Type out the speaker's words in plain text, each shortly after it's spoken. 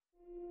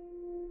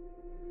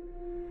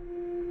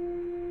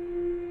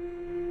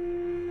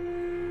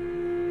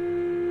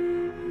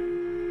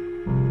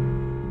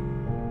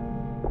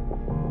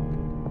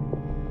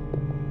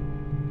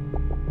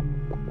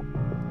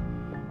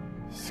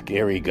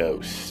scary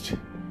ghosts,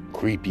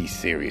 creepy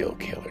serial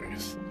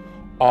killers,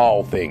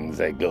 all things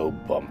that go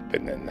bump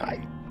in the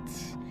night.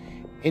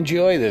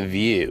 Enjoy the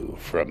view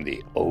from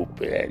the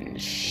open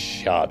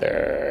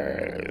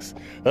shutters.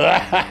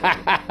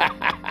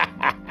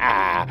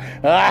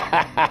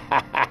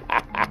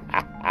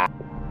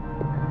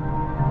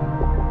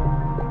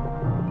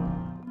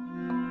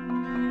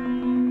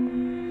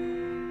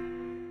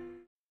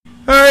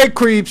 Alright,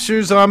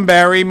 Creepsters, I'm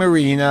Barry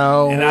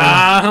Marino. And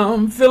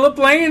I'm Philip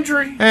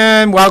Landry.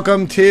 And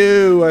welcome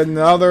to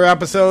another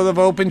episode of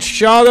Open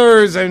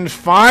Shutters, and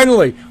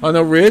finally, an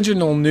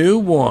original new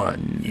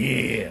one.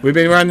 Yeah. We've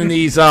been running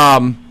these, we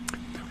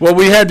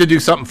had to do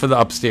something for the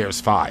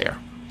upstairs fire.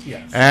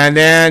 Yes. And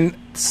then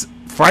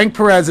Frank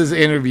Perez's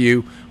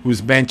interview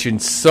was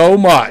mentioned so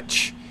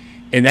much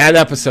in that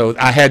episode,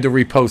 I had to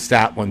repost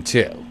that one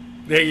too.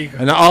 There you go.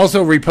 And I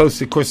also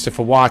reposted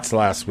Christopher Watts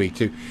last week,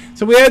 too.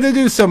 So we had to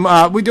do some,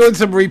 we're doing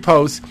some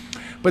reposts.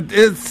 But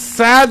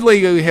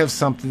sadly, we have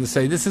something to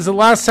say. This is the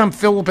last time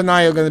Philip and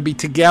I are going to be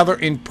together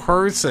in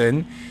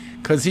person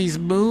because he's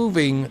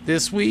moving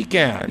this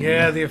weekend.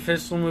 Yeah, the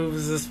official move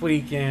is this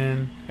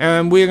weekend.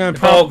 And we're going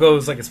to all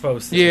goes like it's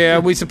supposed to. Yeah,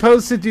 we're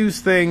supposed to do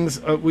things.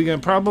 We're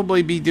going to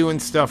probably be doing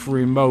stuff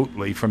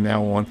remotely from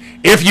now on.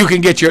 If you can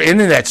get your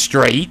internet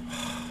straight.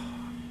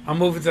 I'm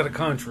moving to the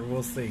country.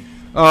 We'll see.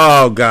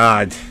 Oh,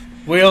 God.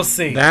 We'll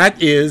see. I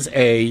don't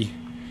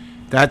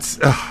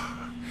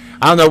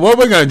know what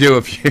we're going to do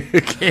if you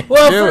can't do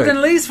it. At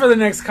least for the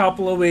next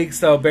couple of weeks,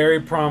 though,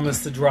 Barry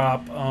promised to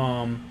drop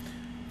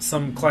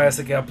some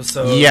classic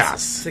episodes.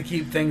 Yes. To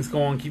keep things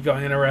going, keep y'all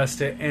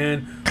interested.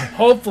 And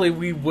hopefully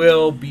we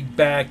will be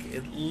back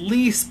at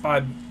least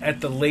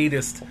at the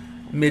latest,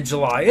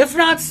 mid-July, if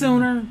not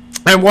sooner.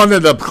 And one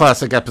of the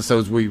classic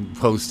episodes we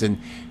posted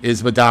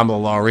is Madame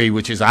LaLaurie,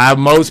 which is our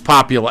most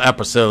popular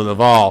episode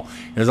of all.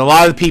 There's a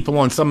lot of people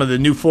on some of the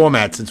new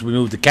formats since we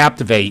moved to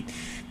Captivate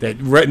that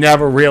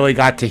never really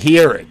got to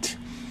hear it.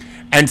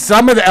 And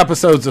some of the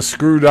episodes are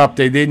screwed up.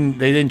 They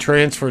didn't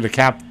transfer to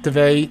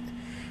Captivate,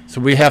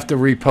 so we have to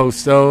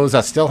repost those.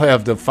 I still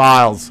have the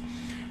files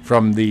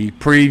from the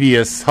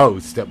previous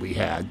host that we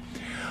had,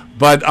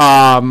 but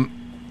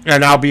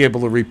and I'll be able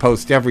to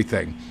repost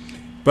everything.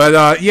 But,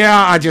 I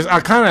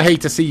kind of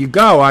hate to see you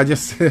go. I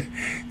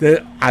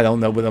don't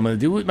know what I'm going to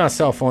do with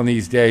myself on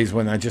these days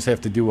when I just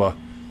have to do I'm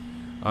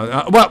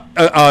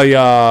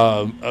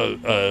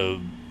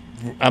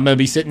going to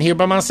be sitting here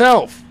by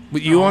myself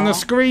with you on the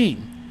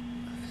screen.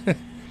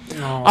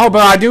 Oh,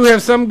 but I do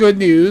have some good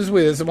news.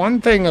 There's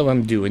one thing that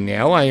I'm doing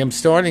now. I am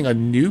starting a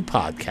new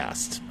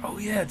podcast. Oh,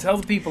 yeah. Tell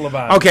the people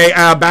about it. Okay,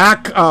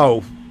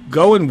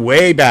 going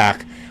way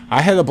back.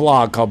 I had a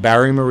blog called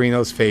Barry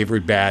Marino's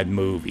Favorite Bad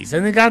Movies,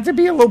 and it got to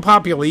be a little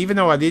popular, even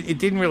though it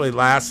didn't really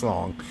last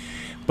long.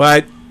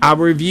 But I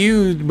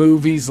reviewed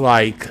movies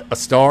like A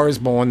Star Is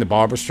Born, the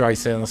Barbra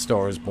Streisand A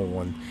Star Is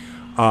Born,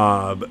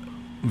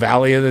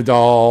 Valley of the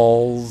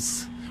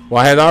Dolls.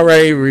 Well, I had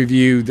already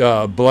reviewed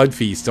Blood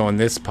Feast on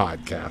this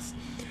podcast,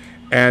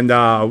 and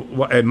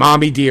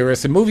Mommy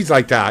Dearest, and movies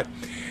like that.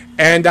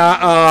 And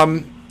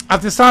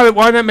I've decided,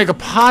 why not make a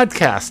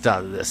podcast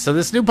out of this? So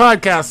this new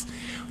podcast...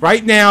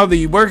 Right now,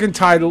 the working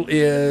title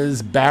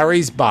is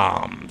Barry's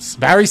Bombs.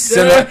 Barry's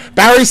Cinema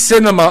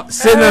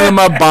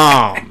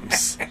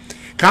Bombs.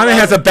 Kind of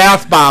has a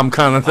bath bomb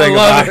kind of thing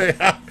about it.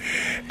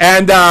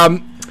 And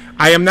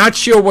I am not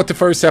sure what the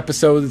first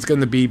episode is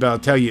going to be, but I'll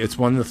tell you, it's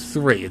one of the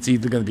three. It's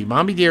either going to be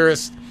Mommy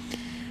Dearest,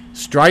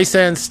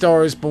 Streisand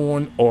Star Is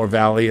Born, or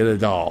Valley of the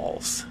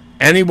Dolls.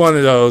 Any one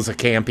of those are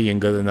campy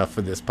and good enough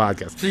for this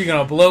podcast. So you're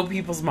going to blow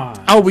people's minds.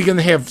 Oh, we're going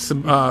to have some,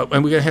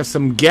 and we're going to have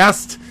some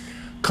guests,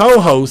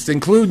 co-host,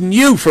 including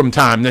you from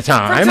time to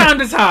time. From time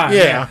to time.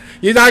 Yeah.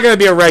 You're not going to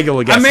be a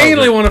regular guest. I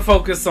mainly want to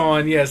focus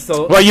on, you're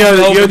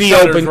the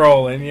open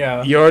rolling,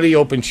 yeah. You're the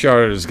Open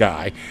Shutters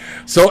guy.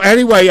 So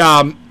anyway,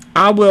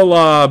 I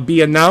will be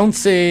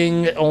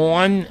announcing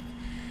on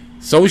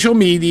social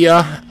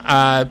media.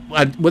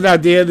 What I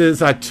did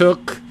is I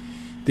took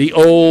the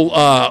old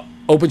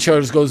Open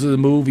Shutters Goes to the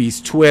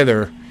Movies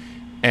Twitter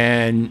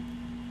and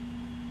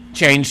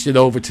changed it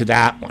over to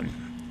that one.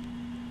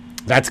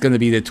 That's going to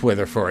be the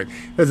Twitter for it.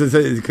 Because,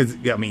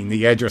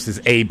 the address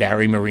is A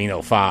Barry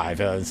Marino 5.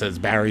 It says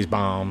Barry's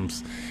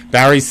Bombs.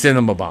 Barry's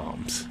Cinema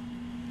Bombs.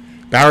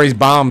 Barry's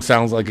Bomb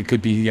sounds like it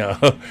could be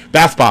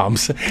bath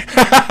bombs. But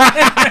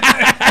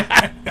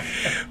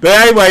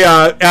anyway,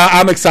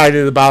 I'm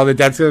excited about it.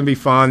 That's going to be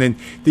fun. And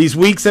these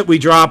weeks that we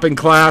drop in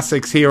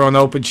classics here on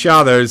Open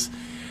Shutters,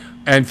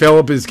 and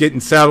Philip is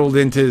getting settled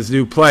into his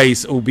new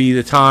place, will be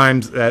the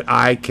times that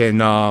I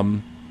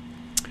can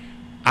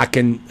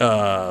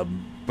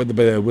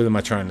what am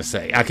I trying to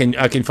say? I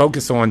can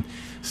focus on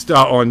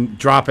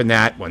dropping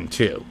that one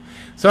too.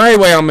 So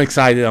anyway, I'm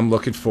excited. I'm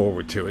looking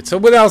forward to it. So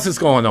what else is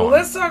going on? Well,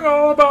 let's talk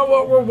all about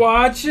what we're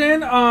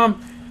watching. I'm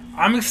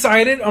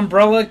excited.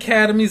 Umbrella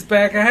Academy's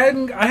back.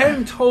 I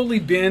hadn't totally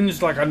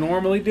binged like I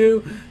normally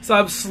do, so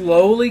I'm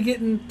slowly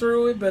getting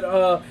through it.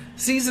 But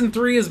season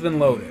 3 has been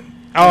loaded.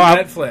 on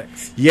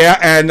Netflix. Yeah,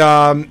 and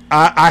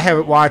I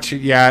haven't watched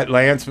it yet.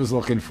 Lance was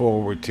looking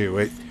forward to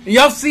it.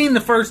 Y'all seen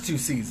the first 2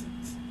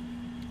 seasons?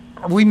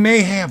 We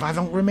may have. I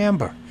don't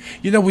remember.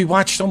 We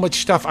watched so much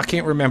stuff. I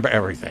can't remember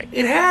everything.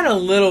 It had a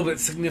little bit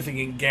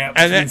significant gap.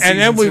 And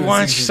then we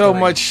watched so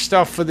much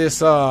stuff for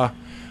this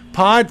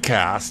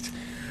podcast.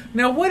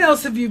 Now, what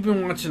else have you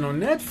been watching on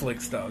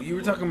Netflix, though? You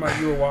were talking about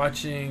you were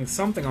watching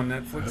something on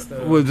Netflix,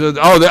 though.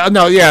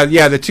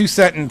 The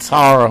 2-sentence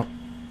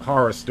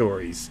horror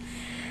stories.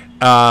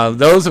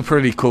 Those are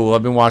pretty cool.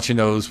 I've been watching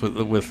those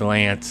with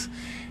Lance.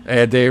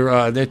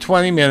 They're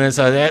 20 minutes.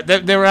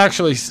 They're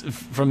actually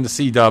from the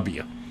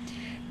CW,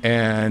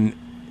 and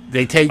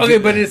they take. Okay,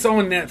 but it's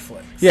on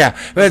Netflix. Yeah,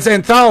 but it's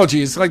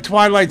anthology. It's like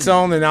Twilight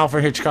Zone and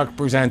Alfred Hitchcock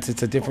Presents.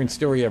 It's a different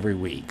story every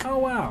week. Oh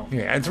wow!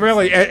 Yeah, it's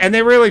really and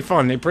they're really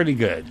fun. They're pretty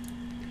good.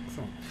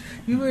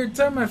 You were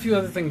talking about a few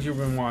other things you've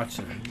been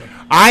watching.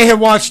 I have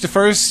watched the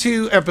first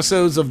 2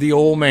 episodes of The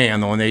Old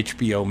Man on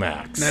HBO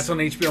Max. And that's on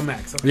HBO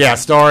Max. Okay. Yeah,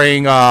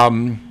 starring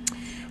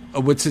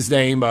what's his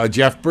name?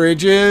 Jeff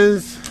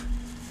Bridges.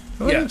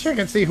 Let me check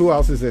and see who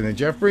else is in it.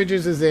 Jeff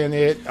Bridges is in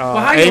it.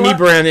 Amy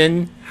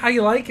Brennan. How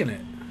you liking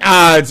it?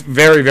 It's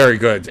very, very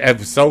good.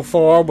 So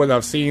far, what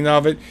I've seen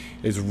of it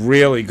is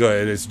really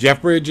good. It's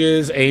Jeff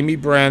Bridges, Amy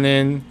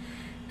Brennan,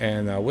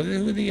 and who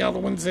are the other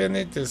ones in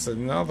it? There's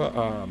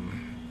another.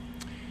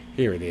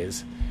 Here it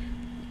is.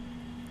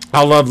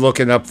 I love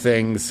looking up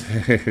things.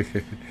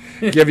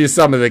 Give you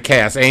some of the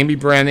cast: Amy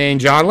Brennan,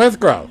 John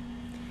Lithgow.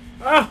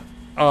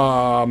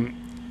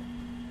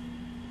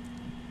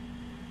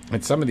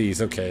 And some of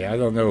these, okay, I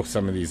don't know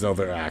some of these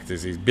other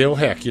actors. He's Bill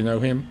Heck, you know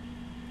him?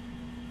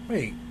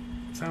 Wait,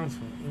 sounds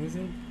familiar. Is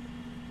he?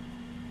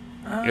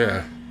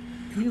 Yeah.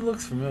 He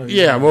looks familiar.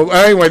 Yeah, well,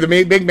 anyway, the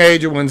big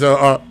major ones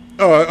are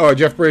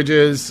Jeff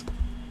Bridges,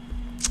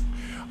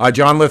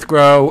 John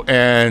Lithgow,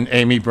 and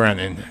Amy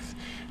Brennan.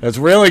 It's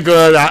really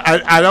good.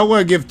 I don't want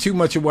to give too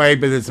much away,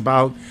 but it's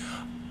about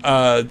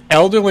an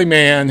elderly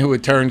man who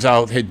it turns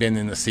out had been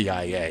in the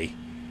CIA.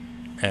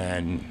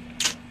 And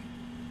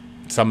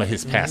some of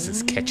his past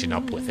is catching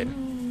up with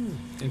him.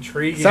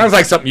 Intriguing. Sounds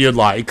like something you'd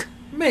like.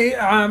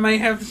 I may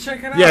have to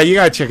check it out. Yeah, you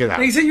gotta check it out.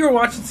 Now, you said you were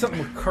watching something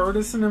with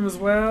Curtis in them as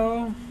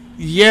well?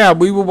 Yeah,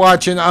 we were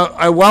watching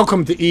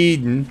Welcome to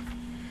Eden,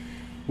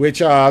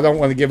 which I don't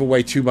want to give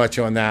away too much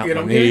on that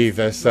one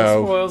either. So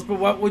no spoils, but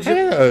what would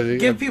you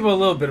give people a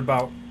little bit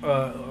about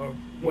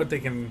what they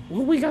can...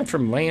 What we got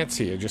from Lance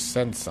here? Just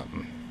send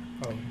something.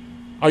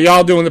 Are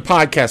y'all doing the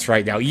podcast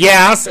right now?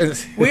 Yes.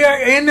 We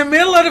are in the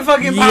middle of the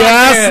fucking podcast.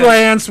 Yes,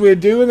 Lance, we're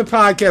doing the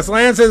podcast.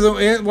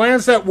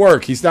 Lance at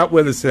work. He's not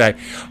with us today.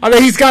 Although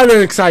he's got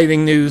an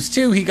exciting news,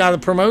 too. He got a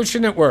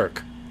promotion at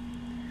work.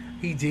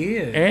 He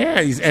did. Yeah,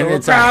 and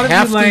it's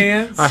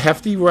a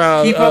hefty keep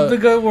up the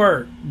good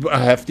work. A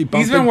hefty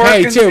bump in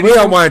pay too. We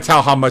don't want to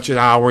tell how much an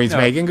hour he's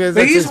making, because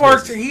but he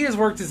has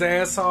worked his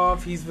ass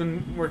off. He's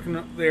been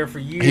working there for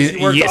years.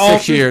 He worked all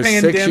 6 years.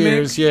 Pandemic, 6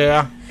 years,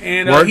 yeah.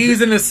 And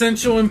he's an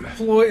essential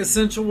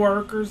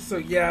worker. So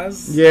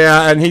yes.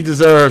 Yeah, and he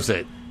deserves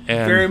it.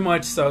 And very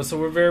much so. So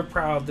we're very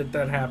proud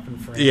that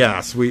happened for him.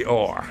 Yes, we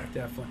are.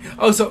 Definitely.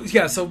 Oh,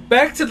 so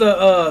back to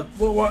the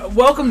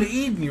Welcome to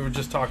Eden you were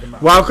just talking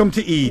about. Welcome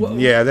to Eden.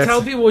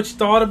 Tell people what you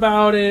thought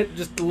about it.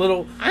 Just a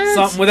little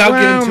something without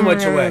giving too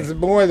much away. It's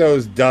more of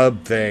those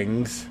dub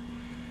things.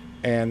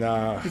 And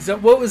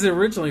what was it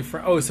originally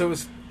from? Oh, so it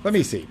was. Let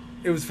me see.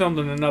 It was filmed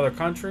in another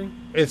country?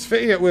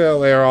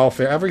 They're all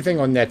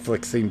everything on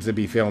Netflix seems to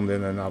be filmed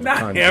in another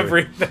country. Not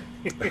everything.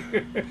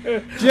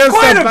 Just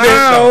quite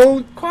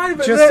about. Quite a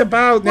bit. Just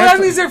about. Well, that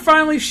means they're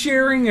finally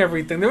sharing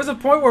everything. There was a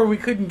point where we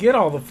couldn't get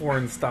all the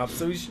foreign stuff,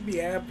 so we should be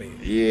happy.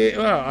 Yeah,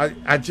 well,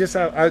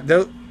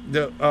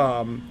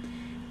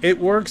 it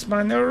works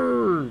my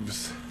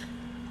nerves.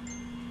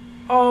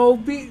 Oh,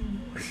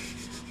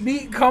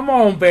 come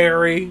on,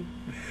 Barry.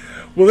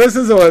 Well, this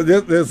is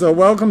a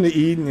Welcome to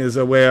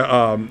Eden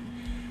where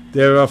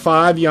there are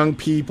 5 young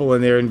people,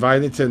 and they're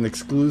invited to an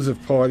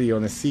exclusive party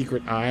on a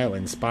secret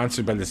island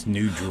sponsored by this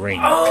new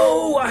drink.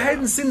 Oh, I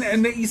hadn't seen that.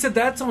 And you said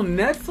that's on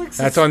Netflix?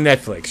 That's on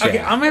Netflix, yeah. Okay,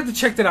 I'm going to have to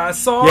check that out.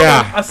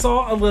 I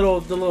saw the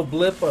little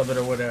blip of it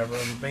or whatever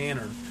on the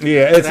banner.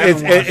 Yeah,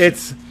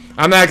 it's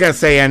I'm not going to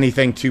say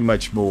anything too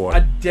much more.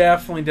 I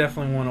definitely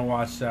want to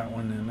watch that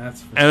one then.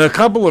 And a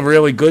couple of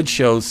really good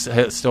shows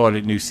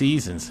started new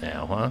seasons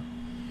now, huh?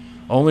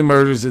 Only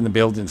Murders in the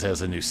Buildings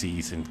has a new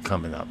season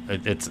coming up.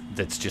 It's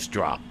just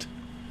dropped.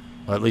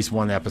 Well, at least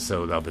one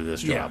episode of it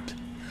is dropped.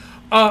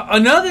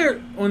 Another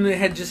one that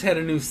had just had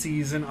a new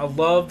season. I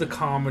love the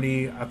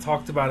comedy. I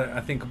talked about it,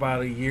 I think,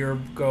 about a year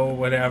ago or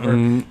whatever.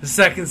 Mm-hmm. The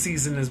second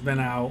season has been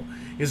out.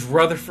 Is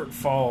Rutherford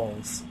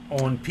Falls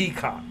on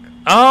Peacock.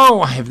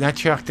 Oh, I have not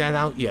checked that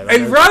out yet.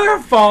 And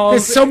Rutherford Falls...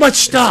 There's so much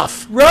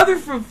stuff.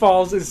 Rutherford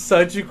Falls is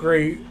such a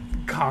great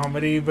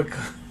comedy because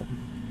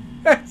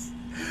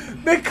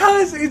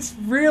it's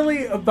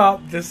really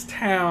about this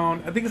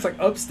town. I think it's like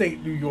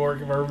upstate New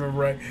York, if I remember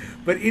right.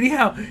 But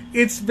anyhow,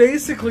 it's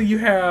basically you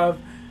have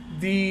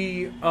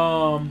the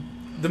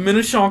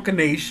Minnesota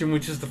Nation,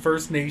 which is the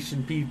First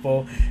Nation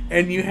people,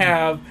 and you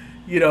have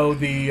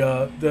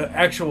the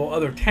actual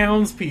other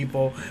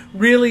townspeople.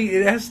 Really,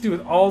 it has to do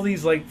with all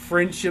these like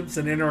friendships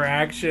and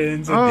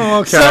interactions. And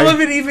okay. Some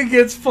of it even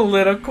gets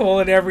political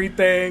and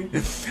everything.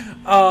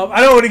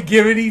 I don't want to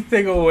give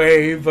anything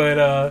away,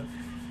 but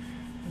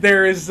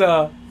there is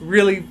a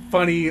really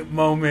funny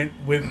moment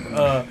with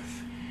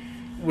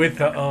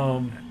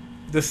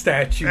the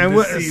statue.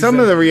 And some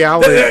of the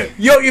reality.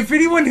 If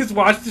anyone has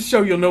watched the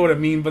show, you'll know what I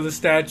mean by the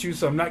statue.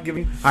 So I'm not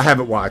giving. I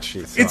haven't watched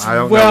it. So It's I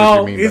don't know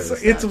what you mean by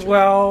the it's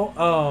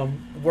statue.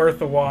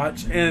 worth a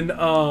watch. And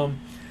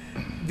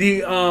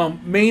the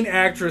main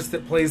actress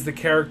that plays the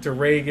character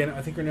Reagan,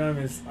 I think her name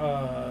is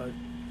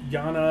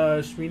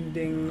Jana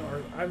Schmieding,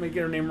 or I may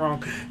get her name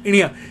wrong.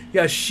 Anyhow,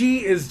 yeah,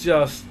 she is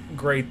just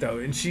great though,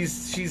 and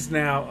she's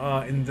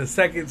now in the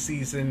second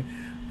season.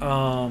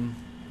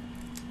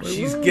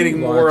 She's getting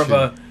more of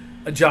a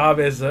job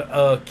as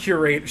a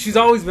curator. She's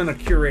always been a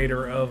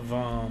curator of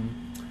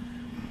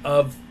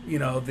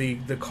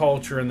the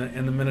culture and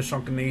the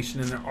Minnesota Nation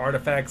and their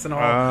artifacts and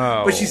all.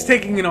 Oh. But she's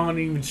taking it on an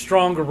even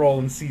stronger role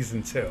in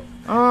season 2.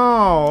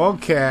 Oh,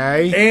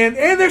 okay.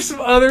 And there's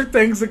some other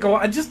things that go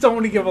on. I just don't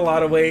want to give a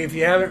lot away. If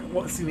you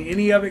haven't seen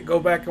any of it, go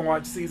back and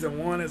watch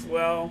season 1 as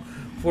well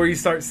before you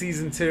start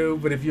season 2.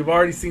 But if you've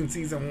already seen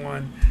season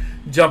 1,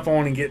 jump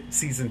on and get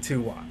season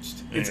 2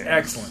 watched. It's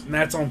excellent, and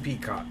that's on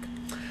Peacock.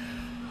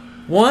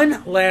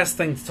 One last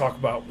thing to talk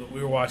about that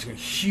we were watching, a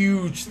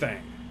huge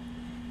thing.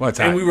 What's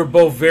that? And we were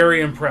both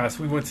very impressed.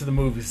 We went to the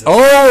movies.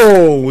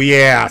 Oh,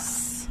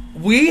 yes.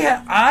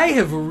 I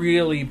have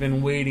really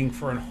been waiting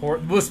for a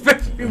horror. Well,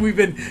 especially we've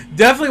been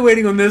definitely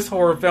waiting on this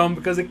horror film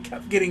because it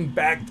kept getting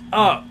backed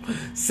up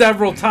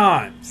several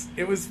times.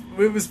 It was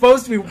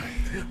supposed to be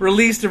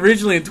released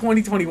originally in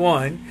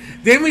 2021.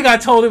 Then we got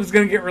told it was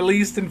going to get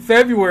released in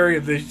February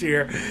of this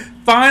year.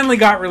 Finally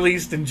got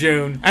released in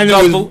June. And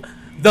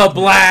The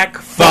Black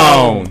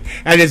Phone.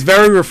 And it's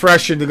very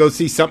refreshing to go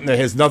see something that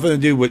has nothing to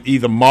do with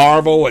either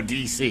Marvel or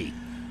DC.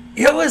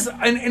 It was,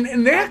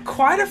 and there had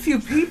quite a few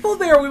people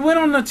there. We went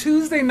on a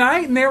Tuesday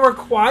night, and there were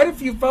quite a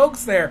few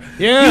folks there.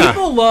 Yeah.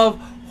 People love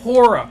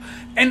horror.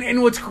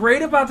 And what's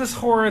great about this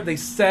horror, they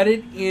set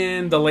it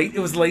in the late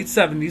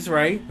 70s,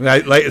 right?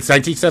 It's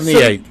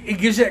 1978. So it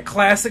gives you that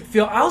classic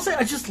feel.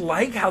 I just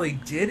like how they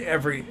did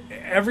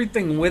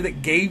everything with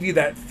it, gave you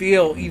that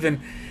feel,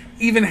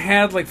 even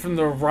had, like, from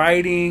the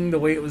writing, the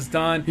way it was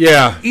done.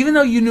 Yeah. Even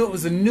though you knew it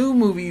was a new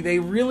movie, they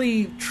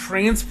really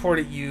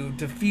transported you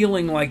to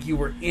feeling like you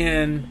were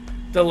in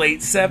the late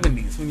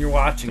 70s when you're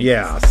watching it.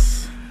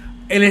 Yes.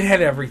 And it had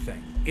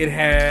everything. It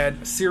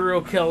had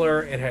serial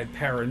killer, it had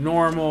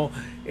paranormal,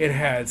 it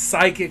had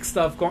psychic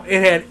stuff going.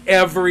 It had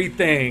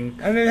everything.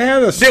 And it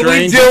had a that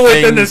we deal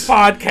with in this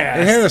podcast.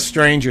 It had a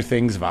Stranger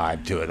Things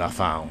vibe to it, I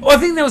found. Well, I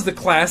think that was the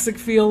classic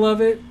feel of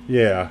it.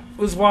 Yeah.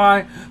 Was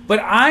why. But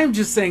I'm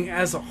just saying,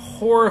 as a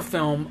horror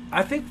film,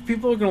 I think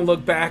people are going to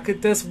look back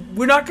at this.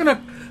 We're not going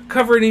to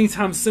cover it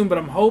anytime soon, but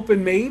I'm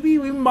hoping maybe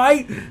we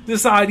might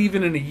decide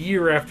even in a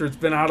year after it's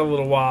been out a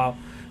little while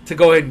to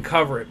go ahead and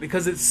cover it,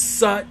 because it's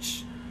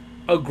such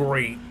a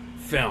great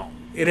film.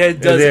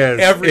 It does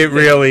everything. It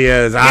really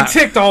is. It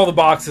ticked all the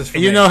boxes for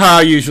me. You know how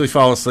I usually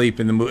fall asleep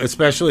in the movie,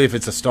 especially if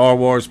it's a Star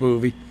Wars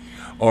movie,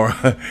 or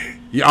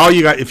all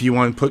you got. If you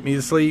want to put me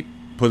to sleep,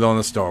 put on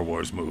a Star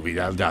Wars movie.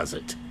 That does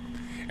it.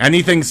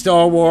 Anything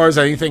Star Wars,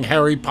 anything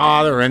Harry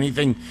Potter, or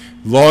anything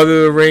Lord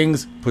of the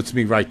Rings puts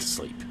me right to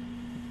sleep.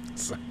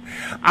 So,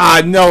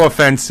 no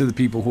offense to the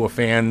people who are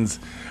fans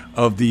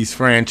of these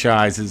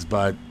franchises,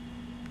 but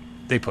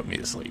they put me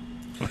to sleep.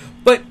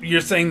 But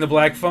you're saying the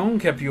Black Phone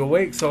kept you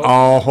awake, so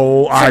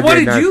what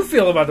did you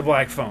feel about the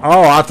Black Phone?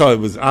 Oh, I thought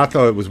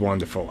it was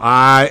wonderful.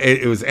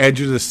 It was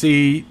edge of the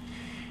seat.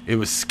 It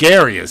was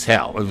scary as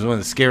hell. It was one of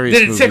the scariest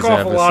movies. Did it tick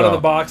off a lot of the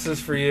boxes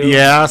for you?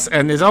 Yes,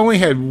 and it's only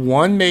had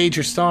one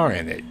major star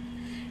in it,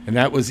 and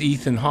that was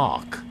Ethan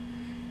Hawke.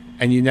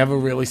 And you never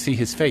really see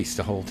his face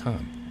the whole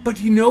time. But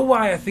you know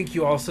why I think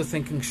you also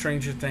thinking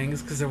Stranger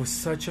Things? Because there was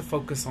such a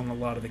focus on a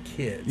lot of the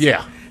kids.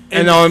 Yeah.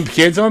 And on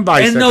kids on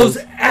bicycles. And those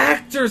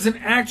actors and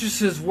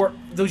actresses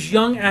those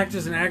young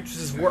actors and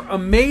actresses were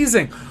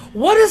amazing.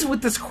 What is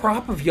with this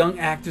crop of young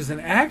actors and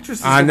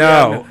actresses? I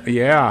know.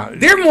 Yeah.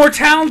 They're more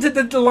talented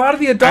than a lot of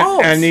the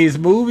adults. And these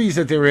movies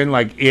that they're in,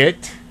 like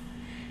It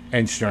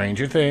and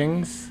Stranger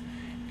Things.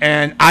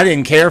 And I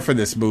didn't care for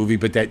this movie,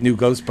 but that new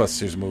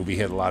Ghostbusters movie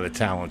had a lot of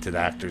talented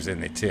actors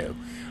in it, too.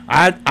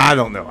 I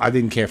don't know. I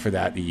didn't care for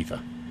that either.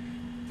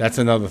 That's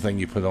another thing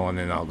you put on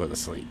and I'll go to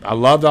sleep. I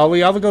loved all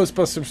the other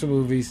Ghostbusters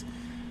movies,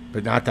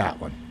 but not that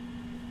one.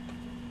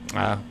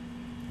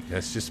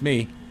 That's just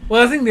me.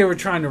 Well, I think they were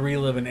trying to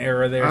relive an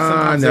era there.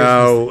 I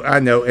know.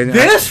 And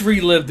this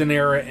relived an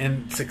era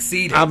and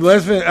succeeded. I've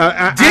listened.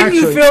 Didn't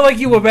you feel like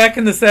you were back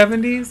in the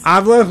 70s?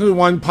 I've listened to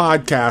one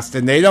podcast,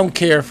 and they don't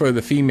care for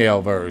the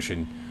female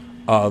version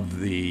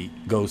of the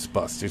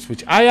Ghostbusters,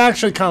 which I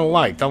actually kind of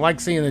liked. I like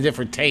seeing a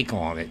different take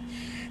on it.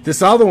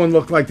 This other one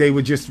looked like they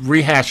were just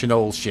rehashing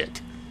old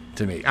shit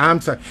to me. I'm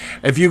sorry.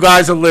 If you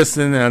guys are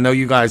listening, and I know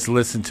you guys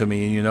listen to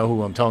me and you know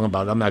who I'm talking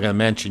about, I'm not going to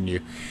mention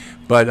you.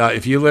 But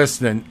if you're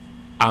listening,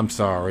 I'm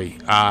sorry.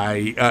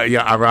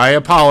 I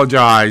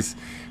apologize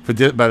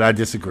but I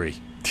disagree.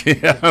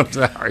 I'm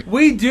sorry.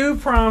 We do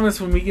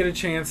promise when we get a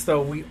chance,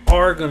 though, we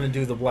are going to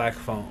do the Black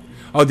Phone.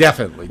 Oh,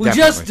 definitely. We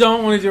just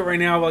don't want to do it right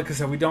now. Like I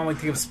said, we don't like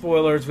to give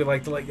spoilers. We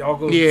like to let y'all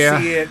go see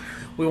it.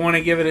 We want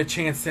to give it a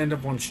chance to end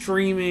up on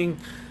streaming.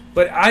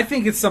 But I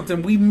think it's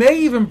something we may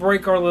even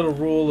break our little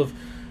rule of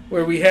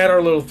where we had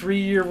our little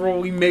 3-year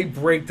rule. We may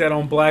break that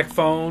on Black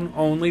Phone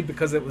only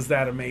because it was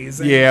that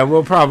amazing. Yeah,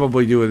 we'll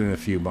probably do it in a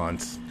few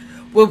months.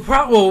 We'll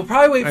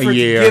probably wait for it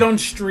to get on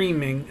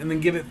streaming and then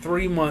give it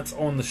 3 months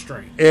on the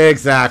stream.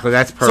 Exactly,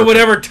 that's perfect. So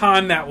whatever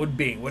time that would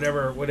be,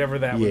 whatever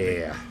that would be.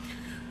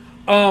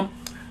 Yeah.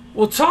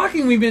 Well,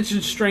 we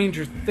mentioned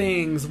Stranger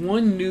Things.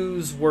 One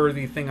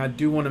newsworthy thing I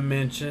do want to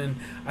mention,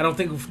 I don't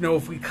know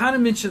if we kind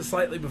of mentioned it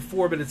slightly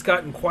before, but it's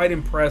gotten quite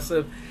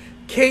impressive.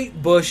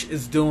 Kate Bush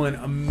is doing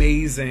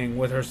amazing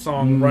with her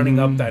song Running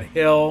Up That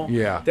Hill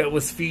that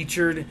was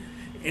featured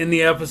in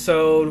the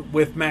episode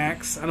with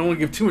Max. I don't want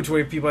to give too much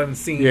away if people haven't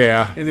seen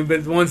it.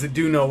 But the ones that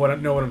do know what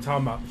I'm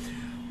talking about.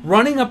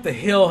 Running Up the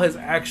Hill has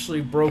actually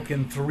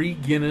broken 3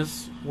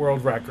 Guinness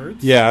World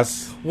Records.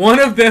 Yes. One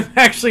of them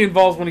actually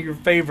involves one of your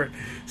favorite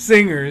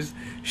singers.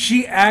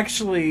 She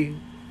actually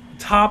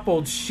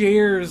toppled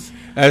Cher's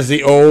as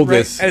the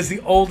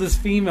oldest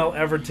female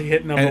ever to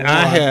hit number 1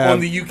 on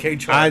the UK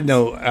charts. I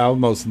know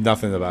almost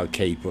nothing about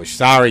Kate Bush.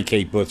 Sorry,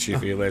 Kate Bush,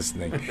 if you're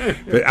listening.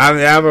 But I've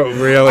never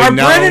really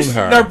known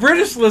her. Our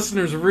British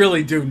listeners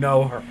really do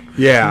know her.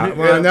 Yeah.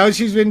 Well, I know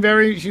she was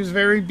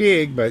very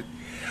big, but...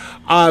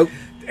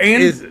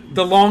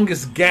 the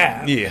longest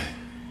gap. Yeah.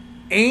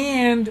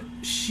 And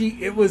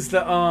it was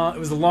the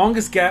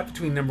longest gap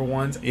between number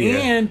ones,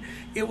 and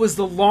it was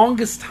the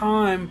longest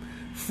time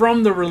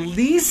from the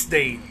release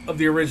date of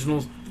the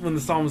original when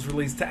the song was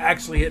released to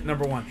actually hit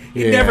number 1.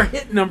 It never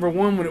hit number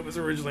 1 when it was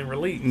originally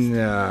released.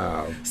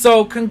 No.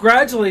 So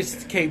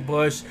congratulations to Kate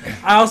Bush.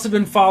 I also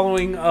been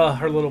following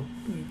her little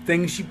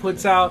things she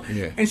puts out,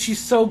 and she's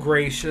so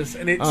gracious,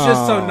 and it's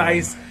just so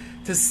nice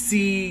to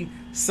see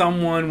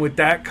someone with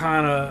that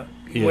kind of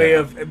way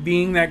of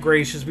being that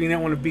gracious, being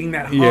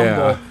that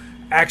humble,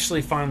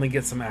 actually finally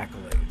get some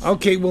accolades.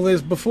 Okay,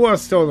 well, before I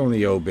start on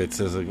the obits,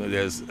 there's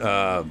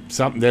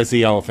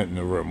the elephant in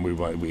the room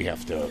we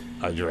have to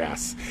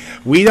address.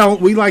 We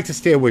like to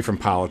stay away from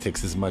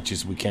politics as much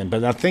as we can,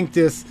 but I think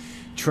this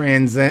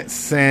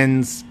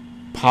transcends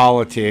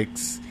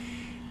politics,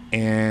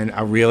 and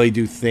I really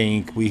do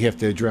think we have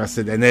to address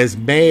it. And as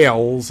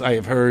males, I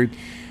have heard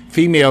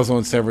females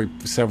on several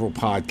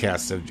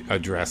podcasts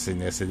addressing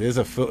this. It is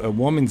a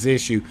woman's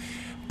issue,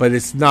 but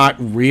it's not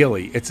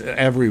really. It's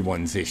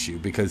everyone's issue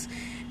because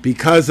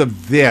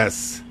of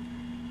this.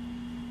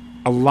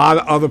 A lot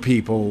of other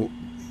people.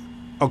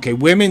 Okay,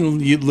 women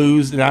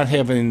lose not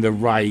having the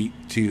right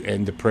to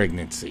end the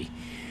pregnancy.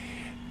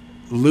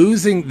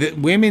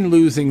 Women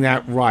losing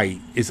that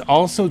right is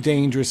also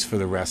dangerous for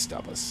the rest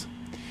of us,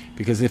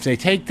 because if they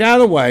take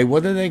that away,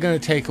 what are they going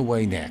to take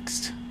away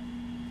next?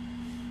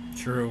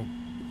 True.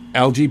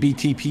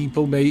 LGBT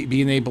people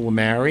being able to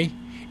marry,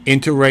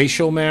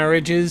 interracial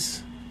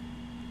marriages,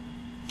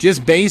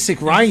 just basic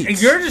rights.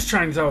 And you're just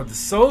trying to talk about the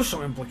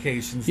social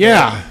implications.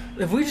 Yeah.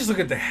 If we just look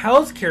at the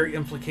healthcare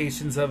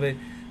implications of it,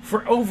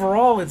 for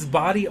overall, it's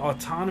body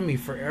autonomy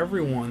for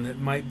everyone that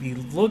might be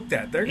looked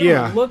at. They're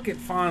going to look at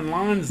fine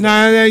lines.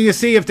 No, you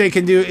see, if they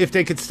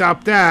could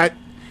stop that,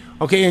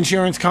 okay,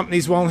 insurance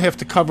companies won't have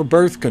to cover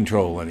birth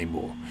control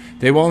anymore.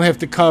 They won't have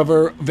to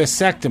cover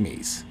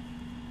vasectomies.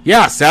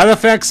 Yes, that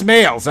affects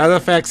males. That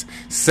affects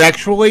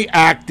sexually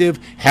active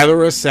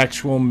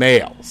heterosexual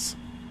males.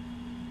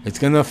 It's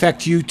going to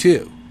affect you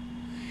too.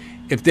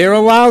 If they're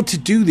allowed to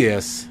do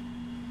this,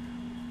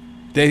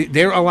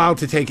 they're allowed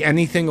to take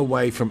anything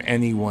away from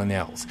anyone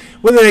else.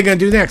 What are they going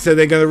to do next? Are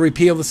they going to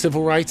repeal the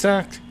Civil Rights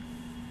Act?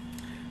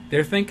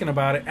 They're thinking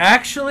about it.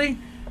 Actually,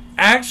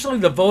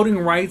 the Voting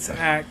Rights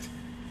Act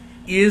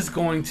is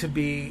going to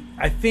be,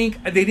 I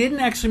think, they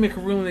didn't actually make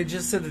a ruling. They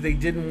just said that they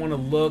didn't want to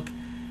look.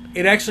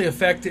 It actually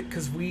affected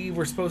because we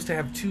were supposed to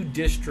have 2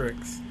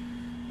 districts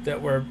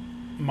that were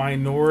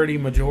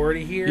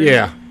majority here.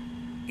 Yeah.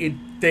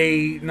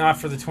 Not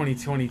for the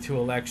 2022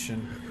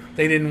 election.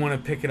 They didn't want to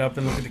pick it up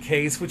and look at the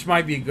case, which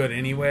might be good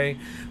anyway.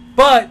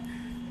 But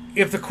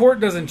if the court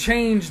doesn't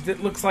change,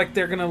 it looks like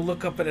they're going to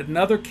look up at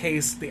another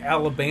case, the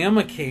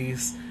Alabama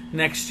case,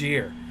 next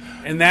year.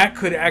 And that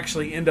could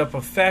actually end up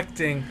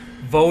affecting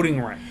voting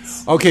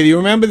rights. Okay, do you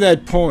remember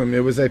that poem?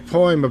 It was a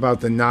poem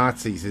about the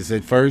Nazis. It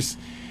said first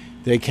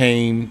they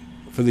came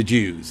for the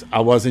Jews.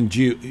 I wasn't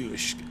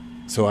Jewish,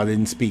 so I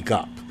didn't speak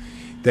up.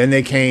 Then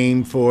they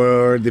came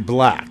for the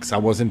blacks. I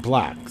wasn't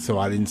black, so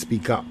I didn't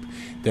speak up.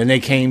 Then they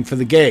came for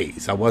the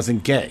gays. I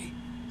wasn't gay,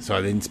 so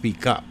I didn't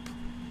speak up.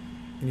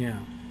 Yeah.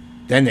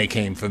 Then they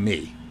came for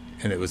me,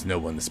 and there was no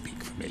one to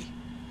speak for me.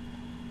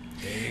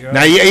 There you go.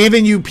 Now,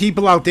 even you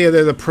people out there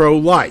that are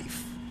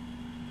pro-life,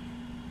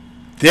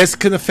 this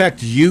could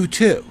affect you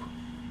too.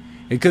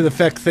 It could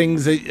affect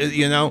things that,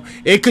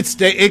 it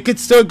could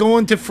still go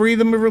into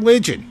freedom of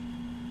religion.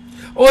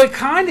 Well, it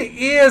kind of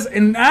is,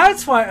 and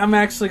that's why I'm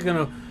actually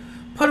going to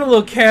put a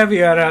little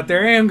caveat out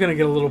there. I am going to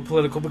get a little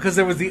political because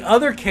there was the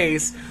other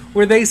case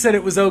where they said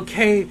it was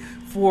okay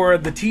for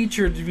the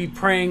teacher to be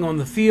praying on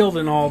the field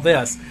and all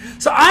this.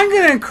 So I'm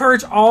going to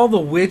encourage all the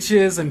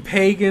witches and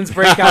pagans,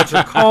 break out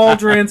your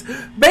cauldrons,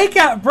 break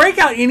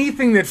out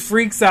anything that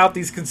freaks out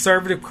these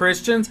conservative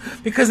Christians,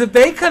 because if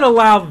they could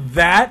allow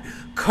that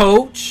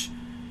coach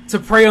to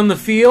pray on the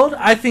field,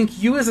 I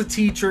think you as a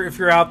teacher, if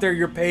you're out there,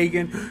 you're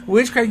pagan,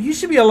 witchcraft, you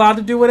should be allowed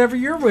to do whatever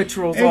your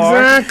rituals are.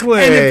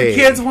 Exactly. And if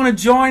the kids want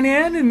to join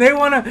in and they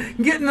want to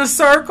get in a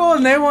circle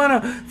and they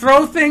want to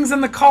throw things in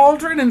the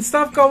cauldron and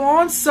stuff go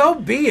on, so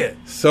be it.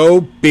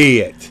 So be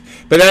it.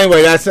 But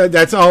anyway,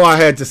 that's all I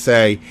had to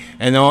say.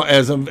 And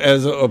as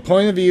a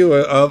point of view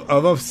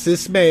of a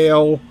cis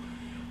male,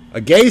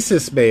 a gay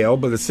cis male,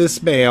 but a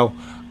cis male,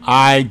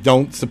 I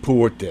don't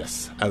support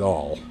this at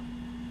all.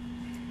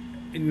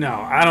 No,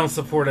 I don't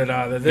support it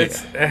either.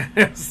 This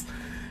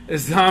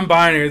it's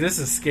non-binary. This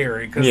is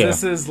scary because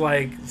this is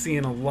like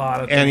seeing a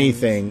lot of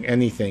things.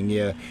 anything,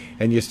 yeah.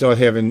 And you start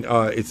having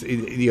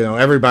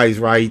everybody's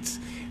rights,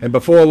 and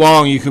before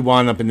long you could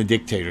wind up in a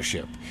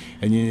dictatorship.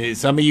 And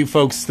some of you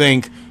folks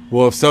think,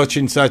 well, if such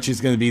and such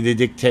is going to be the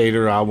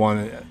dictator,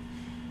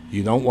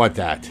 you don't want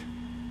that,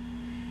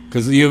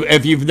 because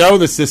if you've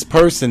noticed, this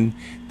person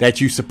that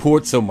you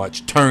support so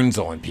much turns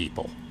on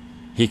people,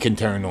 he can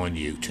turn on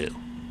you too.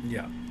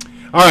 Yeah.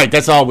 All right,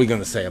 that's all we're going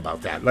to say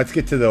about that. Let's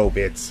get to the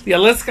obits. Yeah,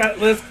 let's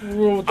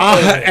rule with the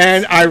obits.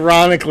 And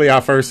ironically,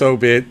 our first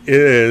obit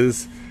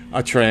is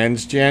a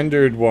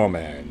transgendered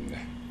woman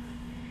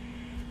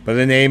by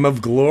the name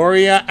of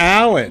Gloria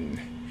Allen.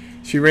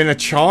 She ran a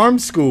charm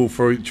school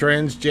for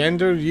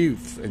transgender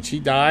youth, and she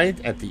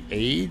died at the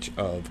age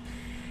of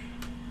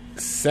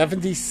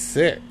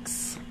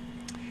 76.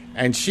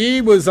 And she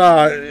was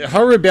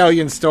her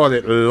rebellion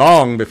started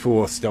long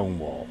before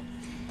Stonewall.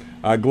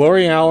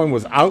 Gloria Allen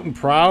was out and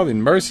proud,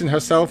 immersing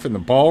herself in the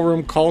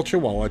ballroom culture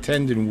while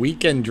attending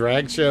weekend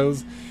drag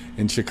shows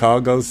in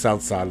Chicago's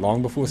South Side,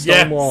 long before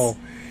Stonewall.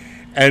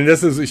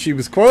 Yes. And she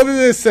was quoted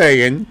as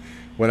saying,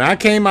 "When I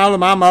came out of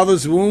my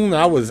mother's womb,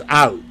 I was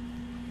out.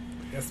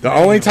 Yes, the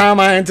only time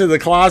I entered the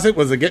closet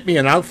was to get me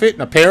an outfit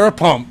and a pair of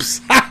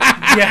pumps."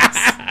 Yes.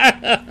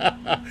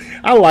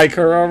 I like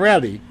her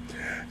already.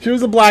 She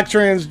was a black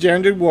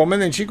transgendered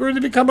woman, and she grew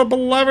to become a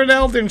beloved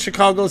elder in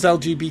Chicago's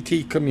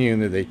LGBT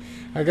community.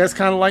 I guess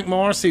kind of like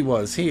Marcy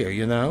was here,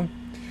 you know.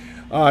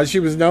 She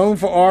was known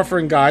for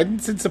offering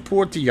guidance and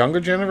support to younger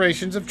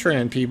generations of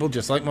trans people,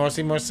 just like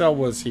Marcy Marcel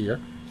was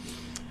here,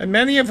 and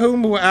many of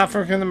whom were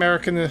African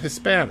American and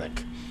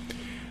Hispanic.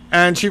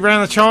 And she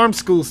ran a charm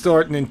school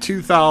starting in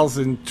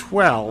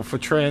 2012 for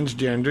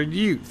transgendered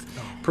youth,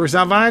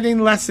 providing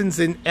lessons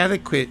in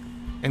etiquette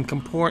and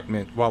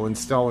comportment while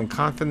installing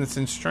confidence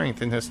and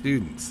strength in her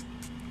students.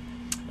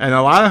 And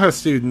a lot of her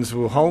students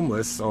were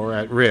homeless or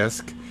at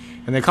risk,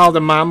 and they called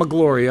her Mama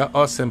Gloria,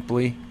 or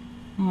simply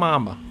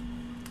Mama.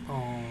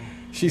 Oh,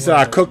 she said,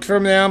 "I cooked for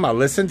them, I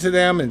listened to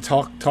them, and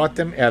taught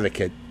them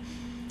etiquette."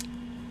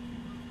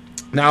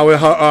 Now,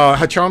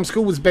 her charm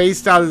school was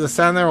based out of the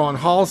center on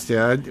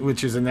Halstead,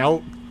 which is an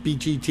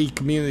LGBT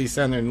community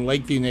center in the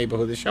Lakeview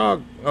neighborhood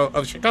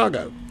of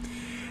Chicago.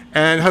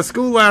 And her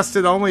school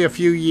lasted only a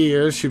few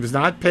years. She was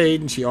not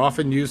paid, and she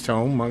often used her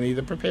own money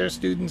to prepare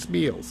students'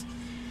 meals.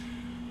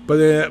 But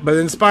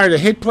inspired a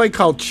hit play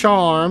called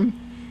Charm,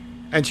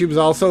 and she was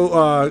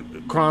also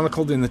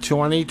chronicled in the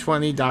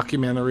 2020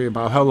 documentary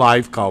about her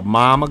life called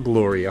Mama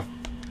Gloria.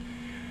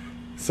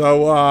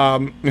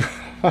 So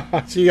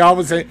she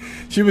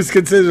was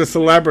considered a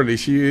celebrity.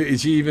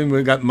 She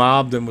even got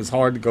mobbed and was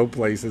hard to go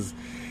places,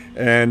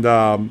 and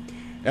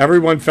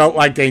everyone felt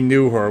like they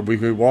knew her. We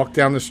could walk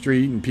down the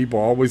street, and people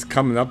always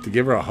coming up to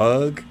give her a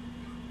hug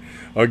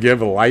or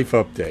give a life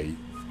update.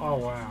 Oh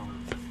wow.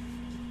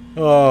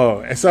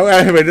 Oh, so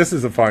anyway, this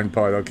is the fun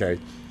part. Okay.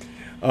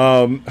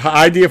 Her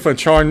idea for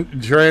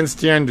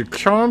transgender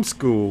charm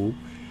school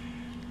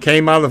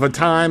came out of a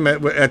time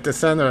at the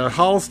center at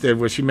Halstead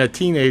where she met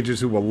teenagers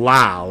who were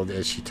loud,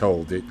 as she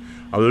told it,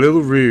 a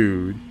little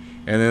rude,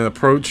 and an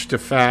approach to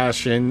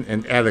fashion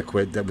and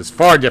etiquette that was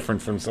far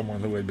different from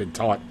someone who had been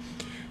taught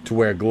to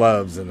wear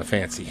gloves and a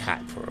fancy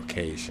hat for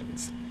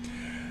occasions.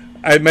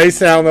 It may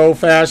sound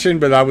old-fashioned,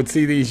 but I would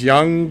see these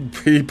young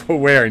people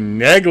wearing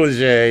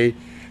negligee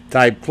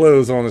type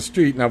clothes on the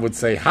street, and I would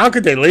say, how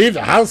could they leave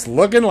the house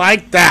looking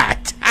like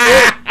that?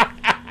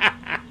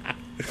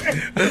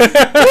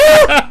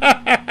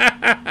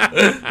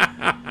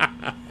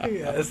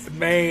 Yes,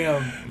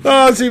 ma'am.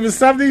 Oh, she was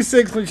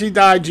 76 when she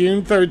died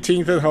June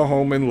 13th at her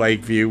home in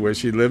Lakeview, where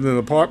she lived in an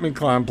apartment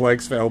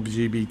complex for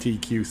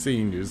LGBTQ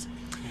seniors,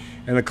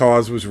 and the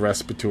cause was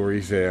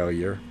respiratory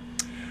failure.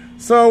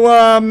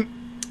 So,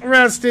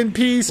 rest in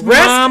peace,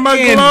 Mama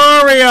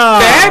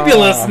Gloria.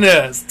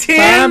 Fabulousness.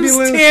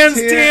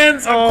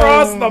 Tens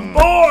across the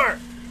board.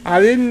 I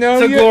didn't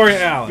know you,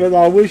 Gloria Allen. but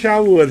I wish I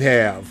would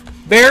have.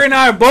 Barry and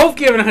I are both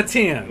giving her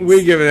 10s.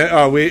 We giving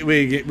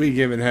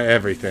her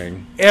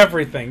everything.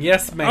 Everything,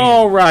 yes, ma'am.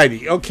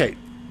 Alrighty, okay.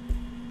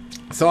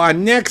 So our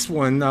next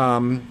one,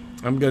 I'm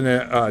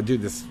gonna do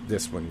this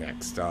one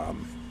next.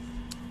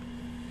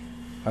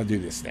 I'll do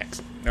this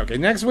next. Okay,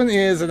 next one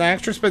is an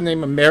actress by the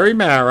name of Mary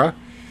Mara.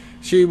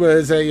 She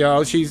was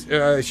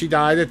she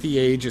died at the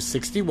age of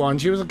 61.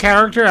 She was a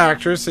character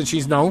actress, and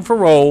she's known for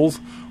roles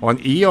on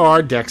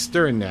ER,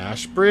 Dexter, and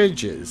Nash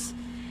Bridges.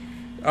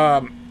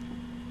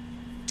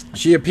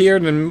 She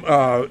appeared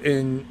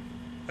in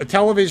a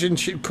television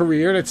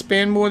career that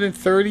spanned more than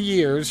 30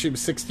 years. She was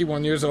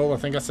 61 years old. I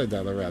think I said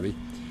that already.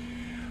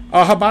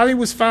 Her body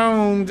was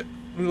found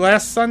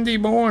last Sunday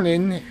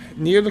morning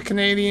near the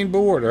Canadian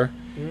border.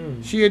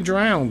 She had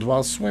drowned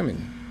while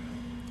swimming.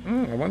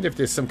 I wonder if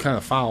there's some kind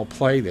of foul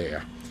play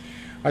there.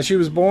 She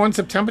was born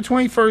September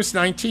 21st,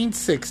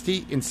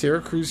 1960, in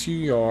Syracuse, New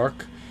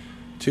York,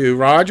 to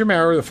Roger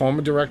Mara, the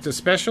former director of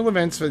special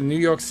events for the New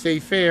York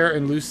State Fair,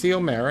 and Lucille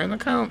Mara, an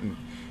accountant.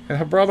 And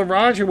her brother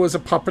Roger was a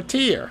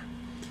puppeteer.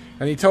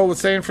 And he told the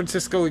San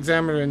Francisco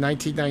Examiner in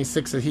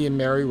 1996 that he and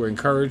Mary were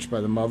encouraged by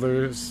the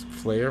mother's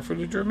flair for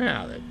the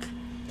dramatic.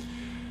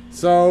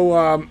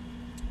 So,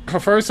 her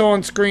first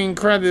on-screen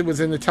credit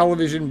was in the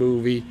television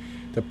movie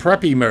The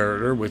Preppy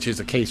Murder, which is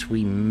a case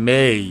we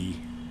may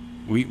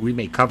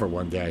cover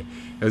one day.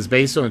 It was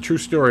based on a true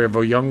story of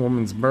a young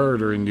woman's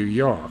murder in New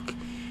York.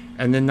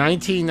 And in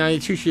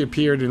 1992, she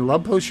appeared in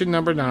Love Potion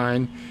No.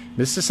 9,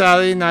 Mr.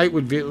 Saturday Night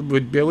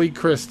with Billy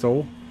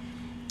Crystal,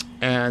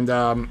 and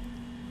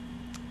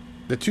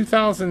the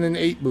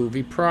 2008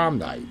 movie Prom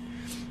Night.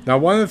 Now,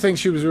 one of the things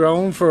she was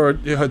known for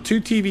her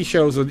 2 TV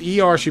shows with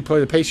ER, she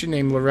played a patient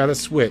named Loretta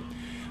Sweet.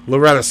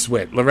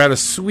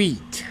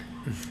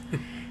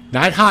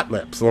 Not Hot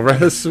Lips,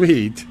 Loretta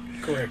Sweet.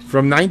 Correct.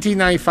 From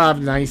 1995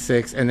 to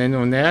 96, and then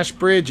on Nash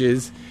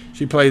Bridges,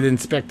 she played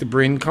Inspector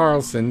Bryn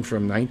Carlson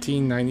from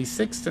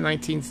 1996 to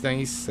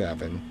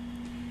 1997.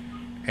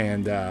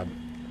 And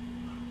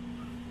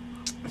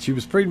she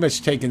was pretty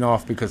much taken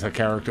off because her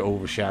character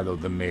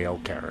overshadowed the male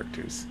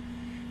characters.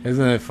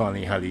 Isn't it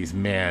funny how these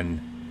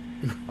men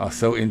are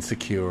so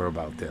insecure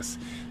about this?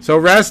 So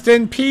rest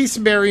in peace,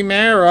 Mary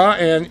Mara,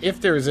 and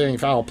if there is any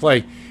foul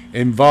play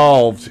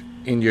involved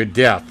in your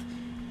death,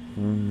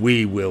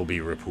 we will be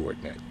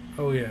reporting it.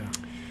 Oh, yeah.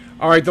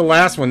 All right, the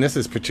last one. This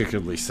is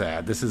particularly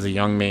sad. This is a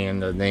young man,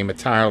 the name of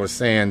Tyler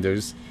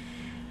Sanders.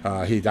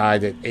 He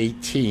died at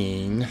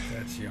 18.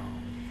 That's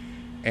young.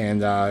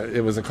 And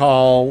it was a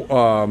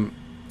call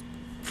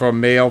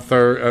from male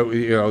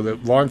the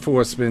law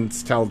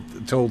enforcement told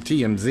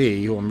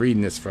TMZ, who I'm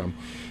reading this from,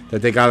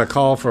 that they got a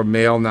call from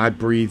male not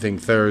breathing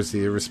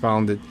Thursday. They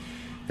responded.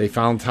 They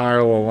found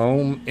Tyler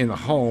alone in a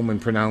home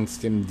and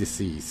pronounced him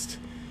deceased.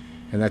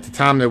 And at the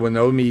time, there were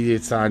no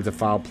immediate signs of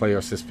foul play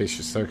or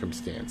suspicious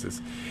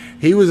circumstances.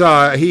 He was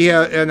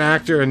an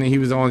actor, and he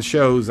was on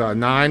shows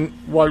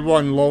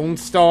 911 Lone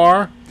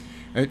Star,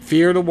 and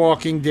Fear the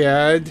Walking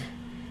Dead,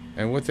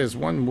 and there's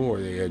one more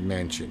they had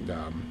mentioned.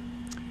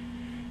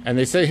 And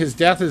they say his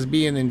death is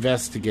being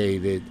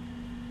investigated.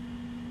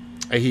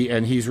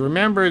 He's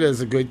remembered as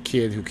a good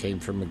kid who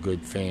came from a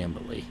good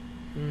family.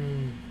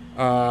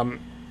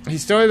 He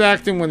started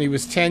acting when he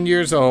was 10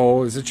 years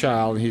old as a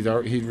child.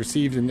 He'd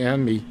received an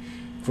Emmy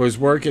for his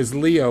work as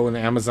Leo in the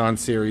Amazon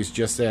series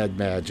Just Add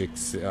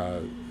Magic's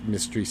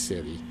Mystery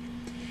City.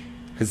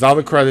 His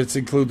other credits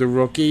include The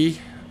Rookie,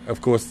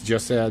 of course,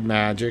 Just Add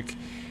Magic,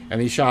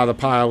 and he shot a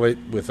pilot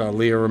with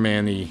Leah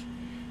Remini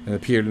and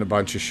appeared in a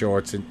bunch of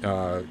shorts and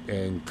a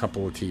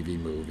couple of TV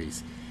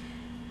movies.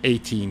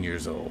 18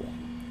 years old.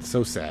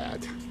 So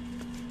sad.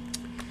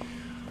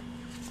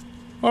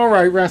 All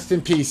right, rest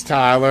in peace,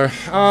 Tyler.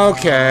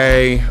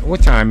 Okay,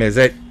 what time is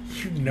it?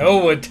 You know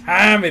what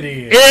time it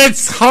is.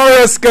 It's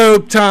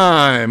horoscope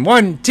time.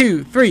 1,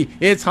 2, 3.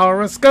 It's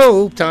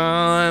horoscope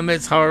time.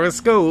 It's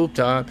horoscope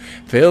time.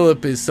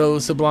 Philip is so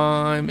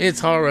sublime. It's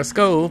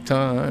horoscope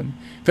time.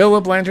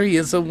 Philip Landry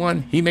is the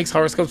one. He makes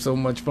horoscopes so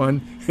much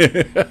fun. See,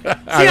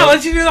 I'll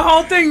let you do the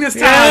whole thing this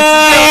time.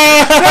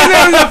 Yeah.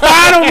 This was the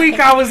final week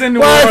I was in New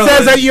Orleans. Well, it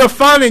says that you're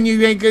fun and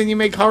you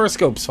make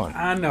horoscopes fun.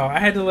 I know. I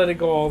had to let it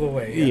go all the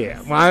way.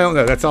 Yes. Yeah. Well, I don't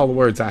know. That's all the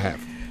words I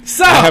have.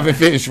 So, I haven't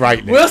finished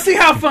writing it. We'll see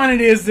how fun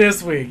it is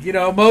this week. You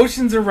know,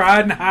 emotions are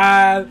riding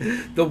high.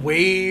 The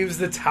waves,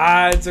 the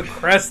tides are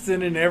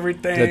cresting and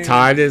everything. The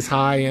tide is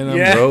high and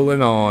I'm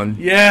rolling on.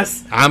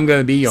 Yes. I'm going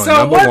to be on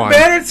number one. So what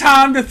better one.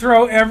 time to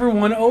throw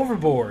everyone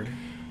overboard?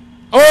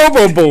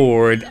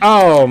 Overboard.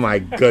 Oh, my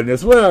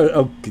goodness.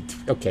 Well,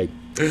 okay.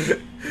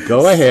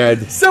 Go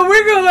ahead. So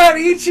we're going to let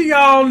each of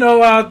y'all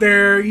know out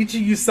there, each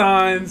of you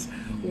signs,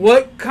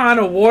 what kind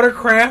of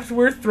watercraft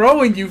we're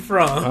throwing you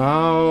from.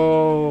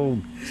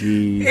 Oh,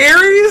 geez.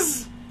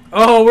 Aries?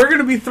 Oh, we're going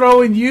to be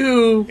throwing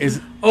you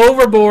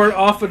overboard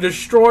off a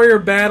destroyer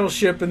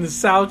battleship in the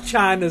South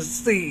China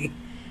Sea.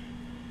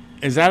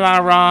 Is that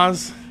our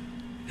Roz?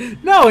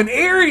 No, an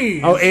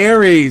Aries. Oh,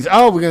 Aries.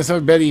 Oh, we're going to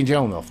throw Betty and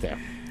Joan off there.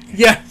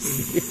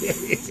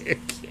 Yes.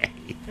 Okay.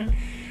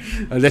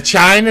 The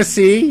China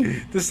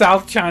Sea? The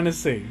South China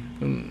Sea.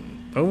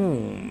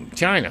 Oh,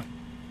 China.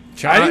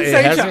 I didn't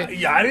say has China. it?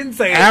 Yeah, I didn't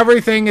say it.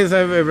 Everything is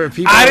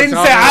people I are didn't say.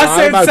 talking a I lot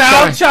said about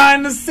South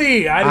China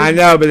Sea. I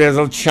know, but there's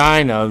a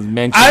China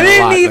mentioned. I a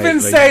didn't lot even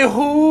lately. say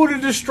who the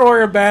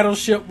destroyer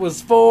battleship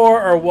was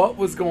for or what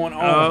was going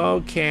on.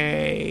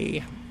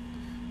 Okay.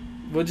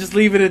 We'll just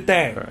leave it at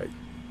that. All right.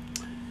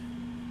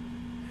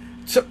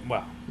 So,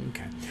 well,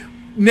 okay.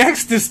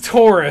 Next is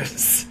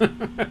Taurus. This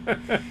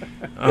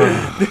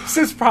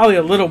is probably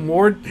a little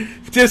more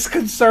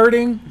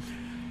disconcerting,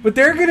 but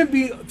they're going to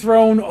be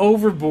thrown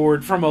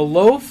overboard from a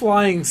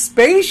low-flying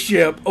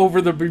spaceship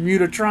over the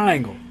Bermuda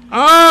Triangle.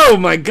 Oh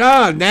my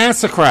God,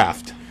 NASA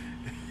craft.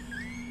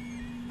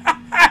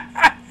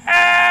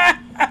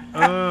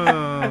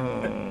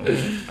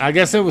 I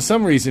guess there was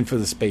some reason for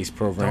the space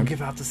program. Don't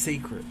give out the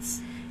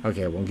secrets.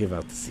 Okay, I won't give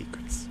out the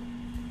secrets.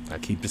 I'll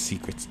keep the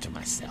secrets to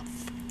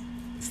myself.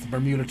 It's the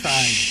Bermuda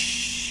Triangle.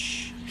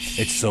 Shh.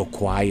 It's so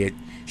quiet.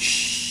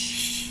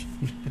 Shh.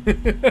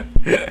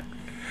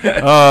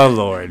 Oh,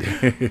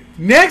 Lord.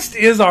 Next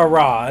is our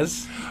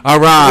Roz.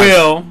 All right.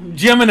 Will,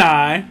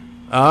 Gemini.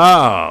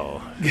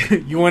 Oh.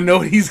 You want to know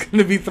what he's going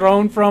to be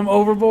thrown from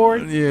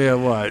overboard? Yeah,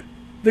 what?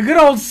 The good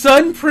old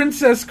Sun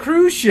Princess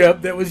cruise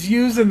ship that was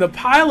used in the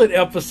pilot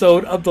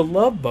episode of The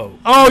Love Boat.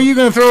 Oh, you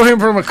going to throw him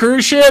from a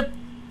cruise ship?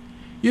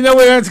 You know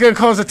what that's going to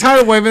cause a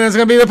tidal wave, and it's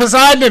going to be the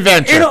Poseidon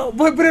Adventure.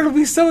 But it'll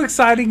be so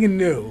exciting and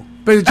new.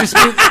 But it just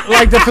means,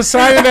 like the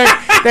Poseidon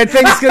that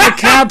thing's going to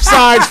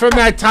capsize from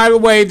that tidal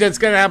wave that's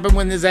going to happen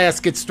when his ass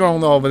gets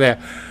thrown over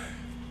there.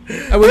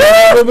 And what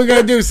are we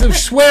going to do? So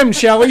swim,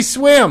 Shelley,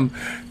 swim.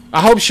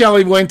 I hope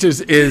Shelley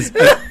Winters is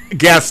a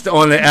guest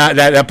on that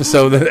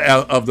episode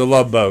of The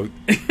Love Boat.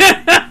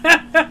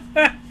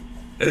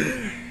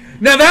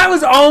 Now that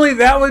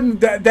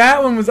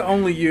one was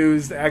only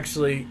used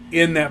actually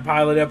in that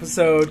pilot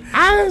episode.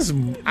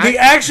 The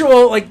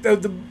actual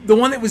the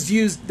one that was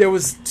used, there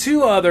was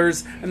two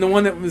others, and the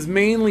one that was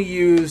mainly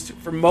used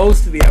for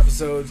most of the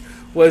episodes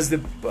was the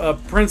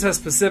Princess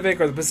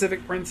Pacific or the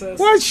Pacific Princess.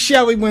 Was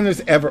Shelley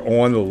Winters ever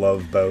on The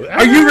Love Boat?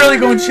 Are you really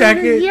going to check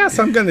it? Yes,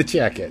 I'm going to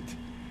check it.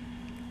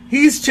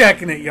 He's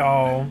checking it,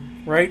 y'all,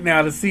 right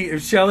now to see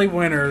if Shelley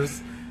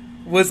Winters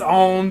was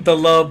on The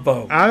Love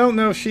Boat. I don't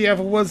know if she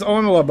ever was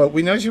on The Love Boat.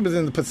 We know she was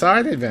in the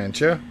Poseidon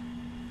Adventure.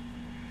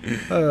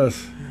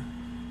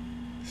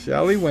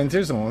 Shelley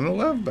Winters on The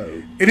Love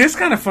Boat. It is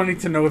kind of funny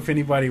to know if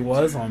anybody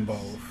was on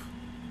both.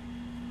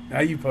 Now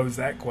you pose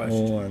that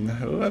question. On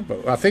The Love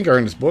Boat. I think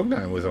Ernest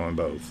Borgnine was on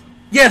both.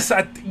 Yes,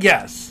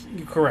 yes,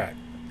 you're correct.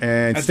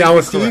 And I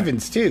Stella think you're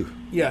correct. Stevens, too.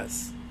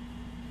 Yes.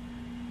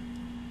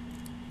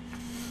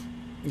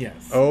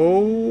 Yes.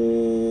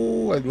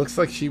 Oh, it looks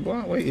like she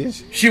was. Wait, is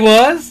she? She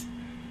was?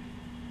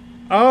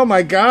 Oh,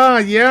 my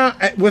God,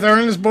 yeah. With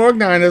Ernest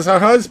Borgnine as her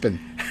husband.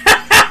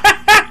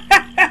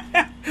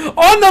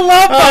 On The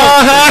Love Boat!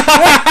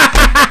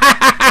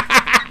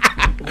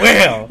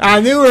 Well.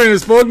 I knew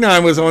Ernest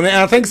Borgnine was on it.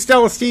 I think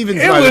Stella Stevens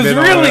might have been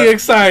on it. It was really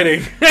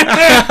exciting.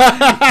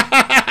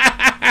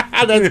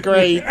 That's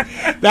great.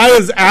 That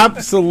is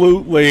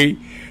absolutely...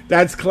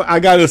 I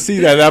got to see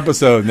that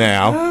episode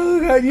now. Oh,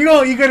 God. You're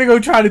going to go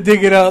try to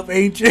dig it up,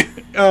 ain't you?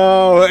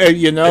 Oh,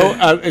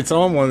 it's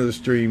on one of the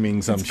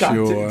streamings, I'm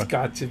sure. It's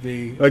got to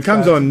be. It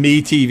comes on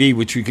MeTV,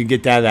 which you can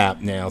get that app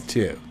now,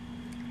 too.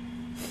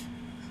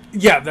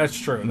 Yeah, that's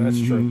true.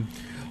 That's true.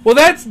 Well,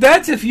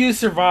 that's if you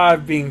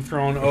survive being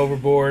thrown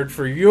overboard.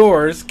 For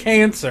yours,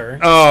 Cancer.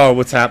 Oh,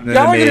 what's happening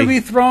Y'all to are me? going to be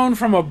thrown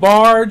from a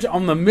barge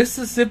on the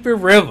Mississippi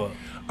River.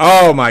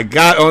 Oh, my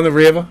God, on the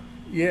river?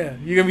 Yeah,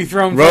 you're going to be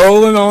thrown...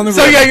 Rolling on the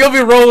river. So, yeah, you'll be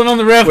rolling on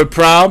the river. With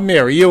Proud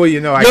Mary. You'll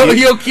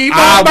keep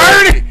on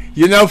burning.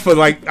 You know,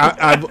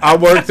 I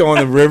worked on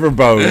the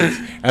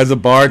riverboat as a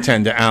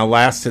bartender, and I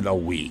lasted a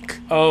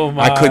week. Oh,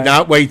 my. I could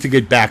not wait to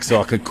get back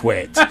so I could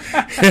quit.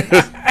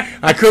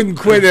 I couldn't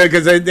quit it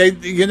because they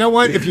you know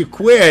what? If you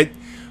quit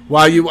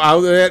while you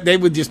out there, they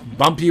would just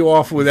bump you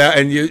off with that,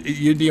 and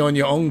you'd be on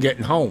your own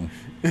getting home.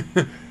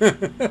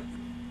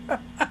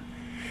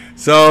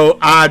 So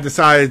I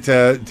decided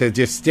to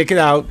just stick it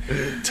out,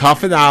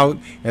 tough it out,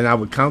 and I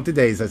would count the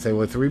days. I'd say,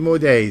 well, 3 more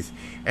days.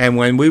 And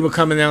when we were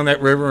coming down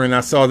that river and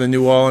I saw the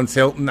New Orleans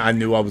Hilton, I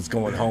knew I was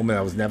going home and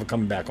I was never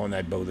coming back on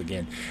that boat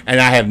again.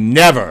 And I have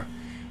never...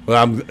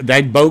 Well,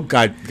 that boat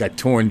got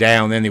torn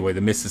down anyway,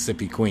 the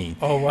Mississippi Queen.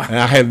 Oh, wow. And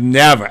I have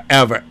never,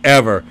 ever,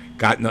 ever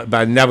but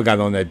I never got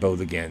on that boat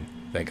again.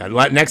 Thank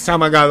God. Next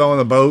time I got on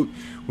a boat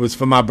was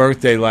for my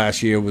birthday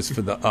last year. Was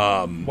for the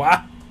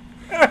wow.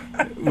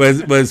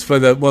 was for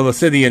the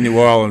city of New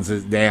Orleans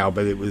is now,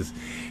 but it was,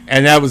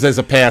 and that was as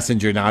a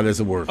passenger, not as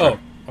a worker.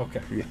 Oh,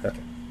 okay. Yeah.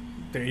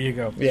 There you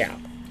go. Yeah.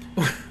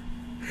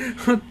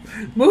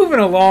 Moving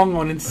along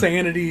on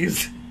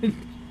insanities.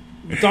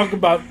 Talk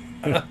about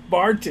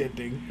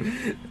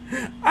bartending.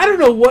 I don't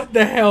know what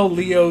the hell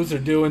Leos are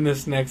doing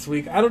this next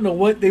week. I don't know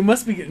what. They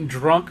must be getting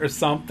drunk or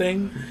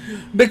something.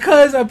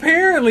 Because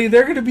apparently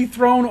they're going to be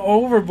thrown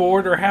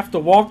overboard or have to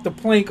walk the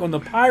plank on the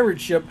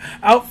pirate ship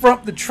out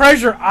front the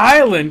Treasure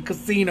Island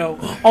casino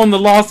on the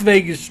Las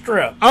Vegas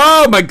Strip.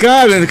 Oh, my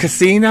God, in the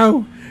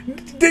casino?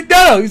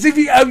 No, if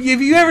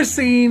you ever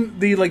seen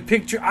the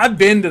picture, I've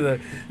been to the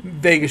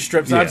Vegas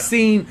Strip, so Yeah. I've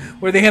seen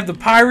where they have the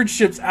pirate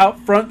ships out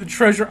front the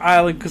Treasure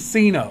Island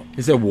Casino.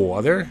 Is there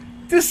water?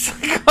 Just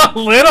a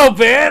little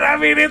bit. I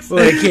mean, it's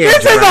Well, they can't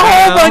it's just a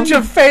whole drown. bunch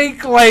of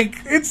fake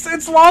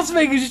it's Las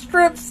Vegas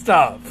Strip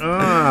stuff.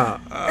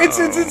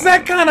 It's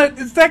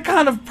that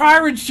kind of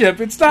pirate ship.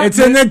 It's not. It's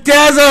in the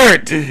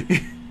desert.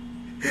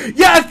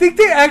 Yeah, I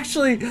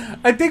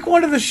think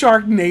one of the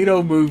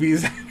Sharknado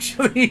movies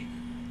actually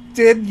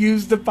did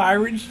use the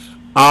pirate ship.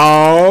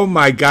 Oh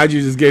my God!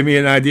 You just gave me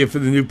an idea for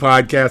the new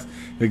podcast.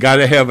 We got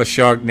to have a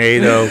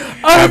Sharknado.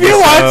 Have you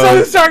watched some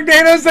of the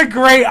Sharknadoes? They're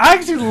great. I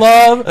actually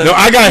love. No,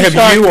 I gotta the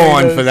have you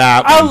on Sharknadoes. for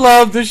that one. I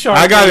love the Sharknadoes.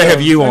 I gotta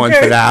have you on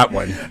okay? for that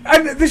one.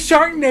 And the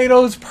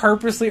Sharknadoes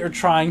purposely are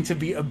trying to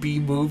be a B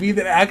movie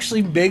that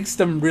actually makes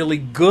them really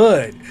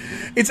good.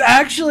 It's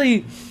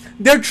actually.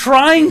 They're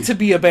trying to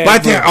be a bad But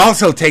movie. they're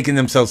also taking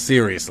themselves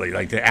seriously,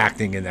 like they're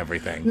acting and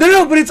everything.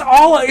 No, but it's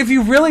all, if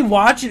you really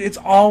watch it, it's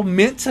all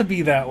meant to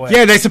be that way.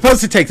 Yeah, they're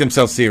supposed to take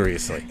themselves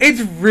seriously. It's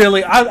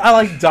really, I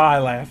like die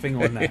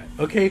laughing on that,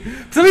 okay?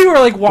 Some people are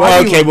like, why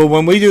Well, do okay, you... well,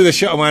 when I do the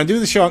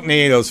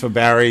Sharknadoes for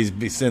Barry's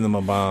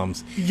Cinema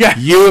Bombs, Yeah.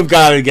 you have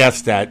got to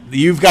guess that.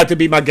 You've got to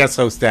be my guest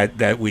host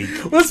that week.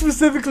 We'll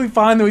specifically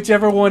find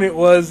whichever one it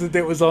was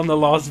that was on the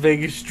Las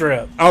Vegas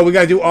Strip. Oh, we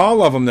got to do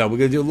all of them, though. We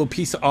got to do a little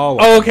piece of all of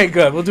them. Oh, okay,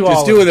 good. We'll do all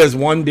Just of do them. it as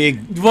one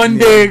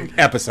big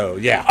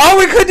episode, yeah. Oh,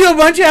 we could do a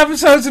bunch of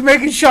episodes of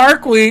making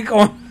Shark Week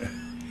on...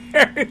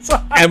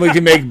 And we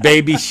can make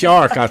Baby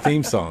Shark our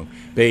theme song.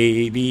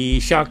 Baby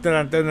Shark,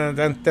 dun, dun, dun,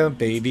 dun, dun,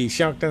 Baby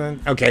Shark. Dun,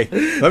 dun. Okay,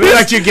 let me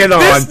let you get on.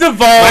 This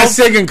devolved. My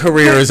singing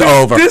career is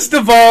over. This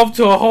devolved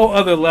to a whole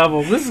other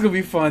level. This is going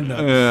to be fun,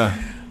 though.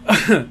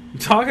 Yeah.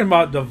 Talking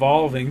about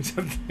devolving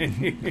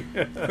something.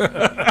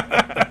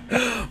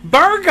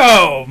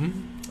 Virgo!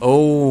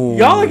 Oh.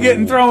 Y'all are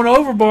getting thrown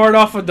overboard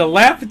off a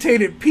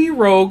dilapidated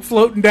pirogue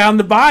floating down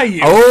the bayou.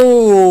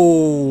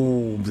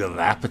 Oh,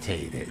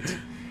 dilapidated.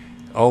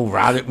 Oh,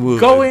 rotted wood.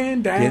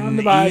 Going down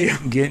the bayou.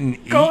 Getting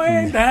eaten.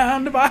 Going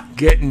down the bayou.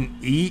 Getting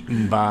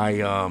eaten by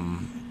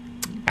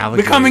alligators.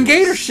 Becoming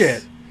gator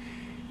shit.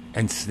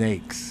 And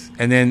snakes.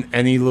 And then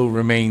any little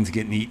remains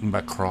getting eaten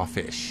by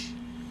crawfish.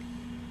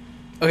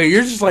 Okay,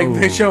 you're just like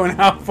Oh. showing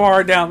how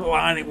far down the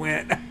line it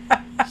went.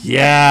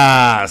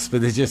 Yes,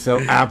 but they're just so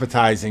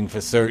appetizing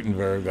for certain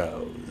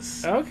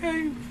Virgos.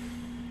 Okay.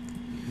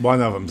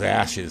 One of them's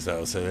ashes,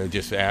 though, so they're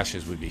just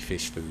ashes would be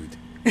fish food.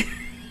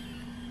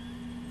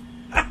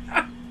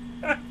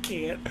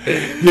 Can't.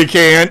 You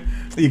can't.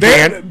 You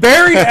can't.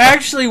 Barry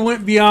actually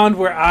went beyond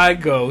where I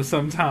go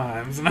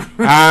sometimes.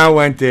 I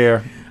went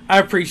there. I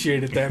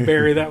appreciated that,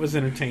 Barry. That was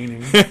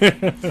entertaining.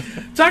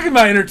 Talking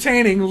about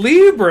entertaining,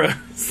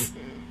 Libras.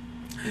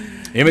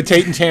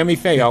 Imitating Tammy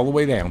Faye all the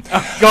way down.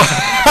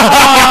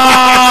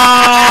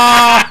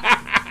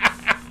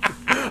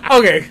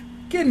 Okay,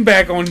 getting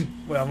back on.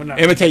 Well, we're not.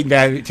 Imitating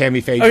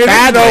Tammy Faye. Okay, there's no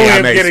badly, way I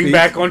of may getting speak.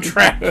 back on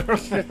track.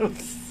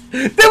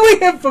 Then we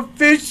have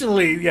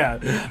officially,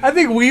 yeah. I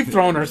think we've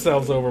thrown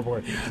ourselves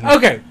overboard.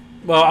 Okay,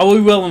 well,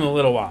 we will in a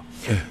little while.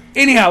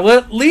 Anyhow,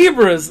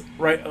 Libras,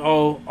 right?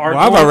 Oh, are Well,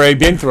 I've already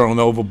been thrown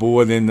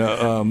overboard in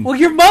the. Well,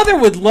 your mother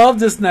would love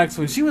this next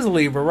one. She was a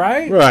Libra,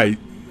 right? Right.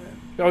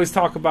 We always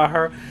talk about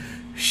her.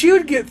 She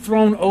would get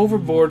thrown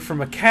overboard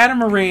from a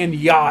catamaran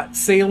yacht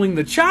sailing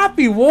the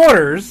choppy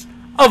waters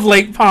of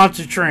Lake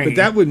Pontchartrain. But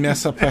that would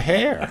mess up her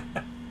hair.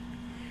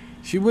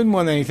 She wouldn't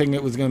want anything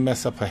that was going to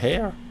mess up her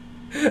hair.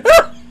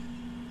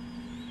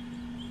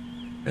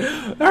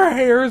 her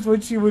hair is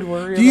what she would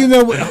worry Do you about.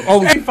 know what?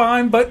 Oh, Ain't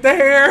fine, but the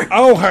hair.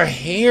 oh, her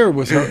hair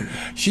was her.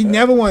 She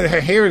never wanted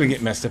her hair to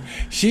get messed up.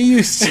 She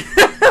used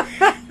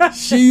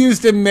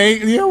to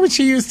make. You know what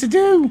she used to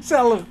do?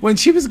 Sell it. When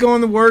she was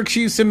going to work,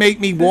 she used to make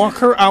me walk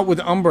her out with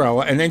the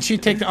umbrella, and then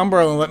she'd take the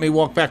umbrella and let me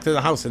walk back to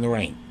the house in the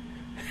rain.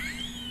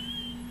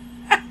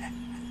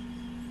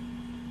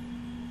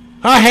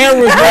 Her hair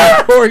was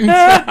more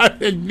important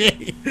than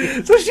me.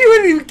 So she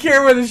wouldn't even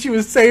care whether she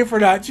was safe or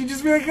not. She'd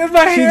just be like, "Is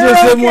my She hair just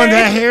okay? didn't want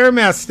her hair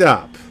messed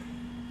up.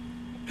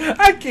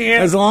 I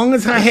can't." As long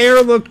as her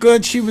hair looked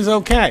good, she was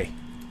okay.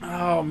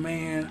 Oh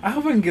man, I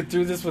hope I can get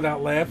through this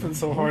without laughing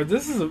so hard.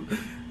 This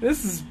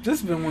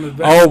has been one of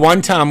the best. Oh,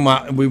 one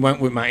time we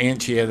went with my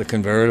aunt. She had a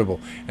convertible,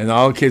 and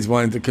all the kids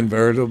wanted the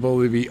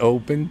convertible to be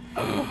open.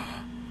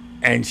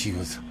 And she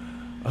was,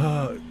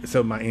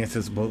 so my aunt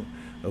says, "Well,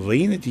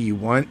 Alina,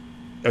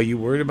 are you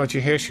worried about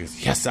your hair?" She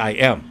goes, "Yes, I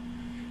am."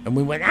 And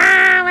we went,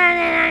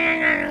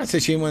 so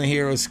she didn't want to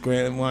hear us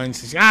scream one.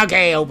 So she,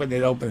 okay, open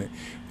it.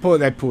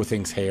 That poor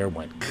thing's hair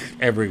went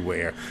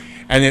everywhere.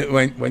 And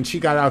when she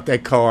got out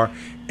that car,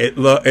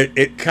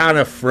 it kind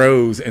of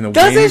froze in the wind.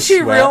 Doesn't she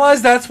swept.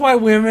 realize that's why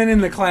women in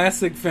the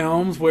classic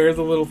films wear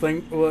the little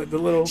thing, the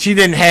little? She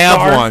didn't have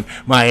scarf? one.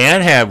 My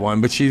aunt had one,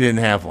 but she didn't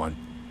have one.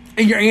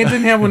 And your aunt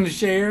didn't have one to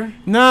share?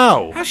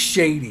 No, How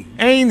shady!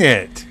 ain't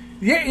it?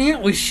 Your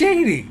aunt was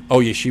shady. Oh,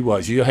 yeah, she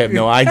was. You have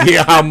no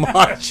idea how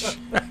much.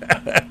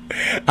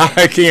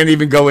 I can't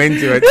even go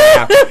into it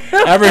now.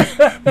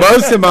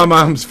 Most of my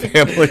mom's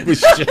family was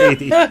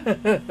shady.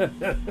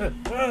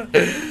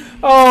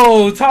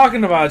 Oh,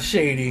 talking about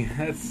shady.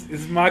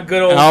 It's my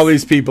good old... All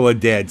these people are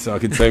dead, so I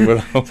can say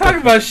what I'm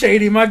Talking about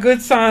shady, my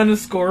good sign of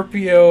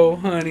Scorpio,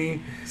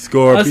 honey.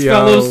 Scorpio. Us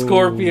fellow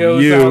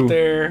Scorpios you. out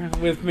there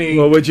with me.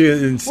 Well, what you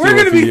in store We're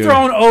going to for be you?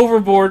 thrown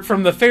overboard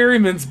from the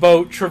ferryman's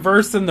boat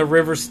traversing the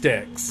river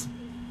Styx.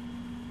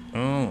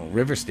 Oh,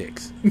 river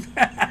sticks.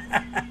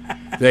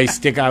 They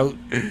stick out.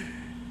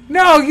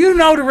 No, you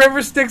know the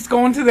river Styx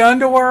going to the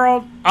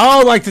underworld.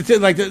 Oh, like the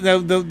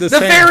The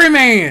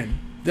ferryman.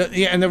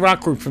 Yeah, and the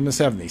rock group from the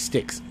 '70s,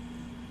 Styx.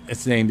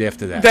 It's named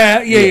after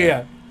that.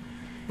 Yeah.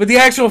 But the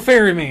actual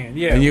ferryman,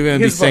 yeah. And you're going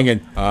to be his boat. singing.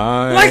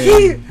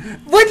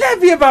 Wouldn't that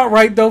be about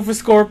right though for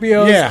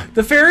Scorpios? Yeah.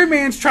 The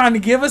ferryman's trying to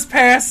give us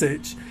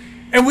passage,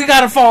 and we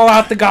got to fall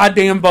out the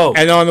goddamn boat.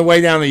 And on the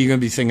way down there, you're going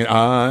to be singing,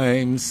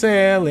 I'm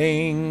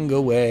sailing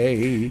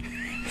away.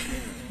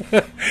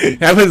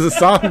 That was a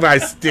song by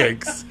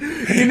Styx.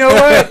 You know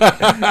what?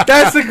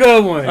 That's a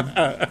good one.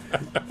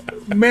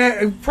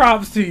 Man,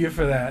 props to you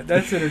for that.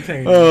 That's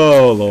entertaining.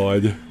 Oh,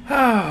 Lord.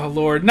 Oh,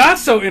 Lord. Not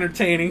so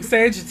entertaining.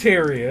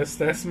 Sagittarius.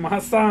 That's my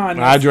sign.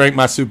 I drank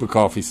my super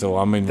coffee, so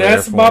I'm in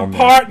That's rare my form.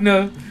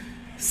 partner.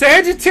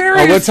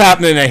 Sagittarius. Oh, what's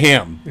happening to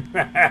him?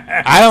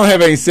 I don't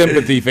have any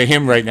sympathy for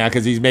him right now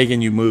because he's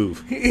making you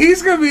move.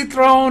 He's going to be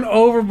thrown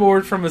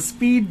overboard from a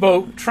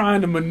speedboat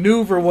trying to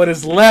maneuver what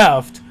is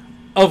left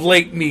of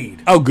Lake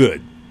Mead. Oh,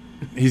 good.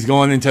 He's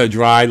going into a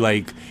dry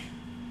lake.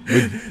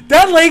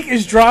 That lake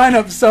is drying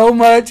up so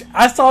much.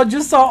 I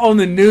just saw on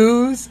the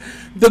news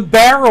the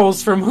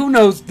barrels from who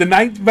knows the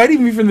night, might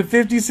even be from the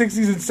 50s,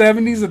 60s, and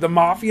 70s that the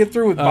mafia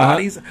threw with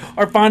bodies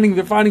they're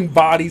finding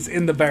bodies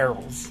in the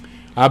barrels.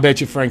 I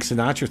bet you Frank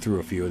Sinatra threw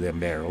a few of them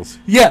barrels.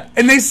 Yeah,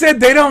 and they said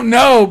they don't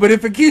know, but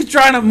if it keeps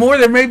drying up more,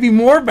 there may be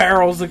more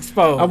barrels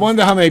exposed. I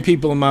wonder how many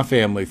people in my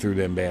family threw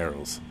them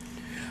barrels.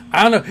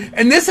 I don't know.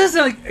 And this is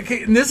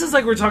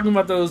like we're talking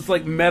about those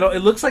like metal. It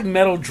looks like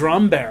metal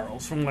drum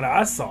barrels from what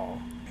I saw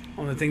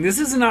on the thing. This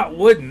is not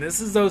wooden. This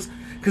is those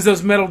because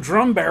those metal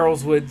drum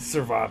barrels would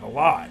survive a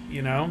lot,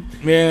 you know.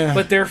 Yeah,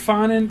 But they're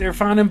finding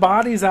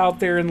bodies out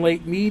there in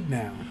Lake Mead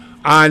now.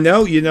 I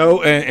know,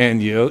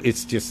 and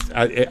it's just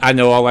I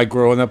know. All like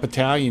growing up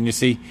Italian. You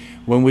see,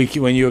 when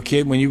you're a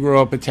kid, when you grow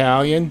up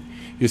Italian,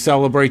 you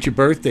celebrate your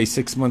birthday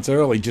 6 months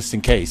early just in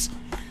case.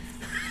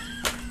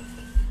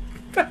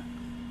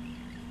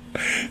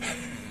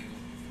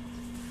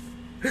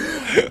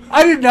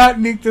 I did not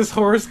think this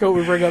horoscope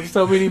would bring up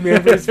so many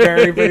memories,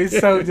 Barry, but it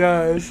so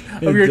does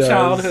of your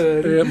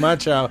childhood. Yeah,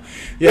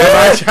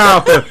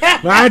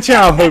 my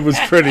childhood was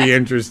pretty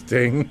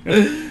interesting.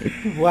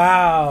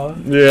 Wow.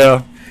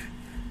 Yeah.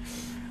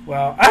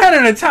 Well, I had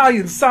an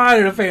Italian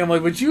side of the family,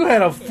 but you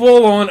had a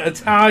full-on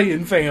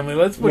Italian family.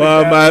 Let's put it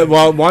that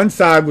way. One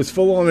side was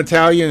full on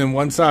Italian and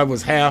one side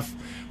was half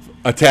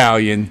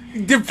Italian.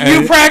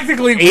 You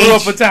practically grew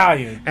up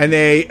Italian. And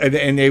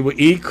they were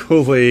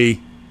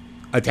equally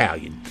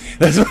Italian.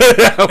 That's what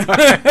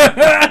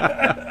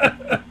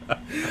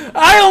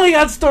I only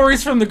got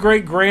stories from the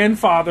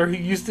great-grandfather who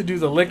used to do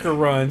the liquor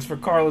runs for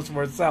Carlos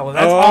Marcello.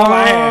 That's all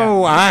I have.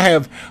 Oh,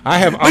 I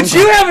have. But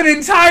you have an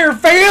entire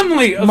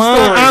family of stories.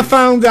 I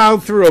found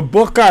out through a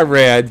book I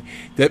read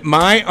that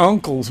my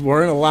uncles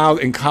weren't allowed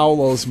in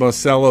Carlos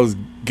Marcello's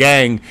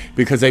gang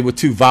because they were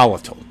too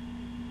volatile.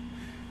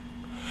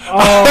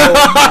 Oh,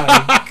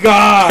 my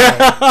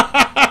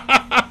God.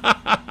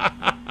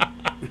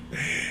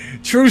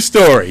 True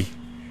story,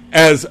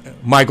 as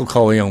Michael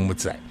Corleone would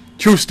say.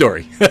 True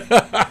story.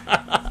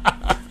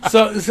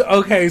 So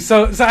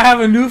I have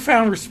a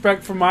newfound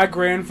respect for my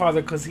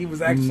grandfather because he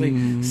was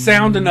actually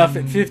sound enough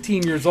at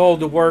 15 years old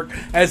to work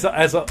as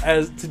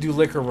to do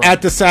liquor runs.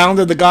 At the sound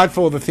of the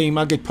Godfather theme,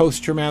 I get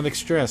post-traumatic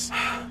stress.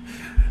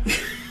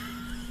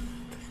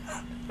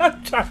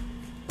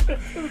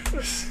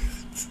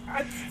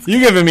 You're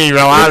giving me a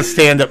lot of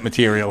stand-up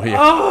material here.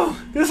 Oh,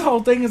 this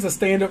whole thing is a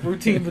stand-up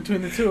routine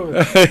between the two of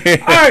us. All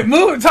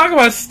right, talk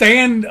about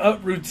stand-up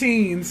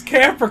routines.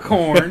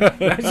 Capricorn,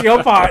 that's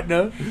your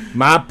partner.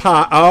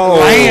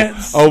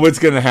 Lance. Oh, what's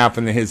going to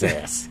happen to his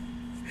ass?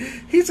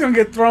 He's going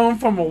to get thrown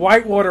from a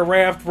whitewater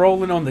raft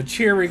rolling on the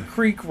Cherry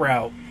Creek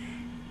route.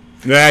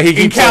 Yeah,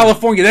 in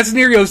California. That's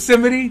near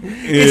Yosemite.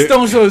 It's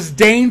those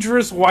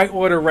dangerous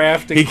whitewater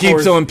rafting. He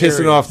keeps on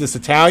pissing off this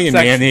Italian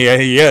man.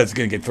 He is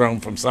going to get thrown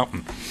from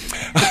something.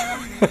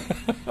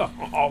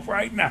 All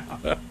right now.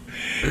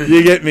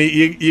 You get me.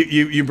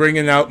 You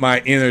bringing out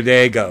my inner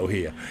Dago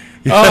here.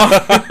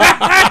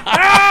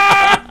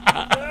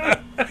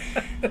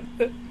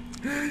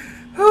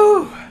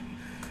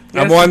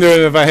 I'm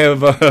wondering if I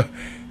have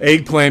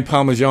eggplant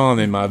parmesan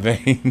in my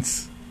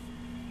veins.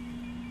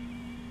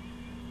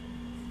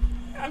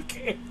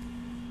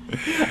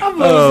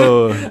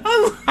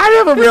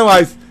 I never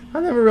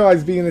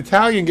realized being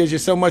Italian gives you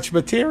so much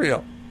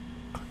material.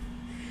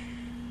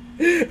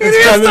 It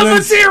is the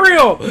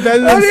material.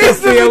 That is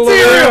the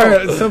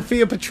material.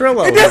 Sophia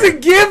Petrillo. It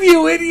doesn't give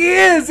you. It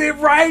is. It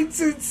writes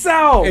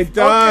itself. It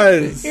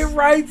does. Okay? It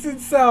writes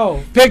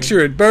itself. Picture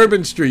it.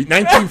 Bourbon Street,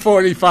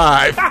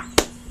 1945.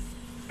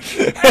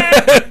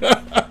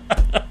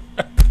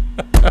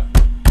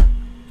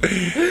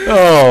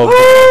 Oh,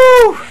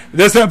 woo!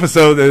 This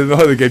episode is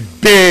going to get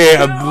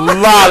a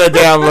lot of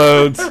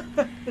downloads.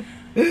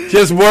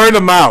 Just word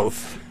of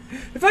mouth.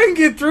 If I can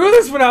get through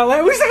this without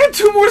laughing, at least I got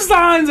 2 more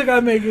signs I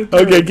gotta make it through.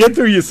 Okay, get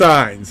through your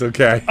signs,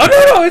 okay?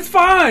 Oh, no, it's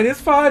fine.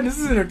 It's fine. This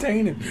is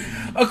entertaining.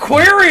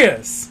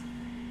 Aquarius.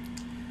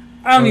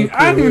 I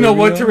don't even know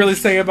what to really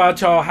say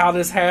about y'all, how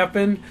this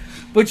happened.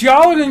 But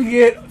y'all are going to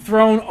get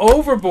thrown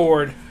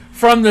overboard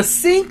from the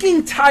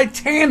sinking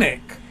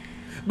Titanic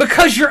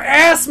because your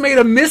ass made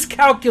a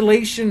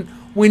miscalculation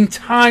when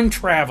time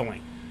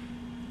traveling.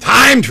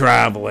 Time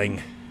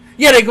traveling?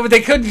 Yeah,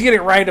 they couldn't get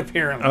it right,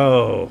 apparently.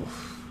 Oh.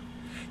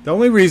 The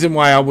only reason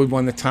why I would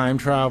want to time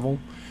travel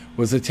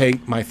was to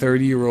take my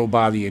 30-year-old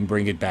body and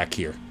bring it back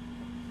here.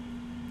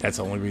 That's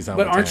the only reason I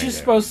would. But aren't you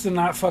supposed to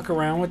not fuck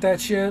around with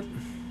that shit?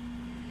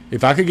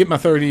 If I could get my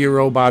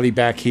 30-year-old body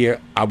back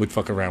here, I would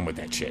fuck around with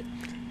that shit.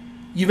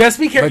 You best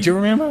be careful. But you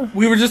remember?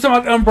 We were just talking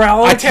about the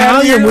Umbrella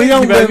Italian, we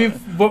don't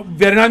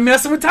better not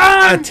mess with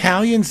time.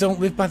 Italians don't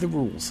live by the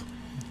rules.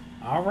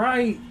 All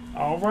right.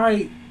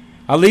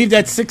 I'll leave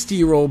that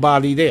 60-year-old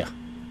body there.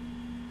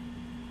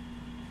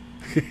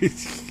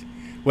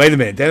 Wait a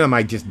minute, then I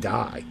might just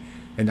die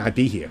and not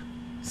be here.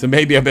 So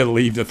maybe I better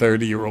leave the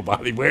 30-year-old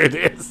body where it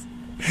is.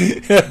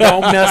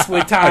 Don't mess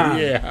with time.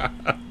 Yeah.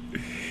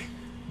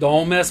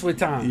 Don't mess with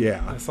time.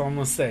 Yeah. That's all I'm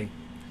going to say.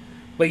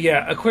 But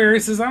yeah,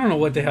 Aquarius is, I don't know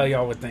what the hell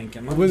y'all were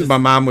thinking. My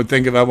mom would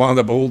think if I wound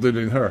up older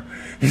than her.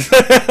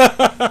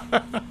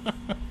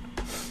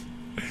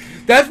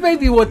 That's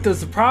maybe what was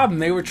the problem.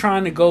 They were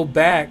trying to go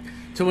back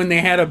to when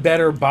they had a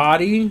better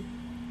body,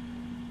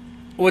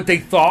 what they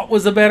thought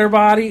was a better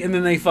body, and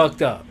then they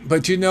fucked up.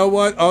 But you know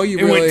what? All you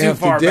really have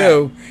to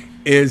do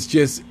is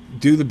just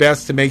do the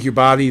best to make your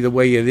body the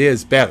way it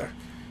is better.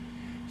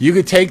 You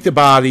could take the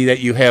body that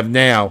you have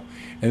now,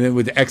 and then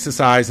with the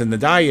exercise and the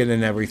diet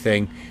and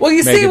everything. Well,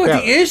 you see what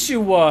the issue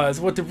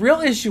was. What the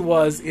real issue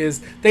was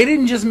is they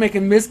didn't just make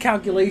a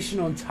miscalculation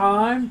on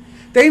time.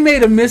 They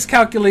made a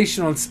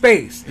miscalculation on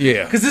space.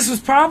 Yeah. Because this was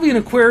probably an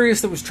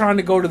Aquarius that was trying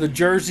to go to the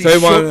Jersey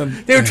Shore.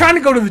 They were trying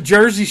to go to the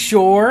Jersey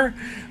Shore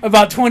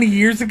about 20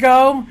 years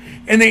ago,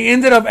 and they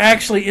ended up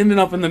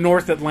in the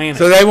North Atlantic.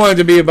 So they wanted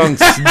to be among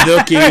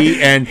Snooki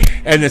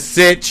and the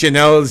Sitch and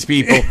those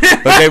people,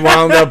 but they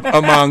wound up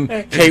among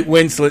Kate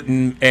Winslet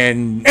and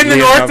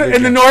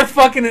in the North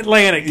fucking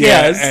Atlantic.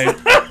 Yeah, yes.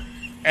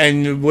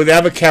 And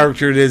whatever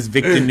character it is,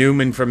 Victor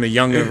Newman from The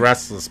Young and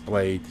Restless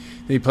played.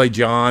 He played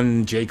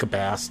John Jacob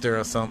Astor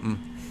or something.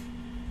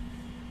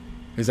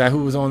 Is that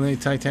who was on the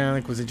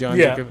Titanic? Was it John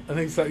Jacob? I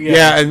think so. Yeah.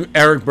 Yeah, and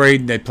Eric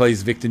Braeden that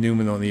plays Victor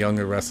Newman on The Young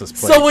and Restless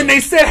played. So when they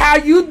said, "How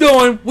you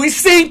doing?" We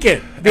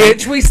sinking,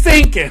 bitch. We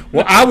sinking.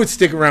 Well, I would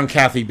stick around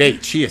Kathy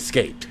Bates. She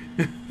escaped.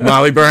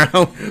 Molly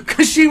Brown.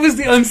 Because she was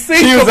the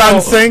unsinkable. She was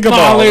unsinkable.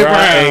 Molly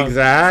right? Brown.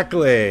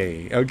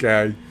 Exactly.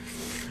 Okay.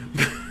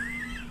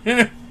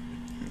 And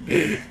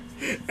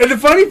the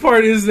funny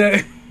part is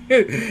that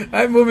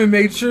that woman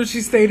made sure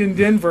she stayed in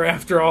Denver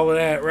after all of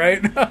that,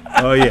 right?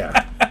 Oh,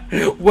 yeah.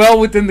 Well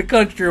within the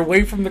country,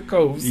 away from the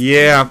coast.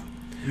 Yeah.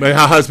 But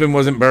her husband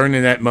wasn't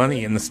burning that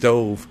money in the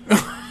stove.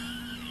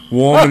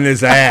 Warming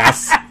his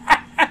ass.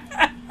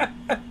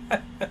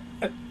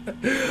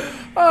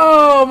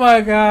 Oh,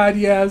 my God,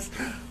 yes.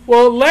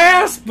 Well,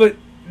 last but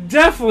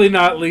definitely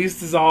not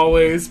least, as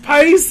always,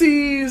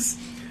 Pisces.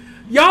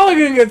 Y'all are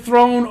going to get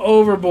thrown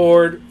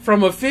overboard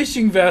from a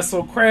fishing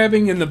vessel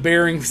crabbing in the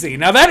Bering Sea.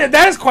 Now,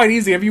 that is quite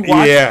easy. Have you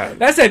watched? Yeah.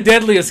 That's that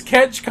Deadliest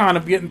Catch kind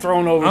of getting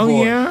thrown overboard.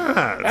 Oh,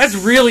 yeah. That's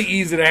really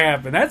easy to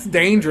happen. That's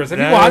dangerous. Have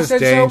you watched that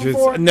show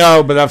before?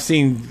 No, but I've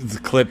seen the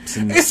clips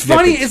and it's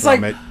funny. It's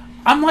like,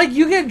 I'm like,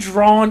 you get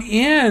drawn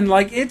in.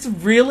 Like, it's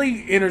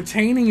really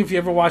entertaining if you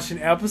ever watch an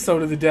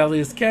episode of The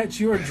Deadliest Catch.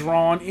 You are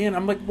drawn in.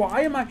 I'm like,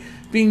 why am I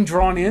being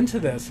drawn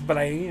into this? But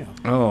I am.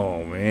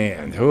 Oh,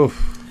 man.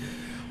 Oof.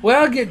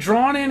 Well, get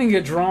drawn in and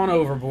get drawn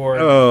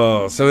overboard.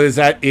 Oh, so is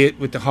that it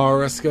with the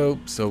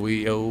horoscope? So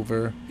we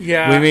over?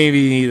 Yeah. We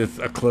maybe need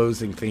a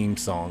closing theme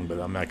song, but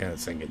I'm not going to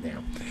sing it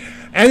now.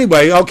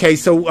 Anyway, okay,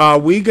 so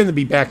we're going to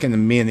be back in a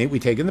minute. We're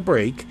taking the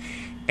break.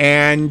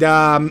 And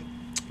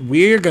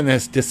we're going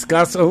to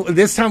discuss,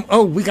 this time,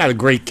 we got a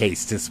great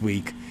case this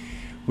week.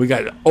 We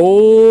got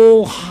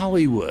old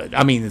Hollywood.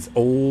 I mean, as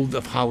old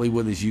of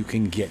Hollywood as you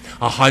can get.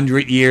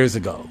 100 years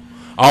ago.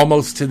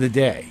 Almost to the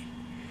day.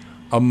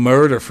 A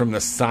murder from the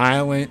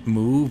silent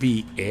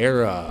movie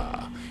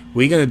era.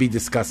 We're going to be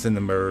discussing the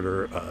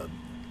murder of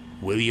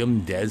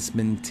William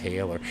Desmond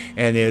Taylor.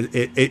 And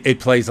it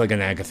plays like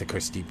an Agatha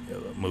Christie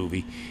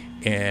movie.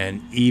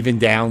 And even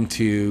down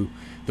to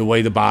the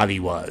way the body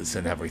was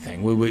and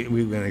everything. We're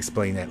going to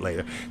explain that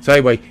later. So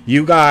anyway,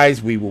 you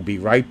guys, we will be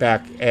right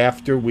back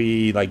after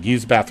we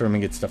use the bathroom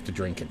and get stuff to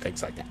drink and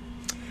things like that.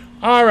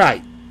 All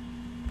right.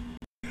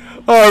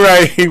 All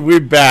right, we're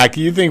back.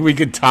 You think we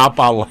could top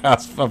our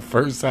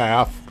first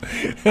half?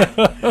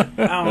 I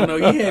don't know.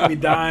 You had me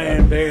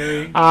dying,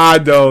 Barry. I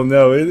don't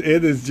know.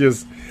 It is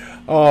just,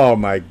 oh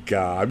my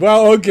God.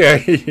 Well,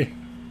 okay.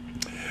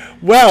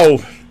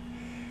 Well,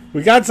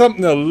 we got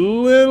something a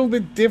little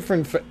bit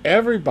different for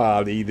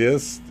everybody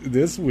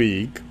this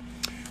week.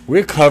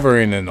 We're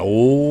covering an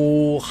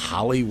old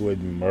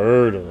Hollywood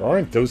murder.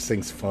 Aren't those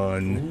things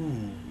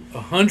fun? Ooh,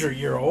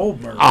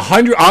 100-year-old murder.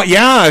 100,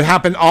 yeah, it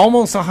happened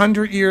almost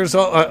 100 years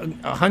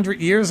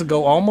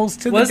ago, almost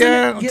to the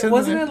day.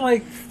 Wasn't it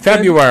like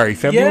February?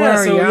 Yeah,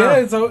 Yeah,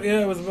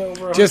 it was about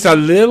over just a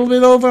little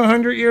bit over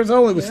 100 years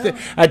old. It was Yeah.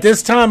 at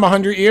this time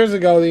 100 years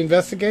ago. The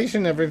investigation,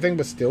 and everything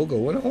was still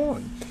going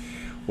on.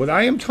 What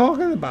I am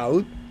talking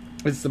about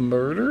is the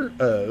murder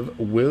of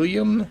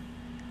William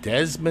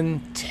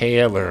Desmond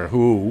Taylor,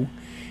 who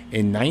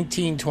in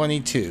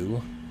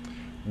 1922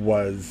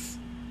 was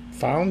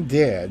found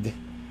dead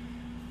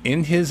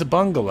in his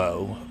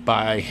bungalow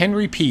by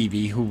Henry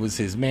Peavy, who was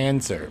his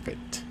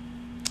manservant.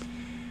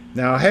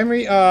 Now,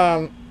 Henry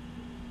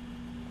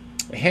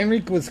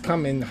was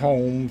coming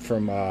home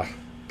from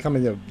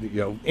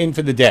in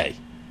for the day,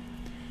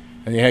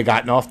 and he had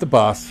gotten off the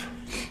bus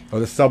or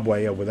the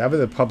subway or whatever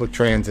the public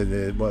transit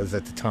it was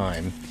at the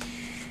time.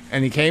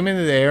 And he came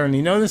into there, and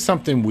he noticed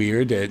something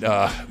weird, that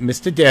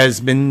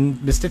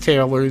Mr.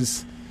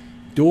 Taylor's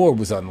door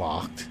was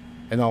unlocked,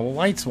 and all the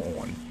lights were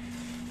on.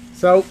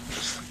 So,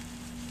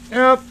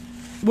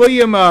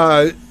 William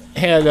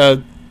had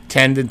a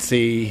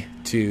tendency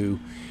to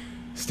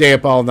stay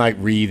up all night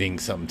reading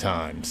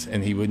sometimes,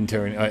 and he wouldn't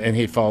turn, and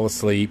he'd fall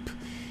asleep,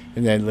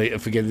 and then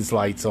forget his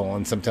lights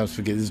on, sometimes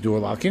forget his door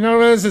lock.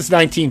 This is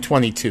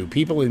 1922.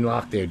 People didn't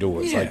lock their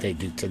doors like they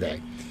do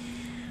today.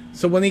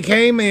 So when he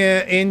came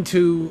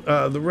into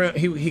the room,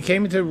 he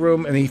came into the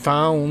room and he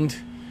found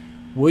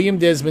William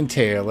Desmond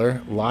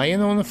Taylor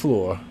lying on the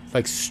floor,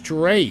 like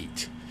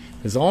straight,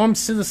 his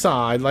arms to the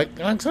side, like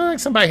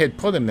somebody had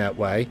put him that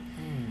way.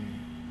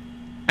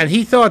 And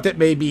he thought that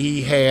maybe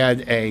he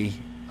had a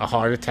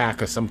heart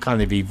attack or some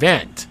kind of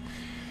event.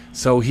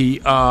 So he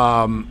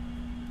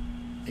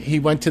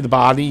went to the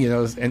body,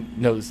 and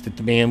noticed that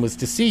the man was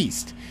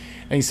deceased.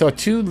 And he saw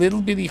two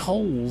little bitty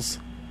holes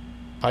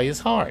by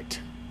his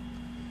heart.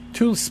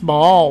 Two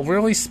small,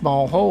 really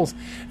small holes,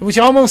 which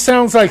almost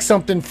sounds like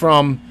something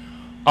from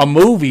a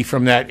movie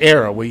from that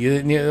era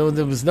where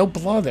there was no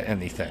blood or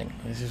anything.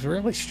 This is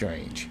really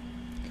strange.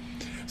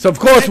 So of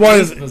course,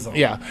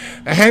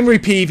 Henry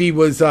Peavy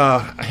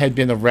had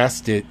been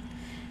arrested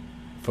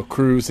for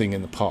cruising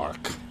in the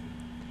park,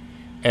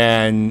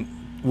 and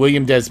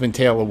William Desmond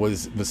Taylor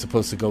was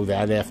supposed to go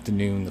that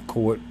afternoon to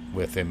court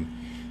with him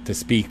to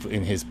speak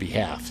in his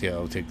behalf,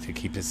 to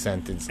keep his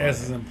sentence as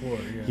his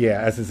employer.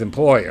 As his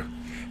employer.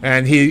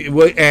 And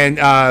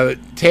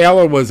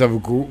Taylor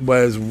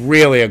was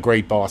really a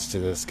great boss to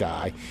this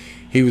guy.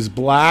 He was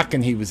black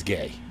and he was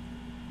gay.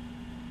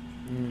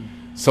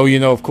 So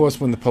of course,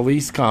 when the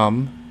police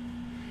come,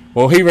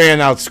 he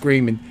ran out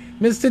screaming,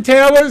 "Mr.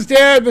 Taylor's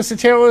dead! Mr.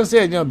 Taylor's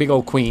dead!" Big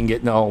old Queen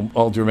getting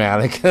all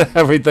dramatic,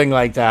 everything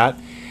like that.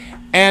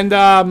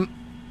 And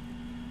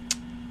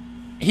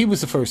he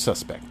was the first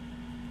suspect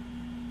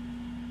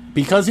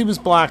because he was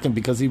black and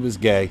because he was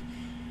gay.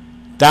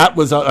 That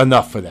was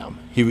enough for them.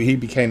 He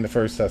became the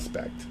first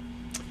suspect.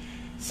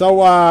 So,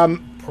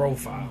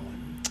 profiling.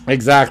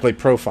 Exactly,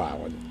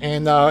 profiling.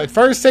 And at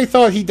first they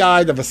thought he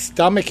died of a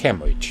stomach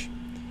hemorrhage.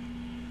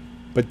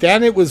 But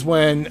then it was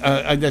when,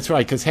 that's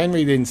right, because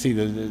Henry didn't see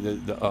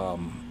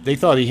they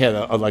thought he had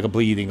a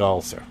bleeding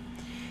ulcer.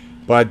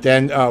 But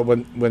then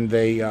when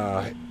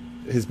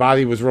his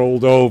body was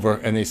rolled over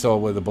and they saw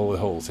where the bullet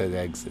holes had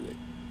exited.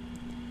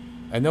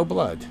 And no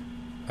blood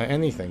or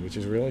anything, which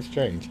is really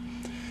strange.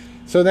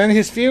 So then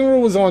his funeral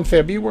was on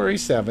February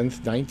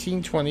 7th,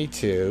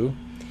 1922,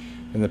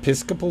 an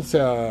Episcopal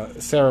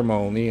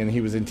ceremony, and he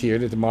was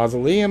interred at the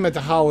mausoleum at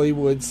the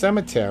Hollywood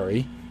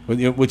Cemetery,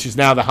 which is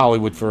now the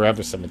Hollywood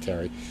Forever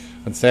Cemetery,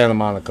 on Santa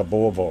Monica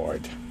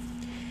Boulevard.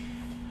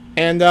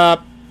 And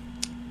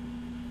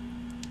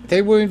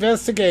they were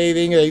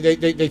investigating.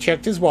 They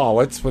checked his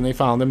wallets when they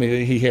found him.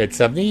 He had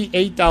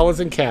 $78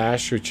 in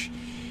cash, which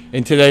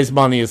in today's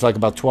money is like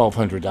about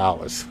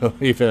 $1,200,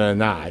 believe it or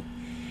not.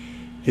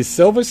 His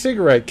silver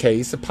cigarette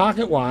case, a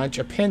pocket watch,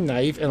 a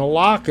penknife, and a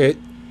locket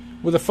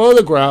with a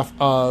photograph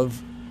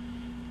of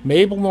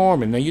Mabel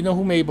Normand. Now, you know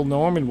who Mabel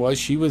Normand was?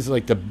 She was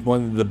like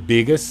one of the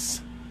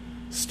biggest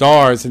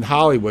stars in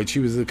Hollywood. She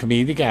was a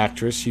comedic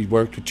actress. She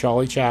worked with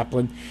Charlie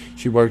Chaplin.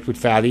 She worked with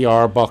Fatty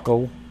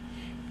Arbuckle.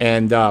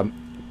 And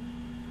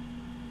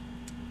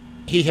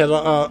he had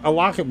a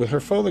locket with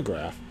her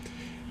photograph.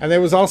 And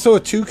there was also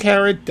a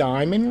 2-carat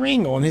diamond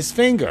ring on his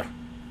finger.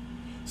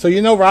 So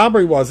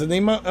robbery wasn't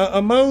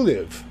a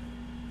motive.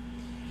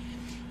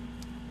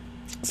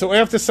 So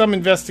after some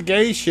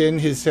investigation,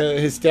 his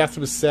death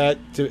was set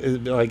to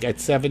at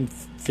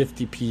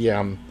 7:50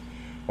 p.m.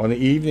 on the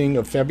evening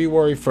of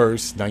February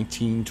 1st,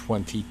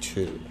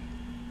 1922.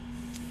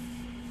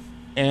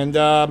 And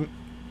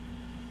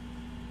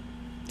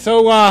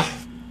so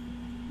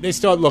they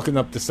start looking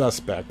up the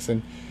suspects,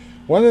 and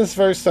one of the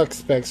first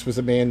suspects was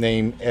a man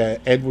named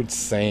Edward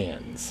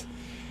Sands.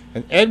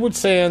 And Edward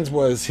Sands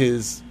was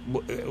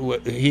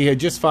he had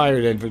just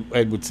fired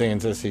Edward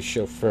Sands as his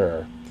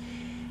chauffeur.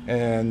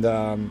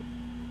 And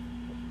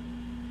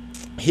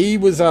he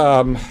was,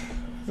 I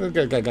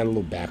got a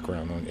little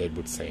background on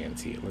Edward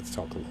Sands here. Let's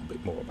talk a little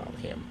bit more about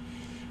him.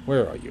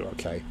 Where are you?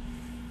 Okay.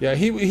 Yeah,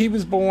 he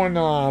was born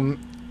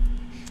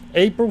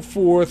April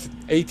 4th,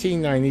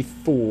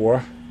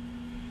 1894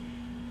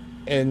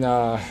 in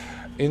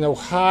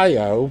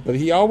Ohio, but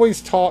he always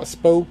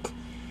spoke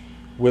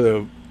with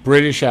a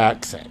British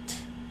accent,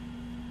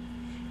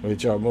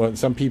 which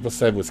some people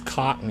said was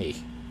Cockney.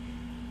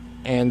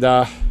 And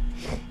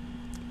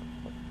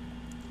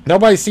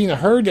nobody's seen or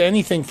heard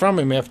anything from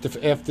him after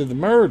the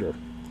murder.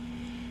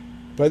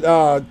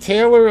 But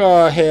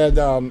Taylor had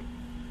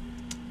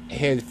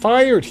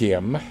fired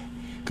him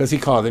because he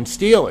caught him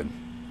stealing.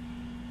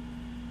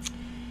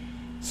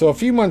 So a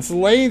few months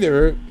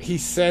later, he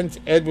sent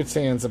Edward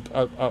Sands a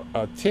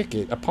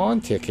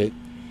pawn ticket,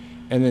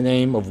 in the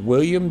name of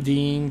William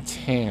Dean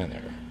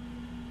Tanner.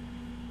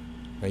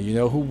 Now, you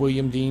know who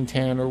William Dean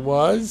Tanner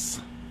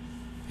was?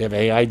 You have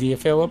any idea,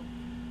 Philip?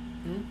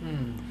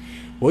 Mm-mm.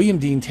 William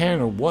Dean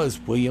Tanner was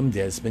William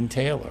Desmond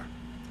Taylor.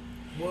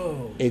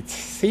 Whoa. It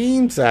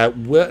seems that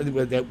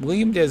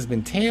William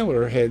Desmond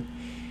Taylor had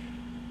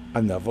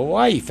another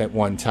life at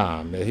one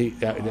time. He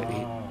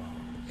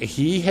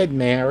had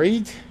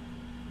married.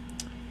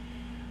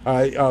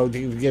 To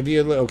give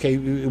you a little, okay,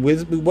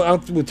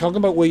 we're talking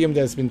about William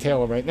Desmond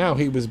Taylor right now.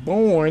 He was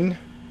born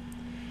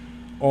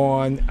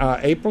on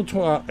April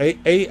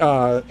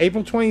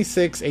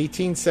 26,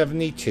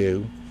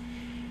 1872,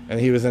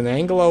 and he was an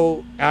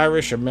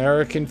Anglo-Irish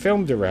American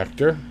film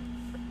director.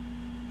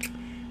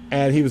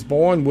 And he was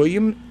born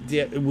William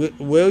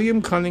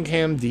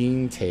Cunningham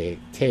Dean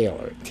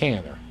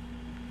Tanner.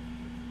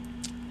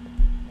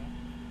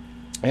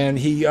 And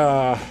he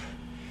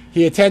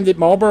attended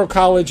Marlborough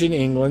College in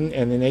England,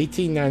 and in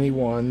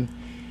 1891,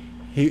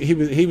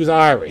 he was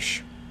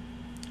Irish.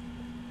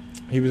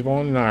 He was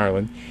born in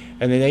Ireland,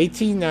 and in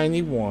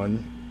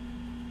 1891,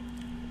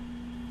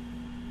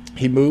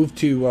 he moved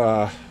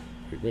to.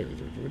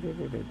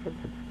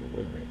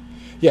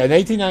 In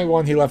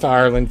 1891, he left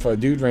Ireland for a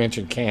dude ranch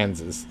in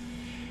Kansas,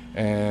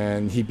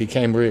 and he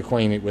became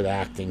reacquainted with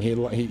acting.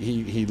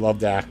 He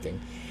loved acting,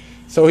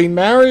 so he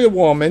married a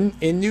woman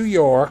in New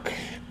York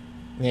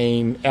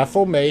named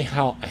Ethel May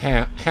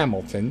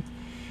Hamilton.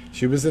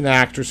 She was an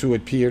actress who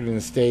appeared in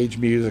the stage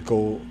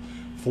musical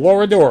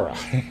Florodora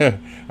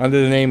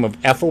under the name of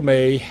Ethel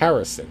May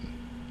Harrison.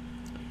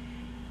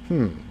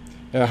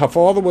 Her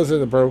father was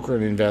a broker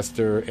and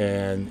investor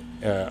and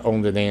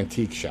owned an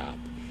antique shop.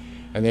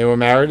 And they were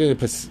married at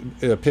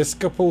the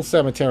Episcopal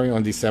Cemetery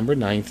on December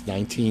 9th,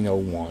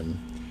 1901,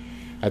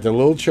 at the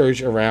little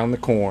church around the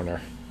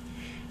corner.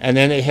 And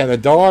then they had a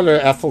daughter,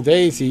 Ethel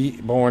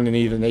Daisy, born in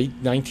either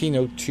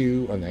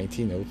 1902 or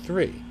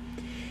 1903.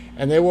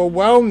 And they were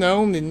well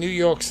known in New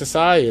York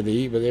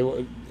society, but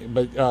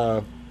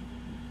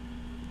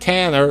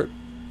Tanner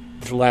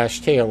 /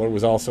 Taylor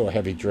was also a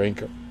heavy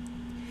drinker.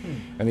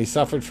 And he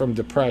suffered from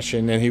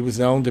depression, and he was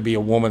known to be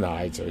a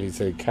womanizer. He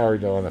said he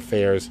carried on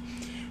affairs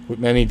with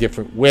many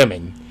different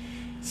women.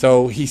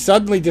 So he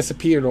suddenly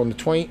disappeared on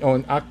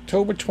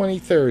October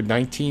 23rd,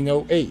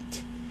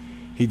 1908.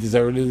 He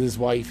deserted his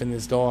wife and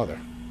his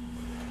daughter.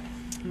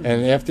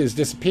 And after his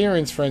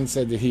disappearance, friends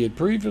said that he had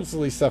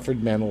previously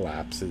suffered mental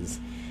lapses.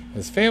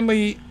 His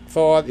family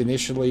thought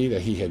initially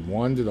that he had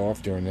wandered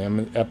off during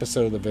an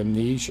episode of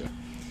amnesia.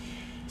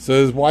 So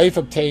his wife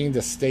obtained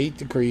a state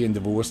decree and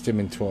divorced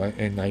him in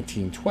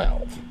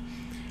 1912.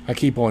 I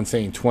keep on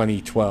saying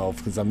 2012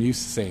 because I'm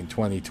used to saying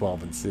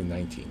 2012 instead of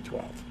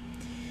 1912.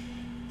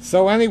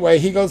 So anyway,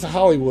 he goes to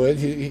Hollywood,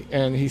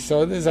 and he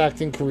started his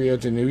acting career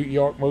at the New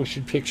York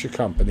Motion Picture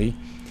Company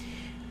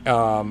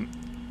under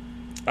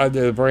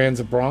the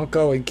brands of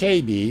Bronco and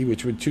KB,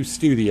 which were two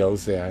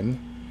studios then.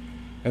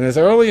 And his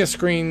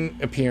earliest known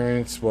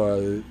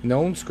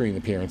screen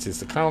appearance is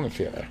The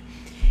Counterfeiter.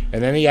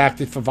 And then he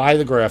acted for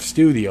Vitagraph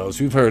Studios.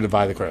 We've heard of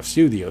Vitagraph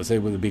Studios. They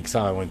were the big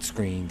silent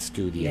screen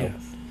studio.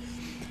 Yes.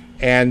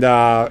 And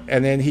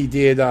then he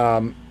did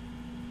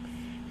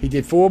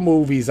 4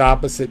 movies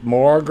opposite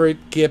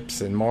Margaret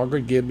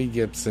Gibby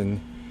Gibson,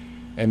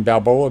 and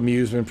Balboa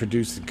Amusement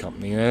Producing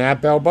Company. And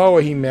at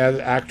Balboa, he met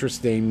an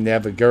actress named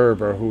Neva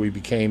Gerber, who he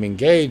became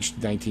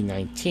engaged in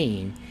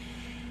 1919.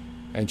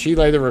 And she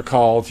later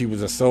recalled he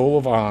was a soul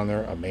of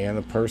honor, a man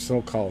of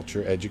personal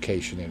culture,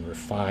 education, and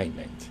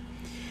refinement.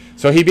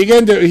 So he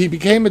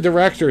became a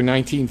director in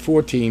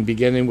 1914,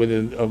 beginning with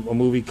a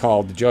movie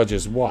called The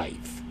Judge's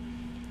Wife.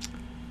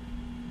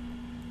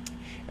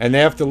 And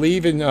after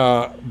leaving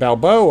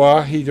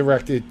Balboa, he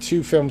directed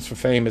 2 films for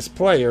famous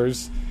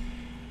players,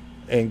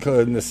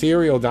 including The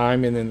Serial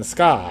Diamond in the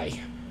Sky.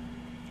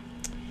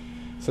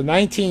 So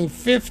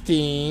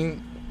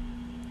 1915,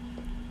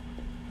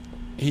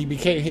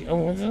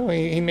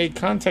 he made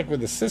contact with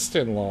his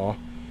sister-in-law,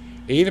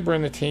 Ada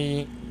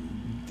Bernadine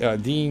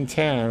Dean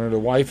Tanner, the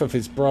wife of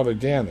his brother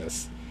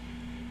Dennis.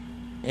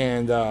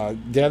 And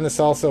Dennis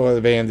also had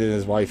abandoned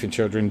his wife and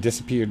children,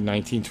 disappeared in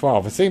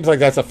 1912. It seems like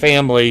that's a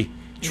family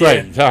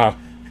trait, huh?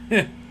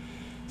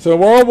 So in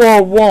World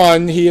War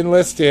One, he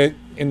enlisted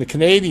in the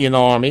Canadian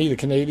Army, the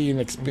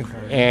Canadian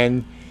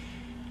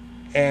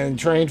and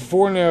trained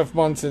for 4.5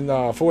 months in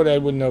Fort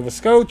Edward, Nova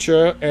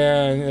Scotia,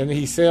 and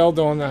he sailed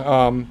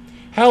on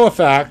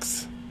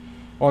Halifax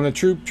on a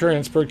troop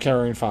transport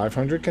carrying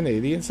 500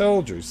 Canadian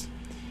soldiers.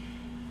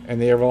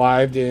 And they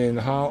arrived in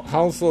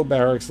Hounslow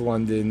Barracks,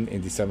 London,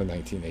 in December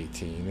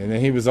 1918. And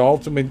then he was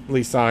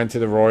ultimately signed to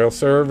the Royal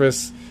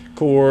Service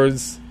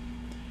Corps.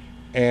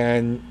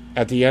 And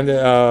at the end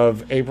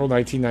of April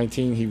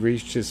 1919, he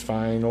reached his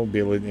final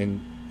billet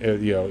in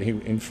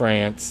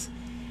France.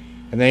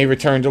 And then he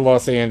returned to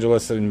Los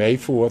Angeles on May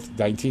 4th,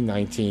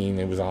 1919,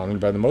 and was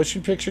honored by the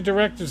Motion Picture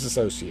Directors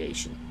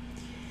Association.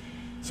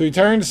 So he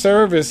returned to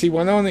service. He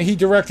went on and he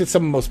directed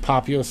some of the most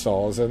popular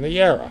stars in the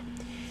era,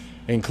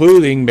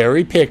 including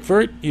Mary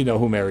Pickford. You know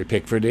who Mary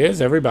Pickford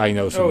is. Everybody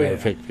knows who Mary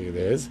Pickford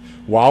is.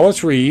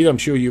 Wallace Reed, I'm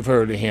sure you've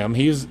heard of him.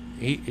 He's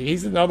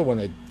another one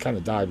that kind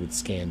of died with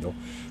scandal.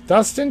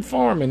 Dustin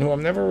Farman, who I've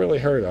never really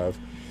heard of,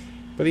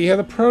 but he had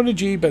a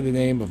protege by the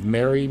name of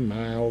Mary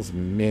Miles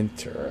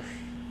Minter.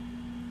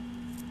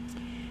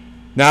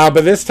 Now,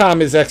 by this time,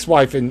 his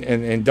ex-wife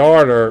and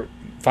daughter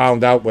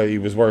found out where he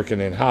was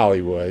working in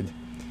Hollywood,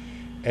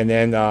 and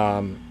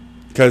then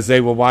because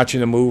they were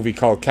watching a movie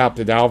called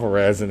Captain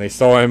Alvarez, and they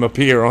saw him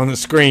appear on the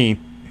screen.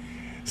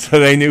 So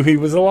they knew he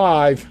was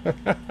alive.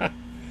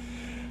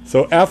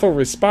 So Ethel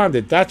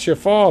responded, "That's your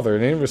father."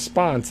 And in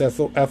response,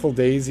 Ethel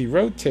Daisy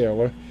wrote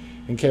Taylor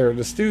and carried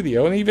the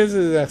studio. And he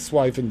visited his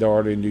ex-wife and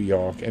daughter in New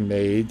York and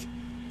made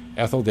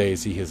Ethel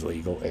Daisy his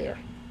legal heir.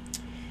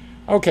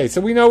 Okay,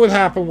 so we know what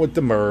happened with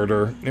the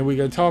murder. And we're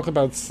going to talk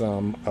about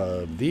some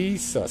of the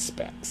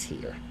suspects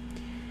here.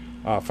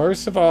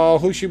 First of all,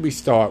 who should we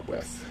start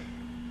with?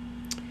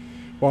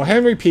 Well,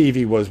 Henry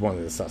Peavy was one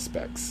of the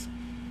suspects.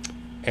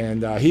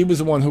 And he was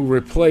the one who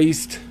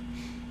replaced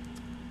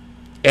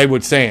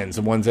Edward Sands,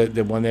 the one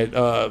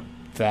that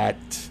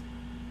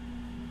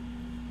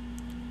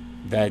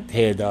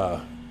had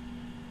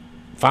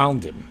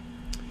found him.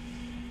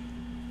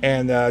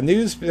 And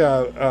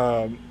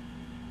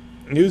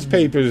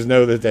newspapers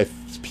know that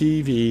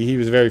Peavy, he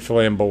was very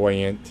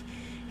flamboyant.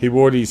 He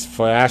wore these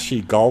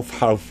flashy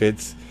golf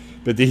outfits,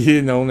 but he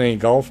didn't own any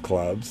golf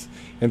clubs.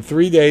 And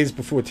 3 days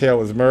before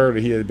Taylor's murder,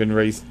 he had been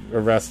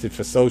arrested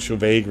for social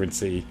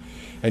vagrancy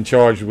and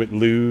charged with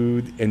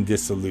lewd and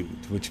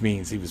dissolute, which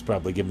means he was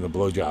probably given a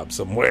blowjob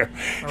somewhere.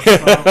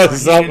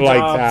 Something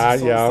like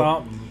that,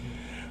 yeah.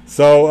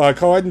 So,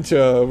 according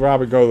to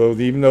Robert Goldlow,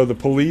 even though the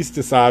police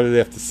decided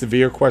after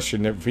severe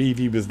question that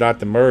Peavy was not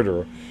the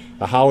murderer,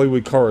 the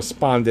Hollywood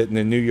correspondent in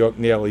the New York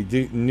Daily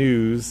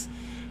News,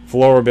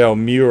 Floribel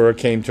Muir,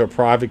 came to a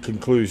private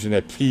conclusion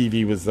that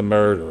Peavy was the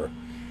murderer.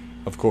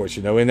 Of course,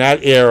 you know, in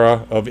that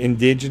era of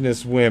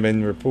indigenous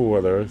women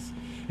reporters,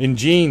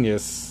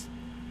 ingenious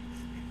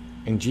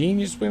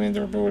women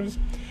reporters,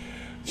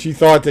 she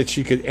thought that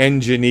she could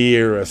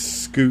engineer a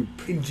scoop.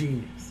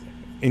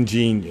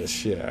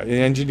 Ingenious, yeah.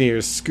 Engineer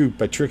a scoop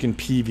by tricking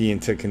Peavy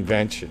into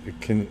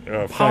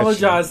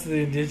apologize to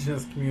the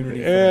indigenous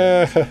community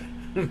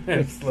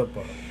and slip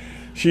up.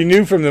 She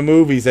knew from the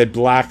movies that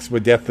blacks were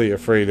deathly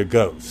afraid of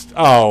ghosts.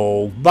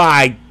 Oh,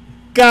 my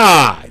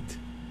God.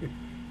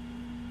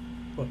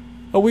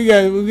 Oh,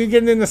 we're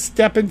getting into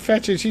step and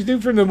fetching. She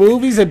knew from the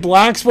movies that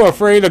blacks were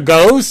afraid of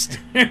ghosts?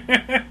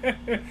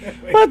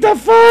 What the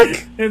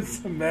fuck?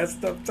 It's a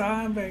messed up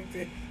time back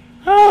then.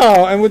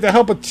 Oh, and with the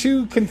help of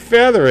two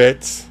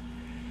Confederates,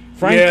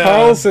 Frank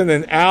Carlson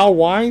and Al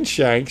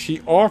Weinshank,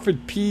 she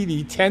offered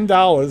Peavy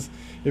 $10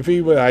 if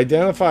he would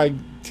identify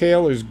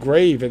Taylor's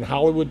grave in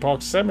Hollywood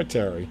Park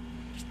Cemetery.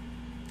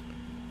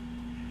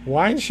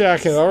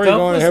 Weinshank had already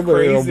gone ahead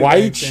with a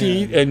white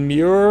sheet, and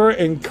Muir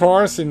and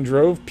Carson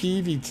drove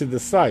Peavy to the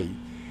site.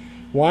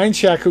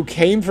 Weinshank, who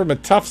came from a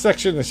tough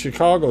section of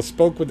Chicago,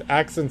 spoke with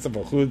accents of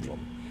a hoodlum.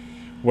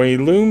 When he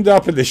loomed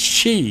up in the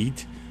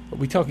sheet, are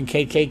we talking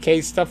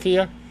KKK stuff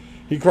here?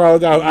 He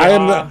cried out, "I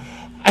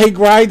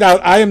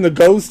am the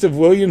ghost of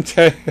William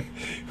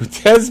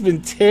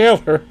Desmond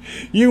Taylor.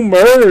 You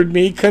murdered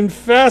me.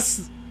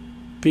 Confess,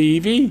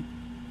 Peavy."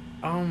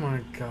 Oh my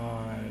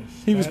gosh.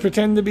 He was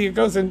pretending to be a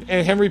ghost, and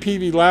Henry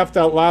Peavy laughed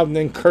out loud and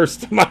then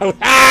cursed him out.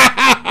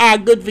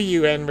 Good for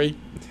you, Henry.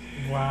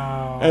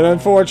 Wow. And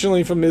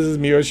unfortunately for Mrs.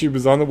 Muir, she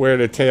was unaware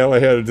that Taylor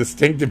had a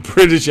distinctive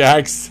British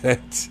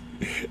accent.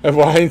 And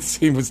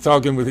Weinstein was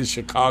talking with his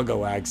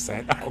Chicago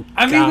accent. Oh,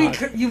 I mean,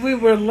 we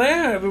were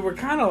laughing. We were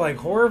kind of like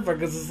horrified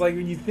because it's like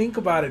when you think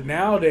about it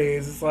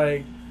nowadays, it's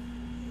like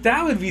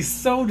that would be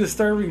so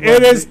disturbing.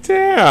 It is,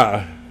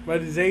 yeah. By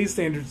today's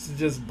standards, to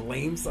just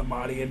blame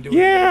somebody and do it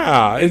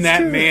in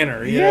that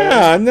manner.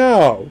 Yeah,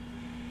 no.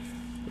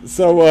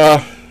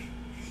 So,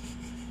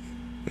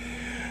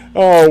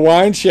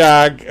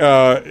 Weinshank,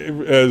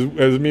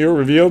 as Muir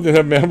revealed in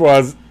her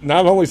memoirs,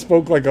 not only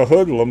spoke like a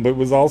hoodlum, but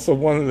was also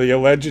one of the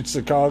alleged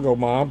Chicago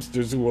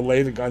mobsters who were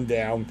later gunned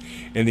down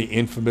in the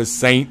infamous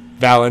St.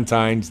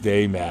 Valentine's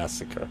Day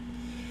Massacre.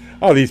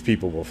 Oh, these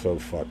people were so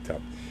fucked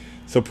up.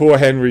 So poor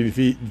Henry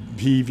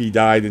Peavy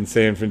died in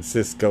San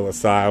Francisco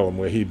asylum,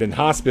 where he'd been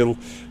hospital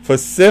for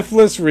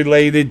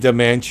syphilis-related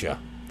dementia.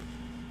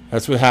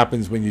 That's what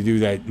happens when you do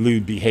that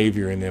lewd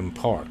behavior in them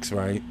parks,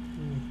 right?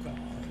 Oh,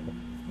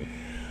 God.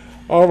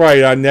 All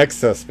right, our next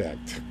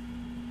suspect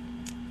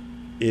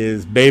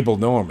is Mabel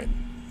Normand.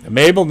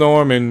 Mabel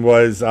Normand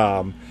was,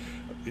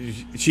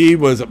 she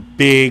was a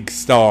big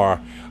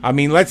star. I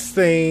mean, let's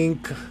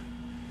think,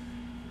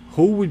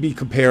 who would be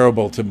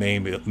comparable to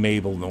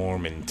Mabel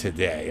Normand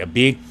today? A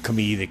big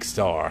comedic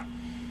star.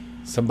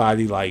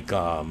 Somebody like,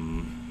 A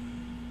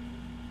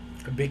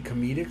big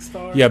comedic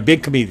star? yeah,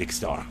 big comedic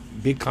star.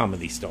 Big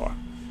comedy star.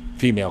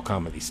 Female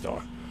comedy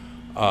star.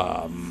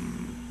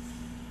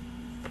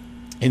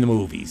 In the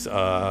movies.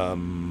 Why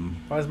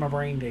is my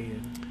brain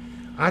dead?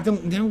 I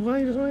don't know. Why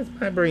is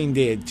my brain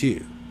dead,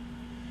 too?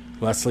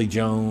 Leslie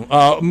Jones.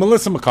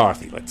 Melissa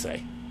McCarthy, let's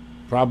say.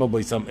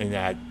 Probably something in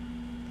that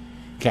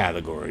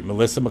category.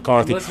 Melissa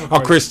McCarthy.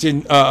 Or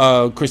Kristen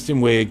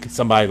Wiig.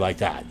 Somebody like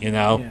that, you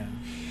know? Yeah.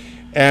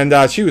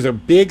 And she was a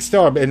big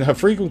star. And her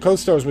frequent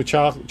co-stars with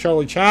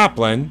Charlie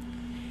Chaplin.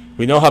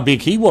 We know how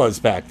big he was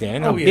back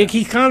then. How big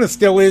he kind of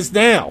still is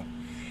now.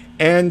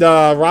 And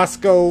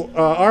Roscoe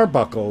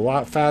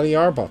Arbuckle, Fatty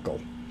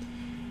Arbuckle.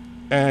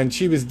 And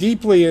she was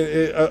deeply,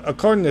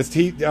 according to this,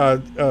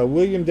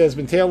 William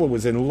Desmond Taylor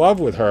was in love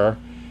with her.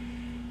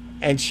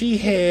 And she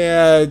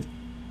had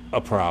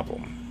a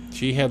problem.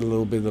 She had a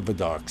little bit of a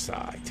dark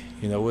side.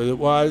 You know what it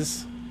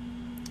was?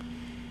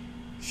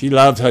 She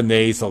loved her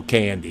nasal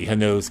candy, her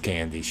nose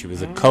candy. She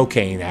was a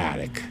cocaine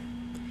addict.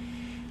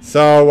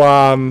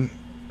 So,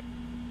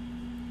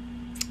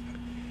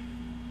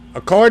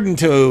 according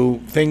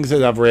to things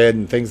that I've read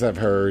and things I've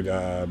heard,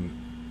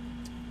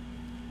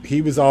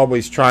 he was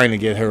always trying to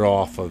get her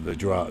off of the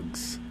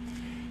drugs.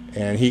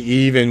 And he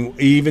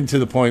even to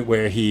the point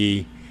where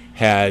he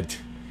had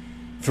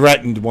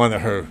threatened one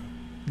of her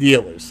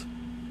dealers.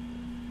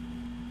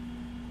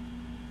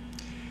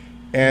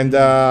 And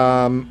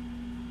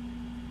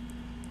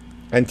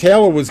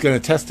Taylor was going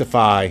to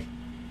testify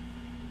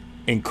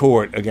in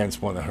court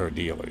against one of her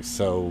dealers.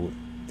 So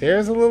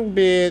there's a little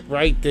bit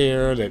right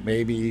there that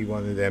maybe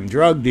one of them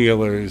drug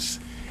dealers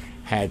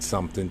had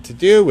something to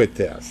do with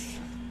this.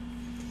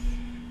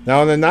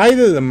 Now, on the night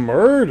of the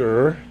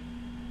murder,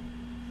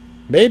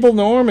 Mabel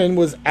Normand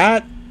was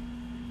at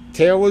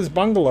Taylor's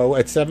bungalow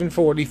at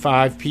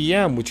 7:45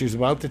 p.m., which is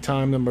about the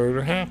time the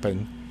murder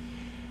happened.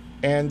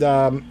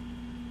 And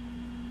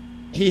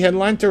he had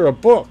lent her a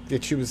book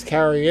that she was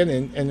carrying,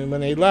 and when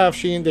they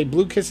left, they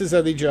blew kisses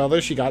at each other.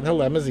 She got in her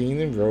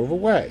limousine and drove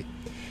away.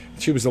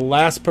 She was the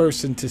last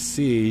person to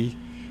see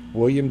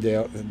William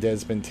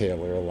Desmond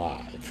Taylor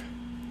alive.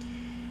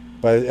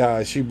 But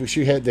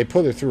they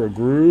put her through a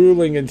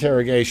grueling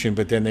interrogation,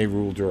 but then they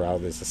ruled her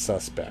out as a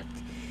suspect.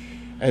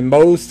 And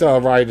most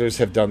writers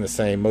have done the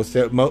same.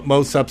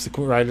 Most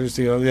subsequent writers,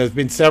 there's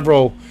been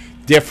several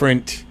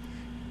different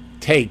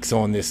takes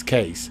on this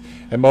case,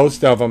 and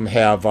most of them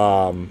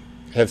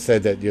have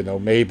said that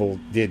Mabel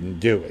didn't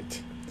do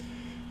it.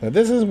 Now,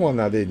 this is one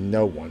I didn't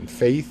know.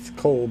 Faith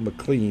Cole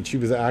McLean. She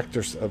was an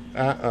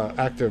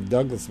actor of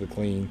Douglas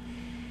McLean.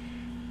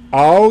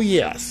 Oh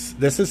yes,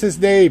 this is his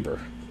neighbor.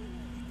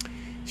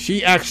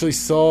 She actually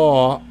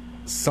saw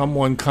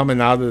someone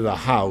coming out of the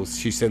house.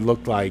 She said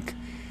looked like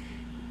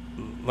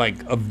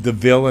the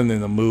villain in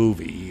the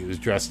movie. He was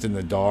dressed in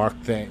the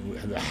dark thing,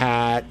 with a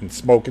hat and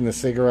smoking a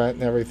cigarette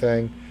and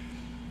everything.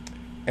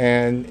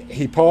 And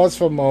he paused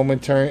for a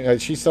moment.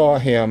 She saw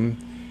him.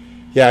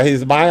 Yeah,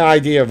 he's my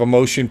idea of a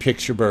motion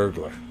picture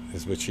burglar,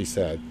 is what she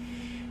said.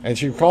 And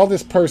she recalled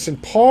this person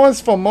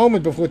paused for a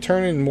moment before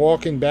turning and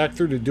walking back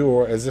through the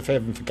door as if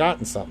having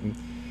forgotten something,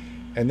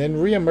 and then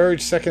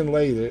reemerged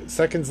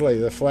seconds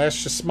later,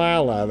 flashed a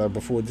smile at her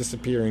before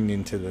disappearing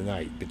into the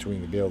night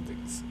between the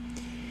buildings.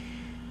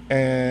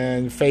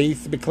 And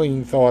Faith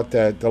McLean thought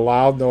that the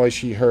loud noise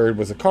she heard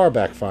was a car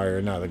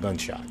backfire, not a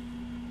gunshot.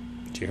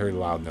 She heard a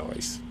loud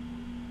noise.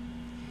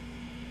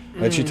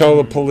 And she told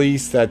the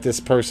police that this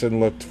person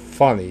looked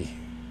funny,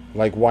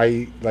 like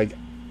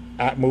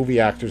movie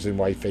actors in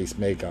white face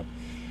makeup,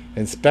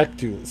 and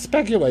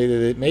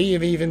speculated it may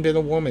have even been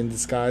a woman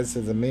disguised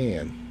as a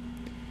man,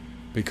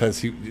 because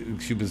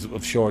she was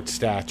of short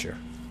stature.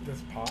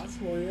 That's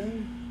possible, yeah.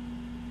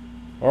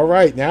 All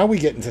right, now we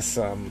get into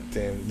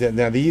something.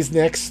 Now these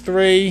next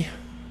three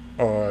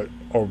are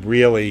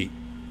really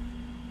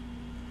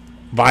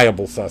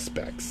viable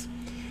suspects.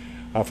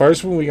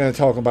 First one we're going to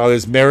talk about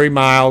is Mary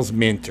Miles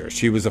Minter.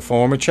 She was a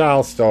former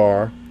child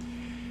star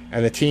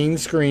and a teen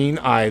screen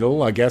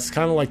idol. I guess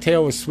kind of like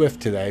Taylor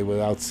Swift today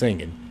without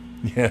singing,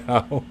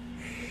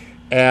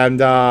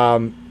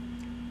 And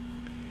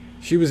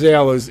she was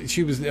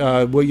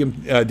William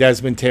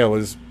Desmond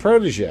Taylor's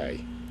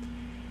protege.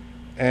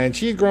 And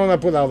she had grown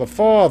up without a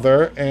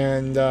father,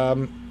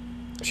 and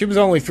she was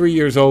only 3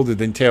 years older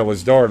than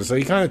Taylor's daughter, so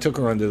he kind of took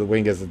her under the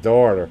wing as a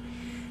daughter.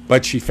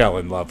 But she fell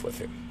in love with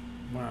him.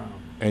 Wow.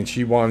 And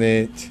she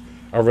wanted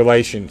a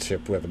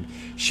relationship with him.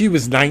 She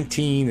was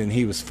 19 and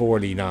he was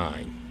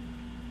 49.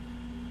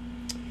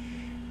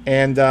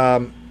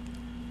 And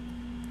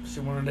She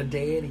wanted a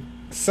daddy.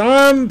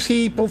 some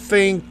people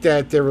think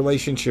that their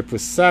relationship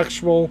was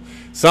sexual.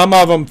 Some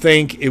of them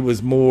think it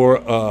was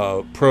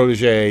more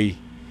protege,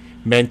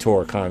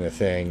 mentor kind of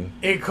thing.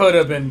 It could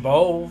have been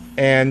both.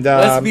 And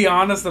Let's be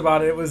honest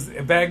about it. It was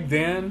back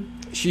then.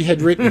 she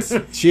had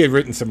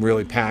written some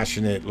really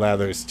passionate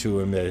letters to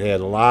him that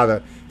had a lot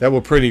of that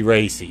were pretty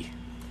racy.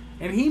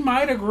 And he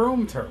might have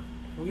groomed her.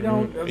 We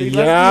don't. I mean,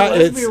 Yeah,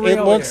 let's be real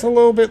it looks here. a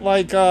little bit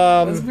like.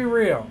 Let's be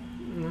real.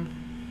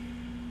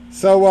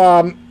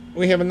 So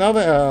we have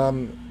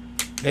another.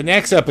 The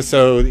next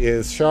episode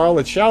is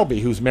Charlotte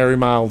Shelby, who's Mary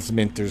Miles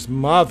Minter's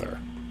mother.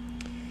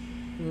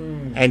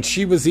 And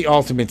she was the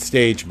ultimate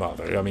stage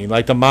mother. I mean,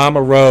 like the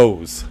Mama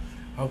Rose.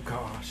 Oh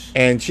gosh.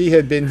 And she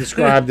had been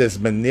described as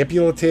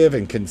manipulative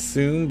and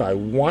consumed by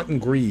wanton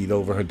greed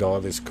over her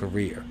daughter's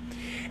career.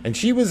 And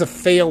she was a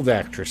failed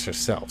actress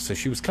herself, so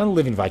she was kind of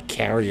living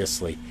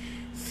vicariously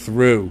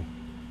through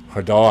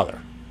her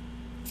daughter.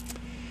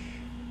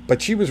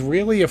 But she was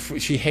really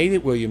she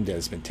hated William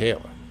Desmond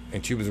Taylor.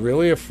 And she was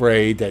really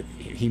afraid that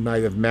he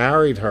might have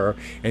married her,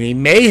 and he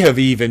may have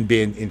even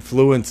been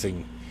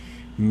influencing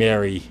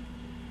Mary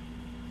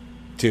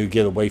to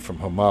get away from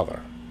her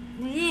mother.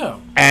 Yeah.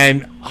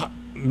 And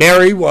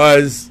Mary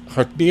was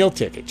her meal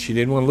ticket. She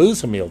didn't want to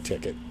lose her meal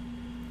ticket.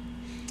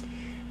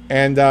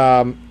 And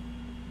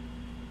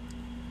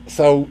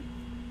so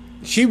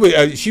she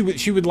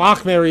would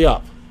lock Mary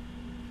up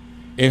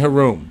in her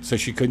room so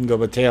she couldn't go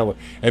with Taylor,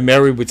 and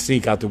Mary would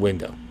sneak out the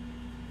window.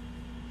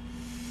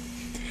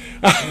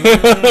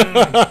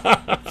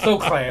 So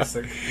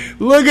classic.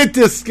 Look at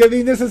this. I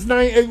mean, this is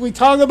we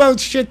talk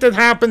about shit that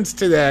happens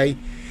today,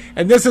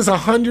 and this is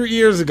 100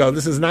 years ago.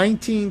 This is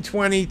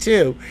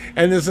 1922,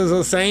 and this is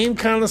the same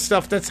kind of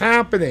stuff that's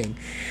happening.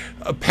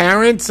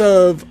 Parents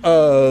of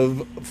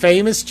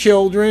famous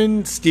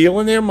children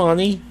stealing their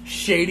money.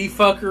 Shady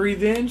fuckery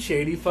then,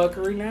 shady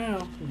fuckery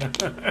now.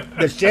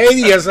 The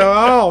shadiest of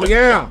all,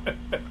 yeah.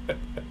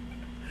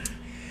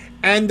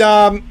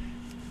 And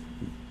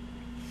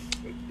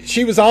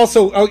she was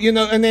also,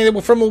 and they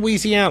were from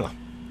Louisiana.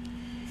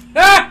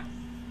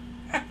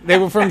 They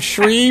were from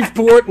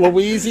Shreveport,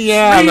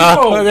 Louisiana.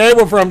 Shreveport. They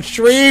were from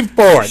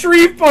Shreveport.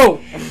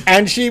 Shreveport.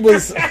 And she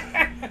was...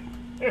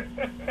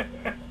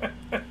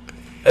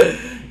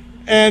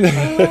 And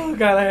Oh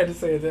God, I had to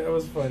say it. That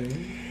was funny.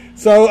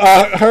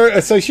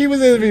 so she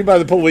was interviewed by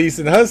the police,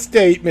 and her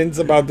statements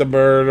about the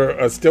murder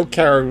are still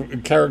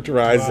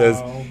characterized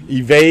as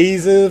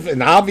evasive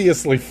and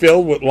obviously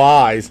filled with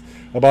lies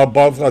about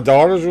both her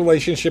daughter's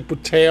relationship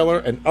with Taylor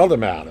and other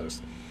matters.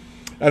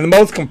 And the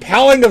most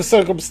compelling of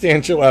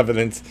circumstantial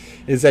evidence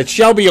is that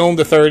Shelby owned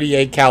a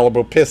 .38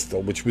 caliber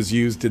pistol, which was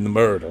used in the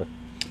murder,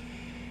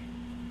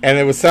 and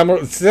it was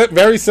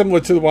very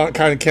similar to the one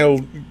kind of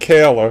killed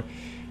Taylor.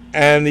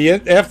 And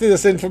after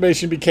this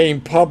information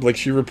became public,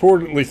 she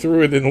reportedly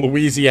threw it in the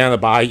Louisiana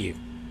bayou.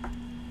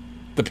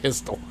 The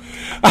pistol.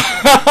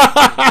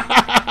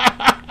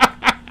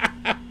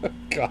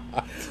 God.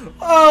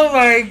 Oh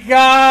my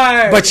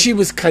God! But she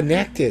was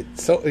connected,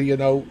 so she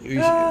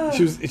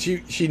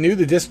knew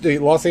the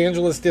Los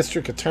Angeles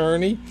district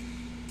attorney,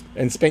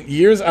 and spent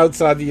years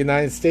outside the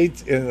United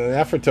States in an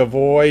effort to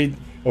avoid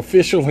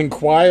official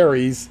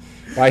inquiries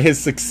by his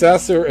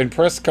successor and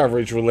press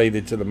coverage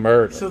related to the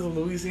murder. So the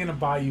Louisiana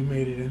Bayou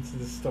made it into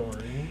the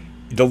story.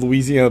 The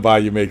Louisiana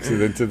Bayou makes it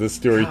into the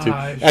story too.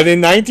 Gosh. And in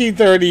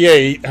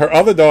 1938, her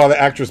other daughter,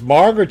 actress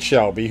Margaret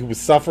Shelby, who was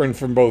suffering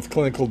from both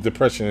clinical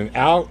depression and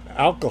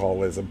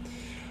alcoholism,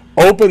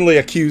 openly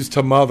accused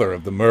her mother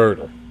of the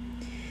murder.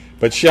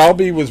 But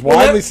Shelby was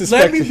widely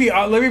suspected.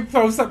 Let me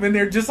throw something in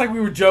there, just like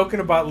we were joking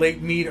about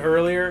Lake Mead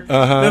earlier.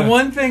 The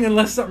one thing,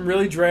 unless something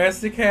really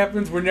drastic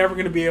happens, we're never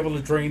going to be able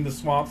to drain the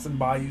swamps and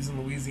bayous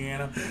in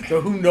Louisiana.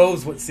 So who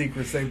knows what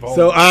secrets they've hold.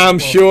 So I'm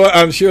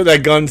sure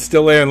that gun's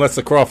still there, unless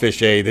the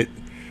crawfish ate it.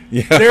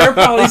 Yeah. There are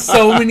probably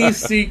so many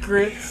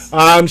secrets.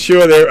 I'm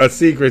sure there are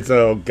secrets.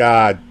 Oh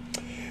God!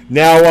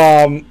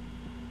 Now,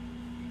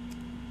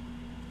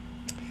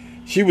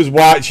 she was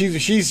wild.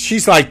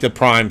 She's like the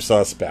prime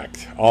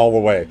suspect all the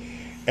way,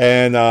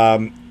 and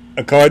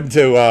according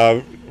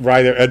to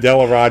writer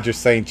Adela Rogers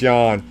St.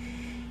 John,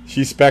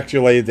 she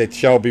speculated that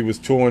Shelby was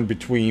torn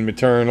between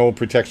maternal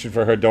protection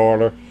for her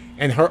daughter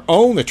and her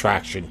own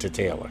attraction to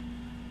Taylor.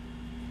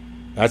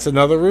 That's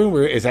another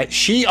rumor, is that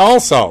she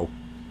also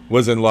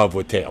was in love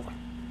with Taylor.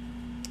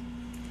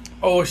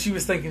 Oh, she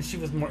was thinking she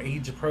was more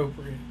age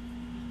appropriate.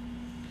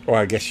 Or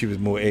I guess she was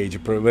more age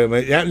appropriate.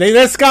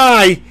 This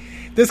guy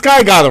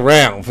got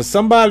around for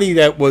somebody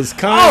that was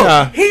kind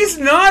of. Oh, he's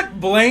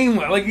not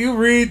blameless. Like, you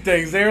read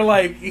things, they're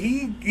like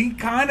he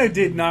kind of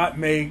did not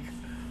make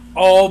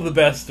all the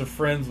best of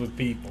friends with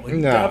people. He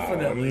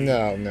definitely.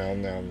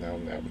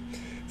 No.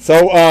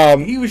 So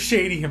he was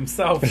shady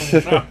himself.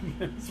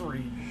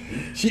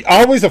 She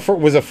always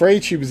was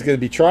afraid she was going to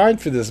be tried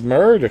for this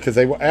murder because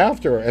they were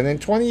after her. And then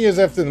 20 years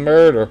after the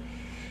murder,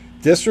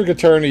 District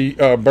Attorney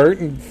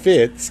Burton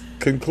Fitz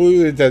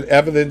concluded that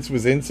evidence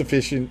was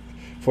insufficient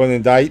for an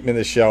indictment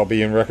of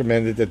Shelby and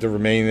recommended that the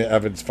remaining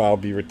evidence file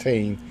be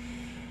retained.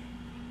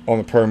 on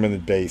a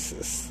permanent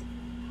basis,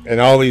 and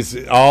all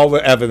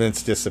the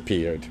evidence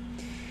disappeared.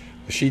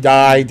 She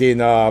died in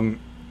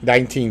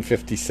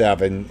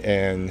 1957,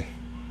 and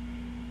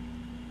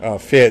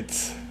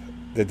Fitz,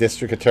 the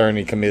district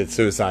attorney, committed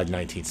suicide in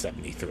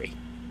 1973.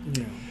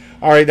 Yeah.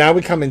 All right, now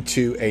we come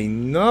into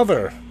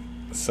another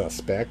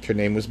suspect. Her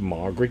name was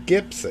Margaret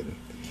Gibson.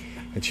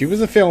 And she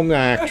was a film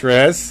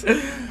actress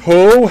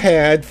who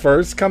had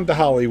first come to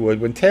Hollywood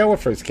when Taylor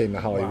first came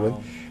to Hollywood.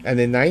 Wow. And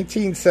in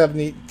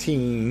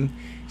 1917,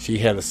 she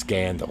had a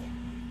scandal.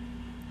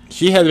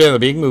 She had been a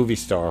big movie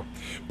star.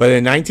 But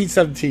in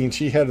 1917,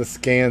 she had a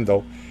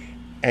scandal.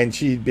 And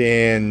she'd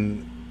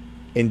been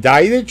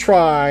indicted,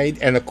 tried,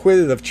 and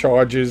acquitted of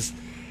charges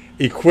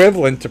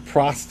equivalent to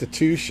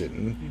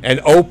prostitution and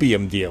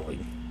opium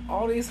dealing.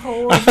 All these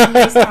whores in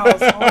this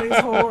house. All these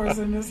whores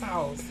in this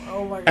house.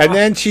 Oh my God. And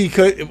then she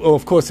could, well,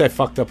 of course, that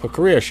fucked up her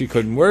career. She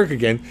couldn't work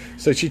again.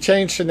 So she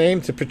changed her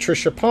name to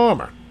Patricia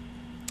Palmer.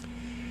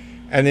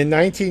 And in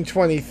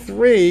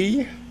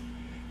 1923,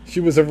 she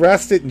was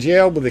arrested and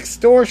jailed with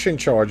extortion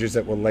charges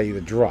that were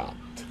later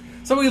dropped.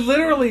 So we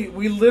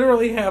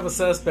literally have a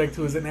suspect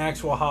who is an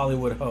actual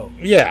Hollywood hoe.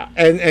 Yeah,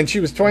 and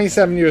she was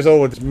 27 years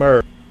old at this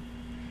murder.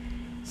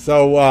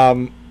 So,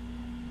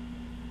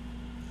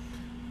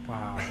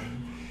 Wow.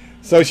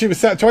 So she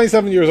was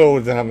 27 years old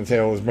at the time of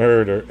Taylor's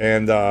murder,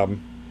 and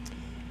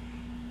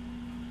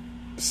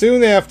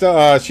soon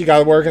after she got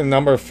to work in a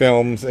number of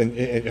films, and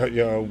you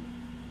know,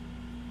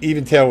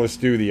 even Taylor's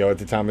studio at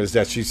the time of his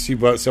death, she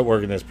was still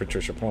working as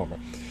Patricia Palmer.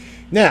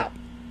 Now,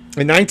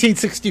 in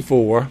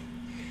 1964,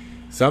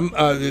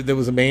 there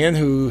was a man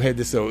who had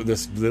this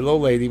little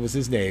old lady was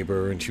his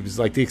neighbor, and she was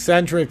like the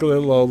eccentric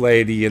little old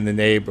lady in the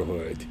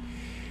neighborhood,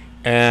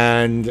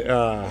 and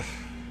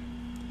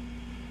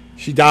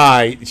she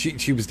died.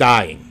 She was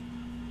dying.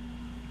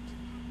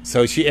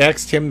 So she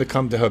asked him to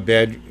come to her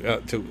bed,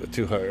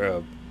 to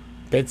her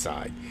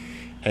bedside,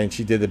 and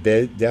she did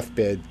a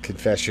deathbed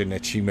confession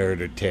that she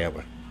murdered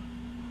Taylor,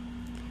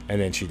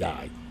 and then she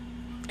died,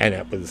 and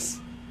that was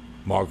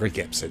Margaret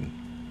Gibson.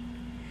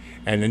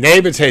 And the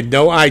neighbors had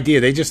no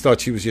idea. They just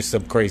thought she was just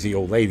some crazy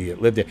old lady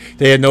that lived there.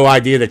 They had no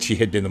idea that she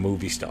had been a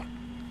movie star,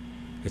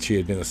 that she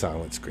had been a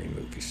silent screen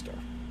movie star.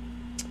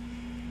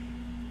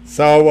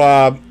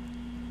 So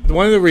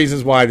one of the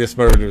reasons why this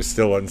murder is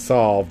still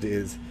unsolved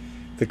is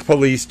the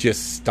police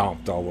just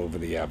stomped all over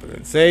the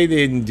evidence. They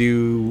didn't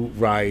do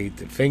right.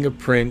 The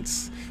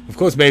fingerprints. Of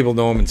course, Mabel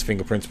Norman's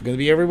fingerprints were going to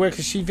be everywhere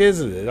because she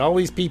visited. All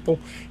these people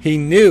he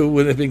knew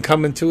would have been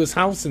coming to his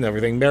house and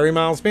everything. Mary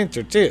Miles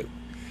Minter, too.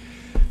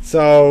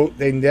 So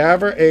they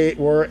never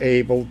were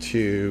able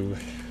to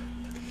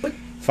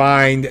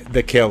find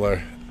the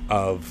killer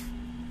of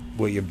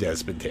William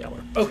Desmond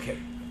Taylor. Okay.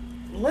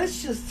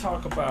 Let's just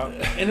talk about,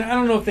 and I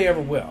don't know if they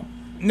ever will.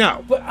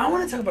 No. But I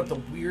want to talk about the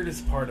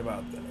weirdest part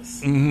about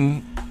this. Mm-hmm.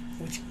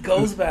 Which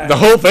goes back. The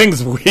whole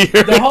thing's weird.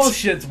 The whole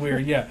shit's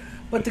weird, yeah.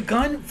 But the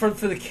gun, for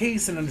the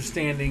case and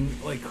understanding,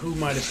 like, who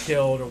might have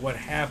killed or what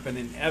happened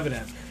in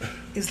evidence,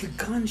 is the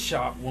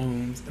gunshot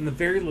wounds and the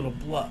very little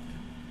blood.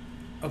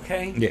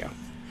 Okay? Yeah.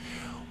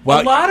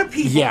 Well, a lot of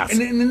people, yes.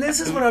 and this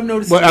is what I've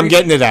noticed. Well, I'm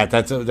getting to that.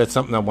 That's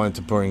something I wanted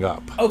to bring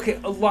up. Okay,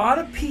 a lot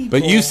of people.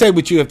 But you say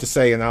what you have to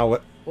say, and I'll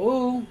let.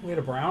 Oh, we had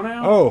a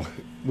brownout. Oh,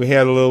 we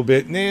had a little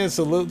bit. Nah, it's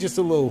just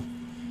a little.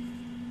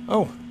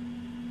 Oh.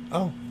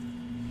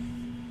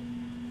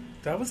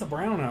 That was a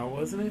brownout,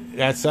 wasn't it?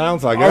 That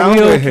sounds like it. Are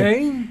we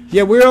okay?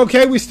 Yeah, we're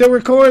okay. We're still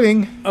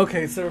recording.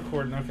 Okay, still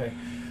recording. Okay.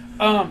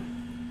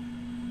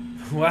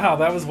 Wow,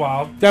 that was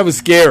wild. That was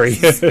scary.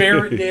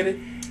 Spirit did it.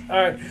 All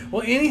right.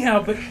 Well,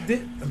 anyhow, but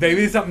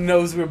maybe something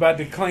knows we're about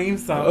to claim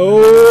something.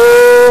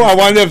 Oh, I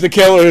wonder if the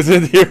killer is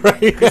in here right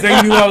because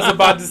they knew I was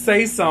about to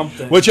say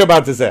something. What you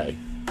about to say?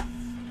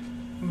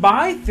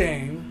 My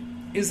thing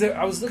is that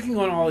I was looking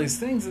on all these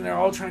things, and they're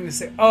all trying to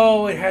say,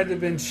 "Oh, it had to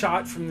have been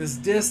shot from this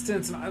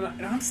distance," and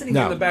I'm sitting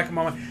here in the back of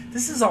my mind.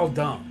 This is all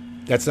dumb.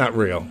 That's not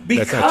real.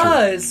 Because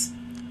That's not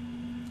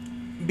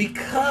true.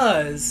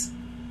 Because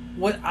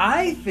what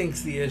I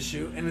think's the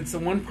issue, and it's the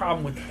one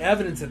problem with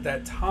evidence at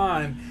that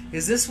time,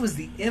 is this was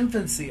the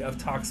infancy of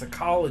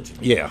toxicology.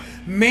 Yeah.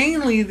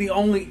 Mainly the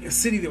only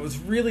city that was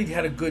really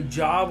had a good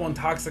job on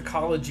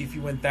toxicology, if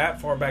you went that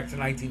far back to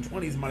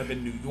 1920s, might have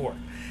been New York.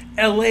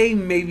 L.A.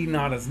 maybe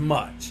not as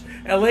much.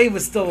 L.A.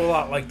 was still a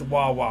lot like the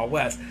Wild Wild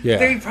West. Yeah.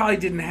 They probably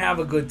didn't have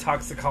a good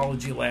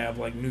toxicology lab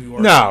like New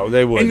York. No,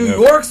 they wouldn't. And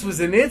New York's was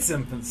in its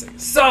infancy.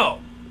 So,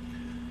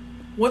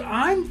 what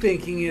I'm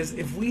thinking is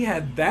if we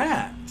had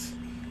that,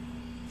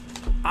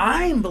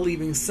 I'm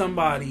believing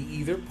somebody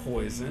either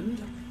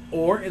poisoned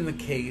or, in the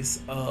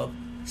case of,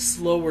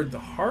 lowered the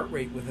heart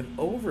rate with an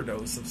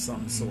overdose of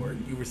some sort.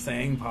 You were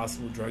saying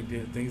possible drug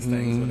things,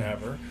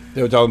 whatever.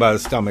 They were talking about a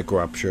stomach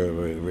rupture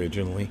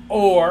originally.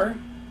 Or,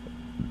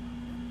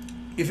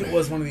 if it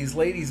was one of these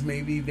ladies,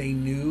 maybe they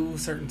knew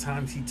certain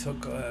times he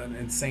took an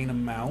insane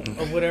amount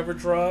of whatever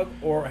drug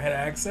or had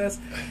access.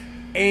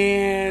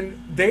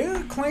 And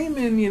they're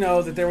claiming,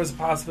 that there was a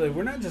possibility.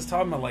 We're not just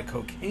talking about like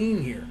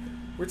cocaine here.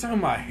 We're talking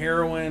about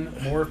heroin,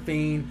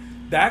 morphine,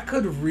 that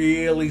could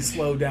really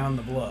slow down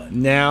the blood.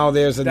 Now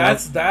there's another.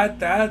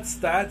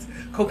 That's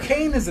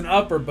cocaine is an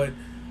upper, but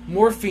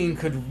morphine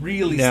could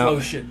really slow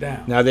shit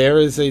down. Now there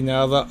is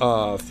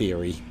another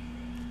theory.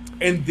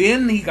 And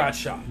then he got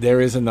shot.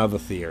 There is another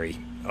theory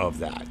of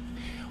that.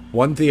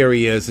 One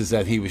theory is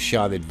that he was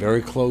shot at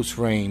very close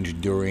range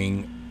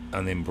during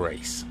an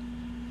embrace.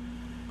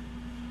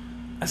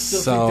 I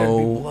still think there'd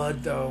be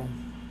blood, though.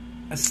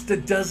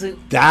 That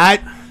doesn't...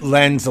 That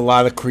lends a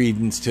lot of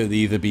credence to it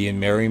either being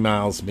Mary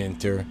Miles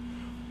Minter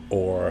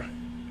or...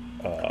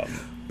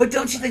 but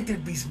don't you think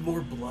there'd be more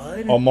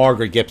blood? Or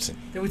Margaret Gibson.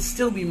 There would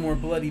still be more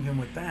blood even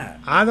with that.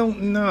 I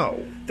don't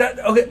know.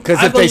 Okay,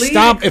 because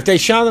if they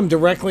shot him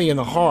directly in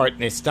the heart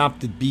and they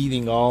stopped the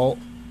beating all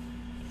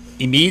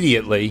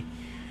immediately,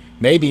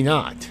 maybe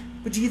not.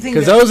 But do you think?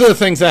 Because those are the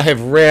things I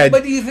have read.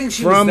 But do you think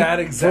she was that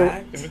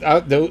exact?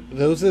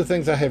 Those are the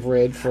things I have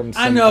read from.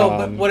 I know,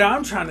 but what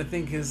I'm trying to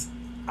think is,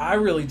 I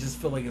really just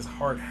feel like his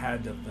heart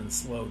had to have been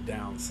slowed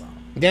down some.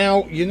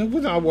 Now you know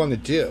what I want to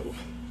do.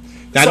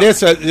 Now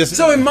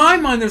so in my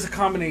mind, there's a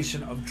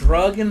combination of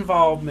drug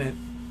involvement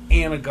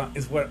and a gun.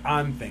 Is what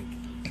I'm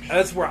thinking.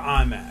 That's where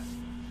I'm at.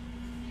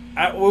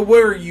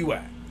 Where are you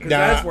at? Because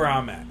that's where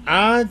I'm at.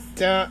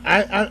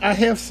 I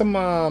have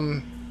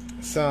some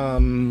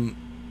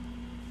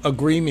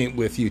agreement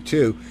with you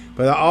too,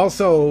 but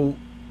also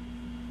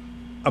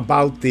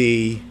about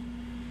the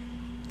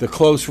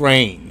close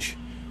range.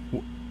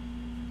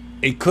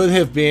 It could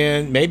have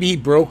been maybe he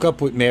broke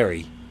up with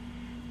Mary,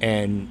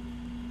 and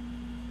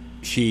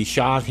she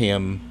shot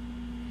him.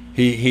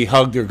 He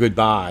hugged her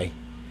goodbye,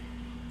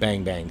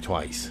 bang bang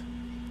twice,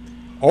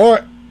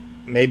 or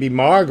maybe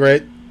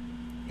Margaret,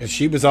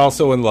 she was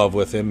also in love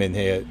with him and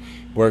had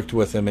worked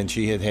with him, and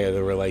she had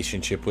a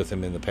relationship with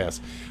him in the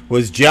past,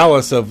 was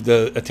jealous of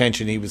the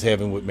attention he was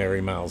having with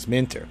Mary Miles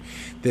Minter.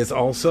 There's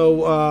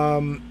also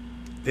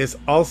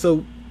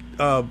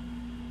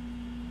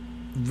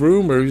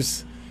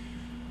rumors,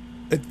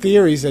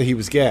 theories that he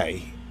was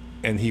gay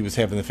and he was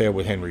having an affair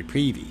with Henry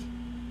Peavy.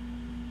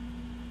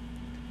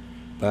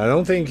 But I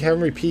don't think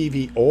Henry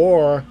Peavy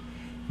or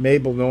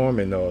Mabel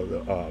Normand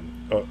are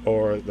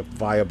the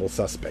viable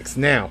suspects.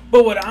 Now,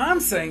 but what I'm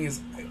saying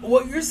is,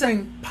 what you're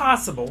saying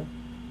possible.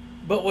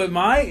 But what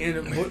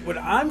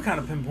I'm kind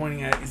of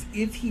pinpointing at is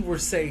if he were,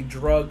 say,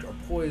 drugged or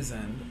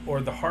poisoned,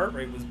 or the heart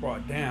rate was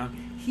brought down,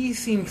 he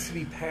seems to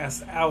be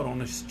passed out on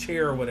his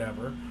chair or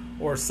whatever,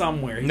 or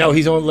somewhere.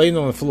 He's laying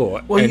on the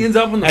floor. Well, he ends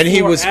up on the floor. And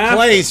he was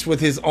placed with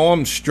his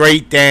arm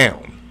straight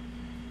down.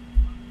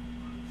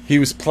 He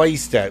was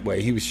placed that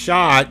way. He was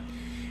shot,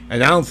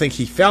 and I don't think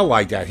he fell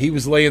like that. He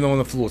was laying on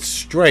the floor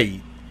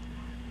straight,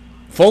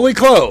 fully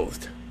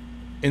clothed,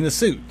 in the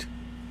suit,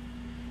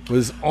 with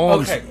his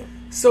arms... Okay.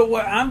 So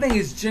what I'm thinking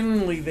is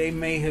generally there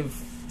may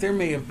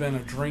have been a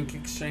drink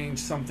exchange,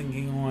 something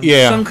going on.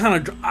 Yeah. Some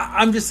kind of...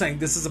 I'm just saying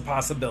this is a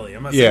possibility.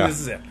 I'm not saying this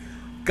is it.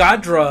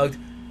 Got drugged.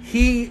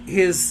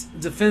 His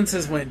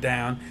defenses went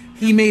down.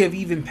 He may have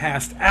even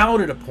passed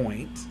out at a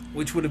point,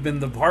 which would have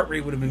been, the heart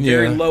rate would have been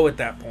very low at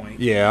that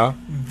point. Yeah.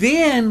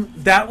 Then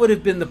that would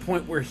have been the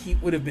point where he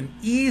would have been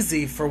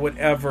easy for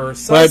whatever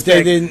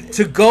suspect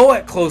to go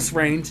at close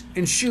range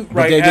and shoot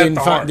right at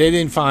the heart. They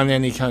didn't find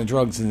any kind of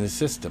drugs in the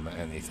system or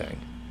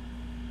anything.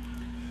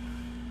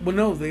 Well,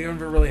 no, they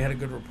never really had a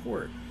good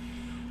report.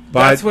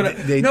 But that's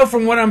what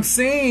from what I'm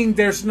seeing,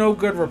 there's no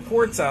good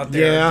reports out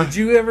there. Yeah. Did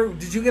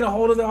you get a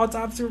hold of the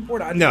autopsy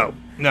report? No.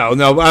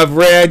 I've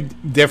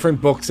read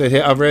different books.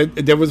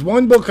 There was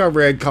one book I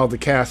read called The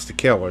Cast of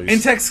Killers.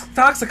 And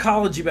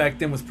toxicology back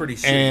then was pretty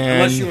shitty,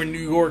 unless you were in New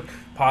York,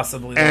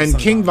 possibly. And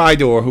King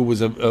Vidor, who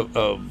was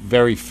a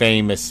very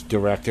famous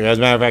director. As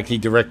a matter of fact, he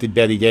directed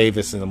Bette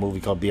Davis in a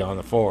movie called Beyond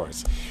the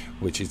Forest,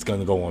 which is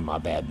going to go on my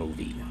bad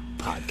movie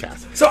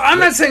podcast. So I'm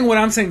not saying what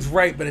I'm saying is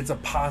right, but it's a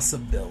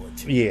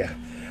possibility. Yeah.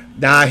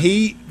 Now,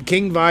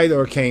 King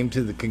Vidor came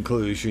to the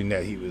conclusion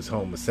that he was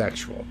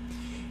homosexual.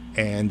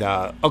 And,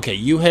 okay,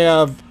 you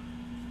have...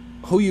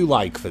 Who you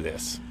like for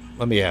this?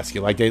 Let me ask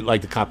you, like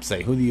the cops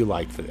say, who do you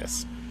like for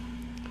this?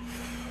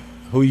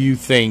 Who you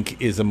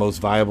think is the most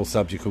viable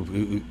subject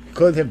who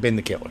could have been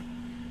the killer?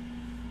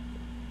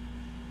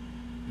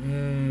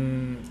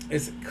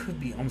 It could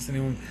be almost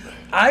anyone.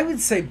 I would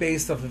say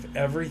based off of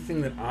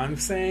everything that I'm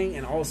saying,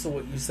 and also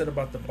what you said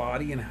about the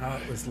body and how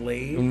it was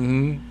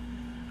laid,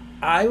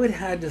 I would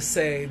have to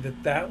say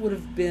that would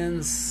have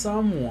been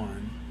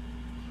someone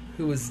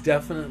who was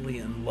definitely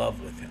in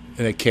love with him.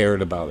 And they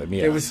cared about him,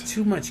 yes. There was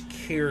too much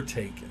care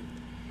taken.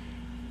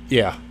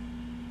 Yeah.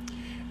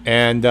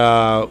 And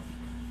I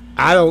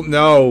don't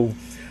know.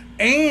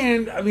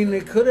 And, I mean,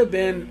 there could have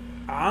been...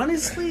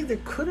 Honestly, there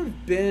could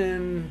have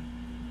been...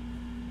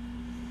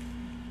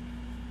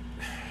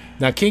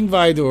 Now, King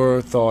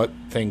Vidor thought,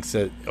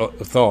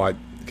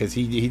 because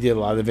he did a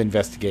lot of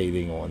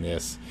investigating on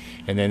this,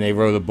 and then they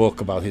wrote a book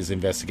about his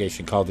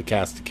investigation called The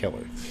Cast of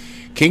Killers.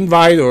 King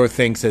Vidor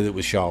thinks that it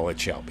was Charlotte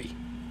Shelby.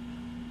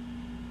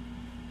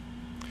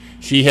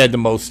 She had the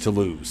most to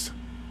lose.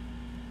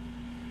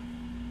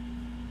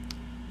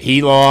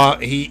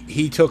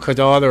 He took her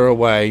daughter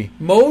away.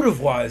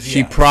 Motive-wise, She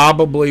yes.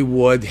 probably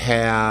would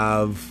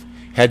have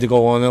had to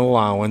go on an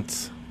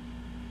allowance,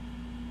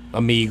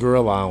 a meager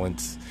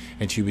allowance,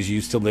 and she was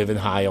used to living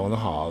high on the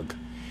hog,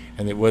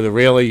 and it would have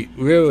really,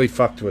 really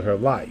fucked with her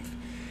life.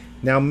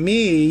 Now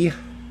me,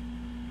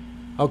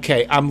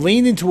 okay, I'm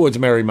leaning towards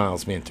Mary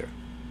Miles Minter.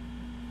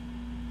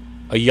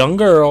 A young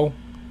girl,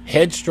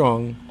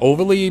 headstrong,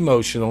 overly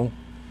emotional,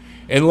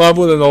 in love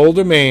with an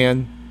older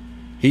man.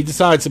 He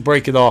decides to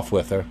break it off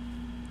with her.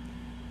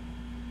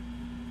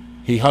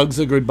 He hugs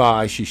her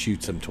goodbye. She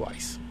shoots him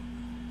twice.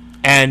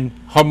 And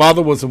her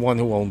mother was the one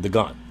who owned the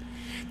gun.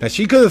 Now,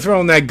 she could have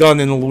thrown that gun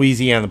in the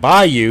Louisiana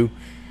bayou,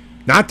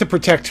 not to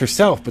protect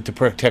herself, but to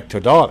protect her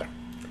daughter.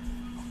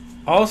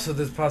 Also,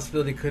 this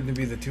possibility couldn't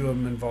be the two of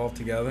them involved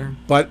together.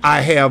 But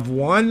I have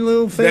one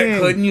little thing.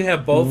 Couldn't you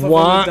have both of them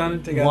have done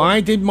it together? Why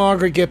did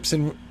Margaret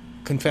Gibson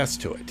confess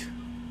to it?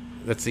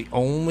 That's the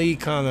only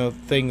kind of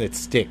thing that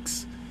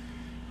sticks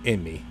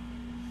in me.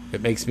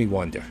 It makes me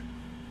wonder.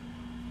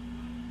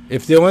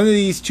 If one of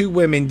these two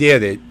women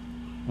did it,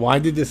 why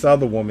did this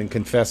other woman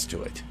confess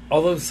to it?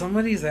 Although some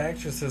of these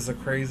actresses are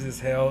crazy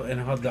as hell,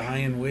 and her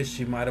dying wish,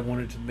 she might have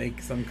wanted to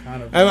make some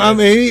kind of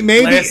maybe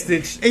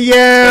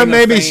yeah,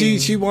 maybe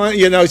she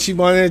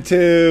wanted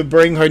to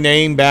bring her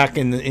name back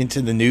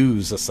into the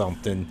news or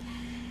something.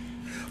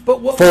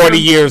 But what 40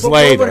 years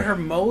later, what would her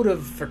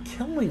motive for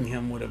killing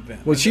him would have been?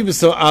 Well, she was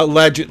so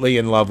allegedly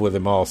in love with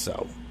him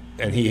also,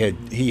 and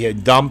he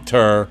had dumped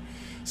her,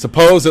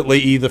 supposedly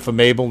either for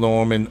Mabel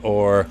Normand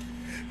or.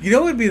 You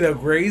know what would be the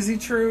crazy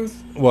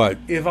truth? What?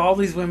 If all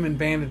these women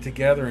banded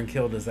together and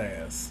killed his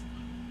ass.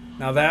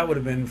 Now that would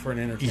have been for an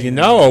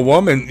entertainment.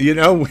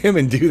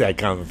 Women do that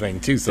kind of thing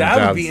too sometimes.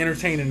 That would be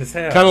entertaining as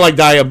hell. Kind of like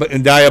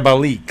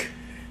Diabolique.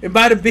 It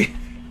might have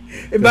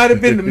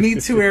been the Me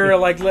Too era,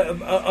 like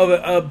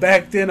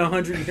back then,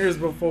 100 years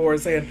before,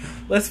 saying,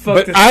 "Let's fuck."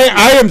 But this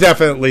I am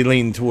definitely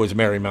leaning towards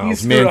Mary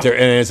Miles Minter,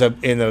 and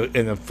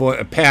in a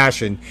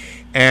passion,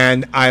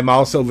 and I'm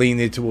also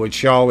leaning towards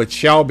Charlotte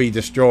Shelby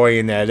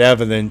destroying that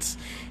evidence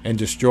and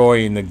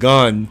destroying the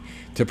gun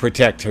to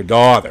protect her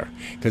daughter.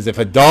 Because if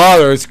her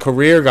daughter's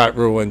career got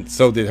ruined,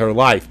 so did her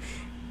life.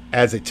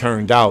 As it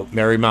turned out,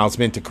 Mary Miles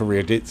Minter's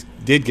career did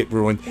get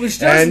ruined. Which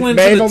does and lend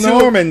Mabel to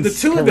Normand's the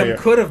two career. of them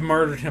could have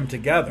murdered him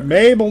together.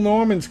 Mabel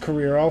Normand's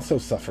career also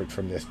suffered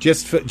from this,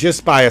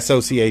 just by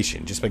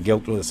association, just by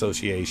guilt with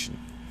association.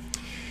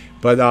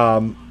 But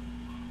and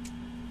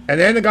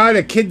then the guy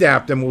that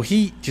kidnapped him, well,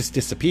 he just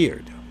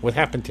disappeared. What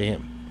happened to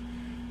him?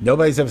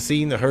 Nobody's ever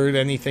seen or heard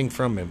anything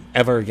from him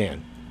ever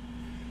again.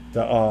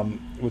 The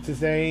what's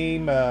his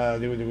name? Not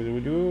Henry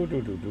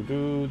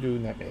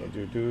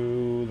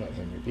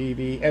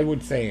Beebe.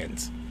 Edward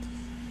Sands.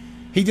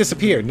 He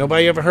disappeared.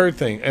 Nobody ever heard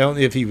thing. I don't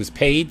know if he was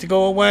paid to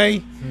go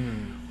away,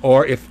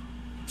 or if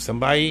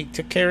somebody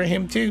took care of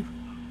him too,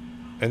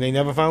 and they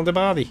never found the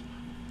body.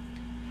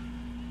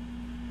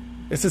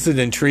 This is an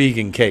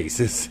intriguing case,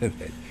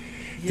 isn't it?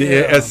 Yeah.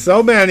 There's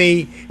so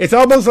many. It's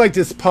almost like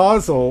this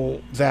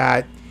puzzle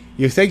that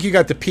you think you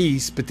got the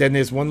piece, but then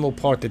there's one little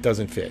part that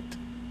doesn't fit.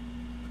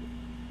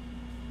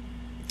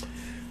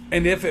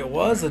 And if it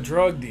was a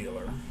drug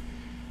dealer,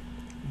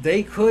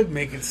 they could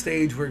make it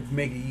stage where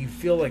you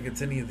feel like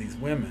it's any of these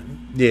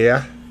women.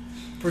 Yeah.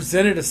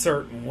 Presented a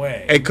certain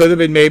way. It could have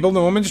been Mabel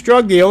Normand's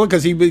drug dealer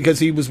because he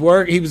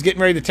was getting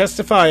ready to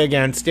testify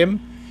against him,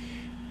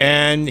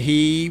 and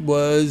he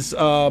was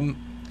trying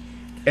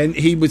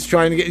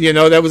to get,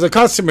 that was a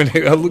customer,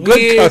 a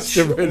good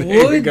customer.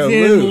 Would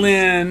then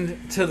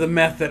lend to the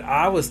method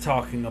I was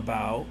talking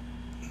about,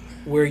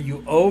 where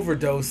you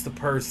overdose the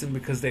person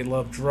because they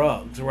love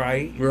drugs,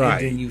 right?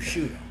 Right. And then you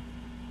shoot them.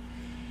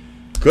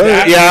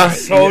 Good,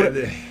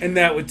 And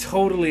that would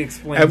totally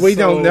explain. And we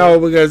don't know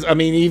because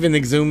even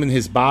exhuming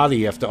his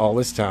body after all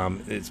this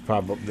time, it's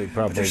probably.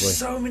 But there's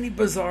so many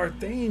bizarre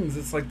things.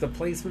 It's like the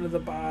placement of the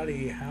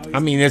body.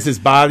 Is his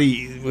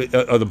body?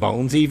 Are the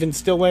bones even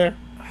still there?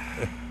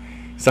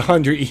 It's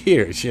 100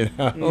 years,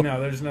 No,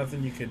 there's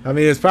nothing you could.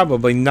 There's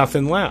probably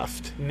nothing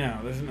left. No,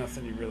 there's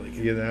nothing you really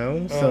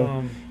can.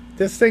 So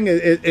this thing,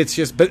 it's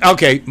just. But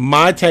okay,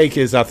 my take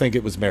is I think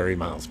it was Mary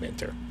Miles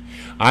Minter.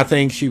 I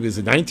think she was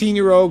a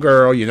 19-year-old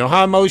girl. You know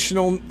how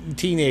emotional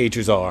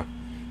teenagers are.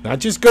 Not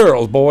just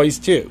girls, boys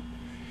too.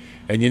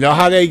 And you know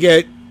how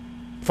they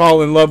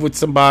fall in love with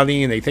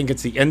somebody and they think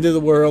it's the end of the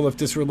world if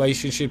this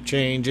relationship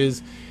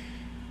changes.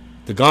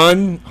 The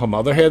gun, her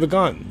mother had a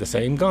gun, the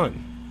same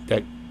gun.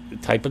 That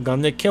type of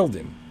gun that killed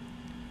him.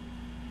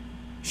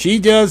 She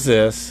does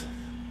this.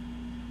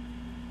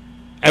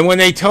 And when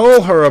they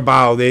told her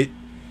about it,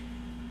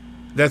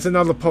 that's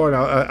another part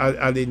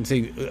I didn't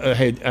see. I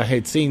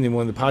had seen in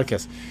one of the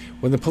podcasts.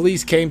 When the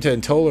police came to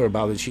and told her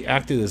about it, she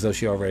acted as though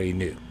she already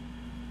knew.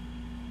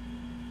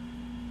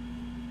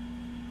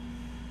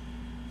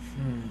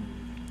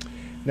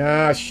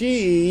 Now let's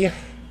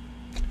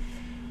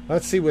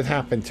see what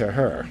happened to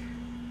her.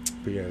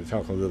 We're going to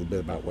talk a little bit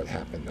about what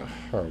happened to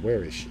her.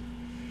 Where is she?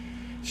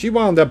 She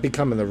wound up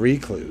becoming a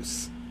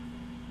recluse.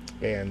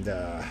 And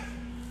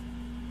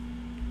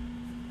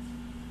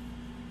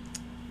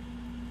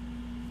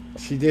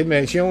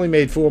She only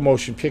made 4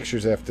 motion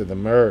pictures after the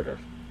murder.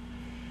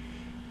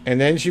 And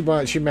then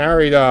she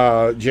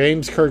married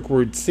James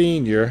Kirkwood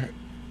Sr.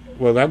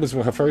 Well, that was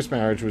her first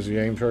marriage, was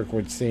James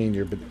Kirkwood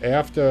Sr. But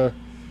after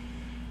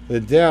the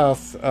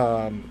death,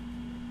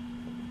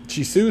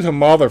 she sued her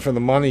mother for the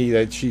money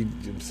that she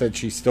said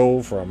she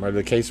stole from her.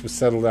 The case was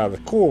settled out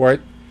of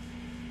court.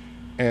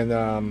 And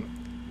in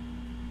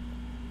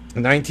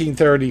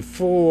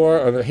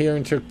 1934, a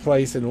hearing took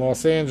place in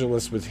Los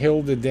Angeles with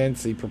Hilda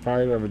Dempsey,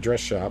 proprietor of a dress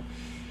shop,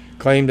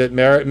 claimed that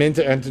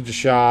Minter entered the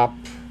shop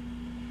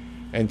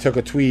and took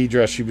a tweed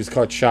dress. She was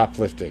caught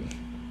shoplifting.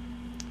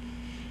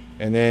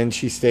 And then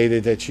she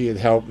stated that she had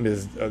helped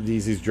Ms.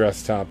 Deasy's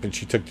dress top, and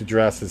she took the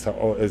dress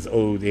as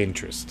owed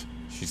interest.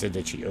 She said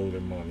that she owed her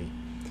money.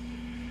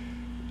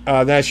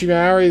 Now, she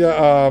married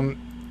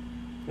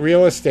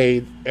real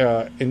estate.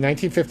 In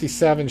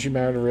 1957, she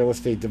married a real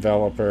estate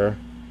developer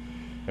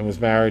and was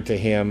married to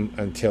him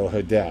until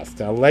her death.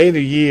 Now, later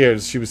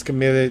years, she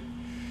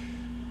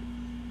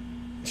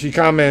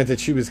commented that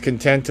she was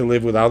content to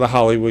live without a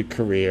Hollywood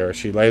career.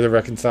 She later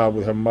reconciled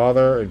with her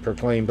mother and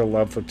proclaimed her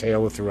love for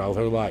Taylor throughout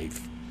her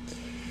life.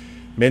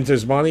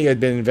 Minter's money had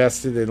been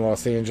invested in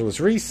Los Angeles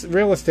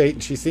real estate,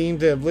 and she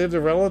seemed to have lived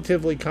a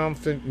relatively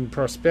confident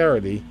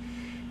prosperity.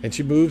 And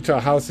she moved to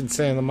a house in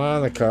Santa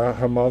Monica.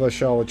 Her mother,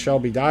 Charlotte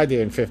Shelby, died there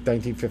in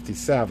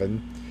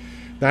 1957.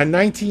 Now, in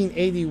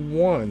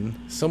 1981,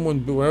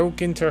 someone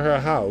broke into her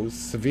house,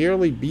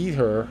 severely beat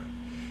her,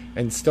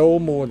 and stole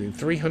more than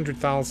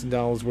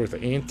 $300,000 worth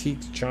of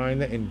antiques,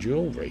 china, and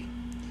jewelry.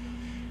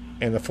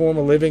 And the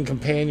former living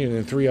companion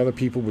and 3 other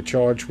people were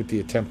charged with the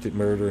attempted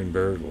murder and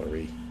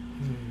burglary.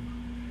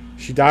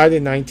 She died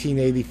in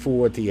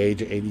 1984 at the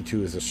age of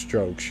 82 as a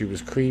stroke. She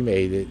was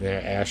cremated, and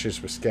her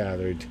ashes were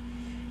scattered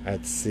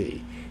at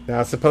sea.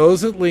 Now,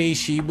 supposedly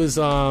she was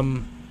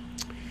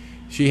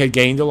she had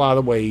gained a lot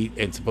of weight,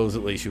 and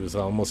supposedly she was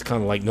almost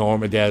kind of like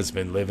Norma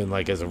Desmond, living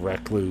like as a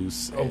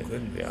recluse. Oh,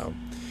 goodness. Yeah.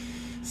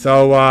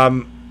 So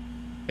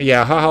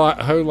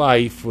her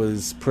life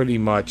was pretty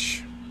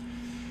much,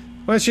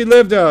 well, she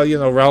lived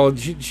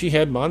she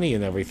had money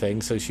and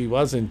everything, so she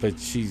wasn't, but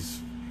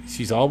she's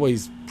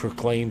always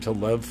proclaimed her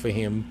love for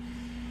him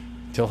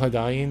till her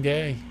dying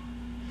day.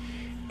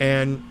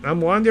 And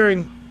I'm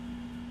wondering,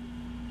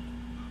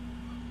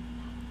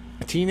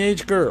 a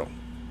teenage girl,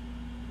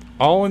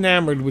 all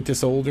enamored with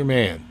this older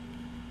man.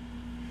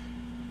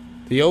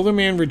 The older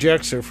man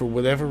rejects her for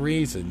whatever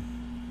reason.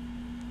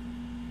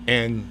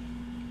 And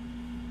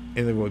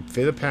in a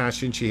fit of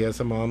passion, she has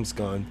her mom's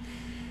gun.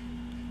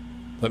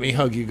 Let me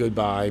hug you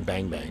goodbye,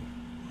 bang bang.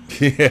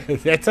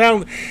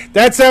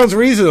 That sounds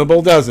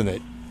reasonable, doesn't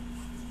it?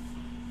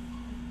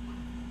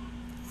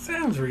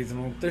 Sounds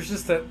reasonable. There's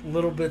just that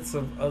little bits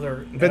of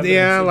other. But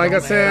yeah, like I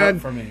said,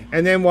 for me.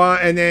 and then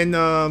why? And then,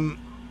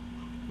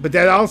 but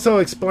that also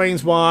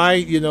explains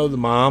why the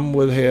mom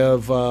would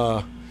have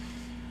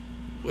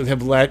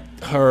let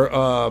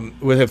her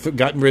would have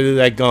gotten rid of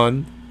that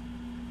gun,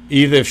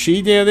 either if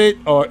she did it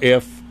or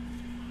if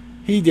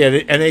he did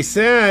it. And they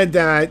said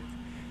that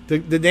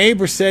the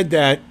neighbor said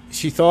that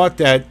she thought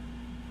that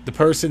the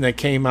person that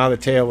came out of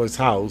Taylor's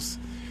house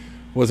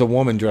was a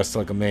woman dressed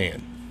like a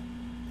man.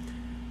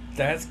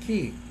 That's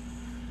key.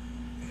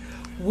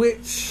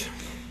 Which,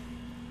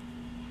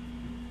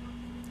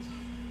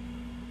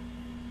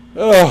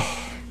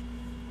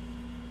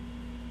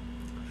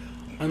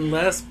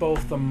 unless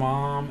both the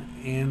mom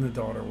and the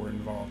daughter were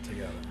involved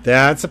together,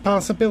 that's a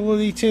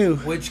possibility too.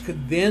 Which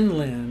could then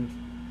lend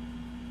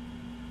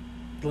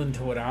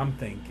to what I'm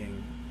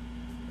thinking.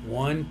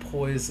 One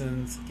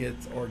poisons,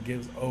 gets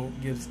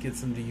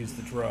them to use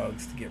the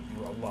drugs to get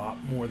a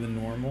lot more than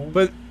normal.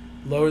 But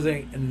lowers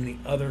it, and then the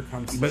other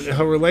comes. But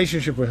her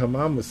relationship with her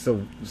mom was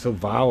so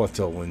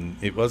volatile, and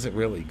it wasn't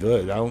really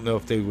good. I don't know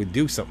if they would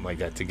do something like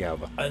that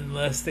together.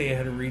 Unless they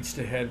had reached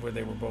a head where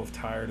they were both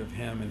tired of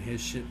him and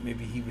his shit.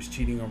 Maybe he was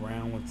cheating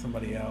around with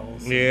somebody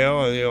else.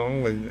 Yeah,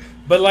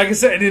 But like I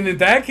said, in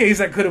that case,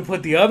 I could have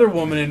put the other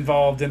woman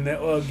involved in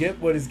that.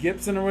 What is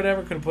Gibson or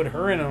whatever? Could have put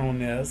her in on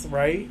this,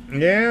 right?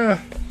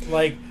 Yeah.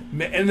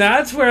 And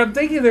that's where I'm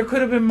thinking there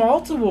could have been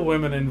multiple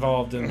women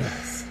involved in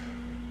this.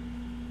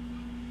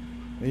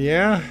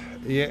 Yeah,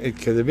 it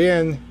could have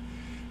been,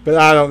 but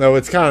I don't know.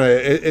 It's kind of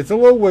it's a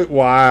little bit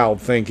wild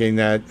thinking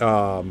that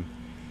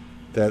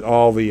that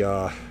all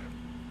the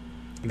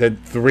that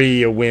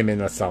 3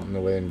 women or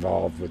something were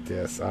involved with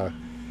this. I'm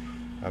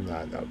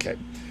not okay.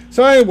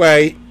 So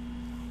anyway,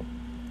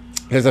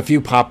 there's a few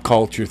pop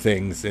culture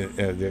things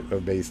that are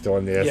based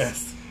on this.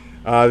 Yes.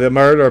 The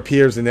murder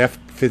appears in F.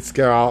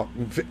 Scott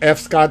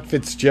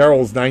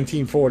Fitzgerald's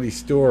 1940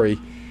 story,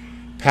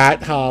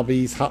 Pat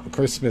Hobby's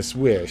Christmas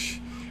Wish,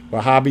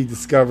 where Hobby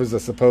discovers a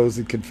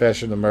supposed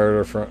confession of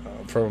murder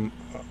from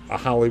a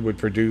Hollywood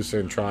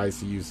producer and tries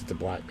to use it to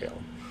blackmail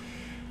him.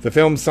 The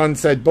film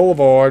Sunset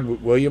Boulevard,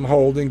 with William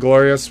Holden,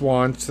 Gloria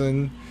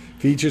Swanson,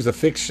 features a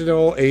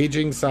fictional,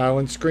 aging,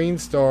 silent screen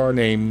star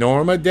named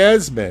Norma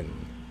Desmond,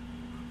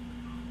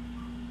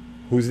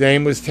 whose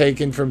name was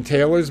taken from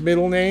Taylor's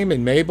middle name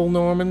and Mabel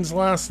Norman's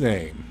last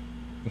name.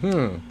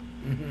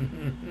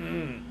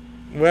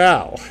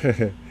 Well,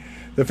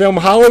 the film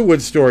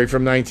Hollywood Story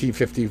from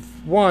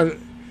 1951,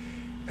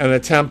 an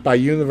attempt by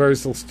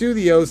Universal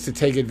Studios to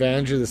take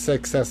advantage of the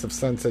success of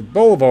Sunset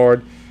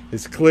Boulevard,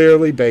 is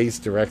clearly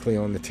based directly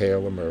on the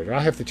Taylor murder.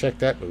 I have to check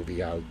that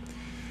movie out.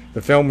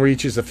 The film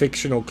reaches a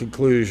fictional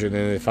conclusion,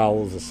 and it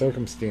follows the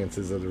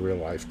circumstances of the real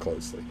life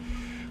closely.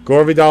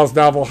 Gore Vidal's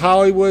novel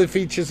Hollywood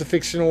features a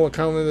fictional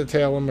account of the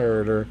Taylor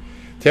murder.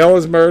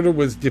 Taylor's murder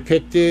was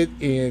depicted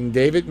in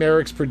David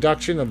Merrick's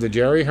production of the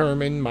Jerry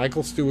Herman,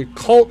 Michael Stewart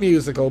cult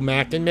musical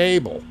Mack and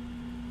Mabel,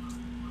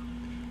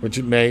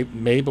 which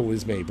Mabel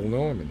is Mabel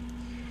Norman,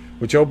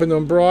 which opened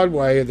on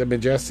Broadway at the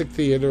Majestic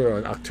Theater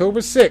on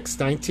October 6,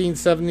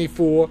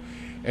 1974,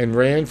 and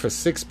ran for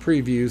 6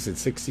 previews and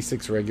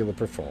 66 regular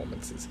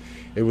performances.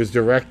 It was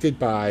directed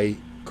by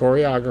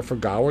choreographer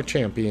Gower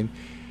Champion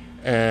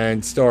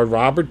and starred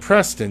Robert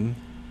Preston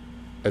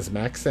as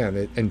Mack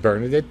Sennett and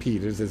Bernadette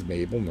Peters as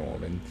Mabel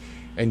Norman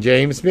and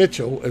James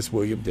Mitchell as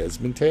William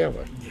Desmond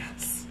Taylor.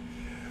 Yes.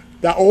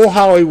 The Old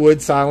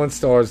Hollywood Silent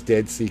Stars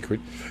Dead Secret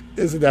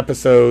is an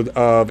episode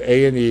of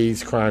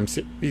A&E's Crime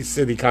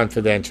City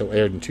Confidential,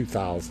 aired in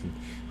 2000.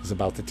 It was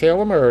about the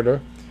Taylor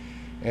murder,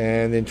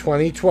 and in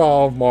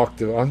 2012 marked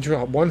the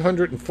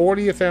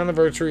 140th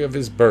anniversary of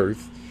his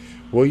birth.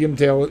 William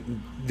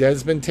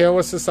Desmond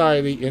Taylor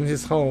Society in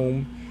his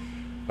home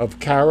of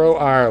Carrow,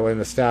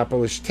 Ireland,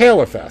 established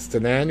Taylorfest,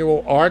 an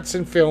annual arts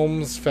and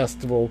films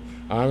festival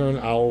honoring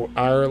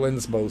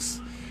Ireland's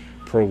most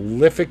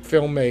prolific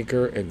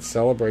filmmaker and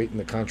celebrating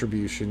the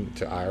contribution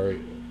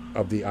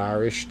of the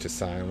Irish to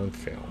silent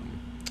film.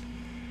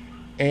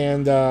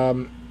 And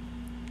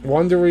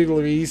Wonder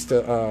released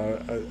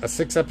a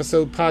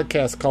 6-episode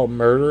podcast called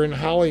Murder in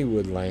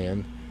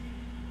Hollywoodland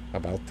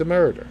about the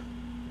murder.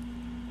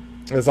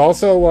 There's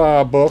also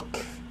a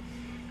book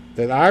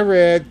that I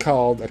read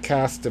called A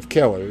Cast of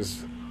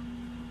Killers.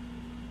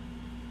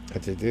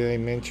 Did I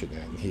mention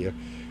that in here?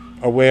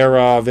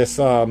 Where this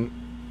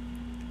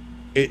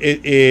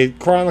it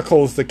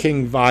chronicles the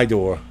King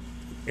Vidor.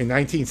 In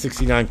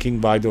 1969,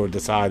 King Vidor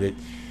decided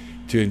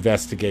to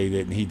investigate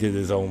it, and he did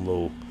his own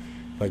little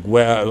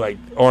like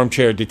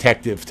armchair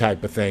detective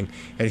type of thing,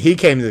 and he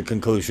came to the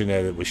conclusion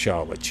that it was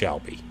Charlotte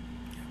Shelby.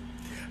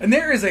 And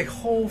there is a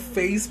whole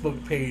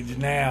Facebook page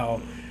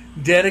now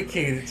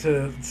dedicated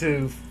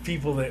to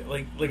people that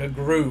like a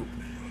group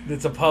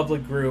that's a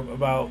public group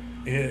about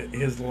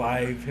his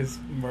life, his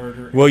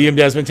murder. William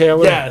Desmond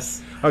Taylor.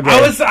 Yes. Okay.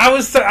 I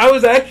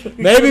was actually.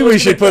 Maybe we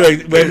should put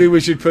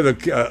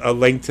a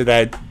link to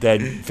that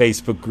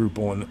Facebook group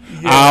on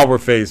our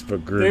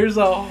Facebook group. There's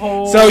a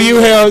whole. So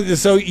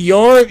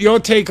your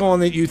take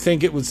on it? You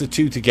think it was the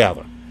two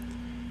together?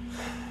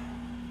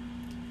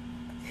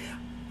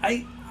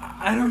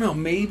 I don't know.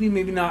 Maybe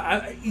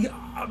not.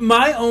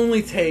 My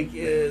only take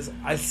is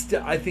I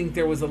think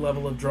there was a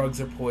level of drugs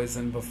or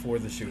poison before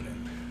the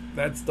shooting.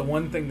 That's the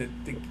one thing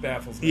that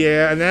baffles me.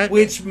 Yeah, and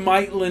which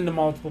might lend to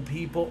multiple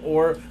people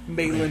or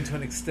may lend to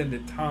an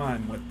extended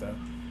time with the.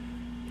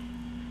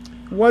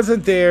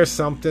 Wasn't there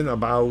something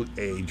about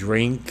a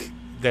drink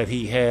that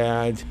he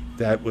had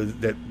that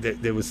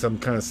there was some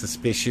kind of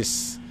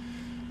suspicious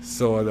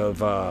sort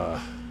of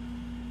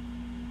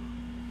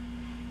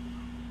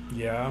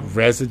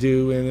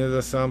residue in it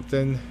or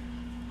something?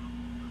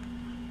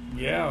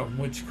 Yeah,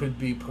 which could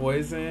be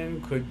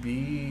poison, could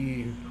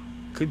be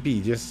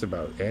just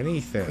about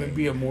anything. Could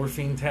be a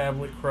morphine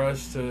tablet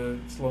crushed to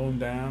slow him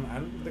down.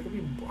 There could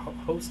be a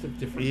host of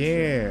different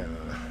things.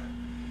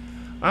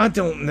 I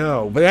don't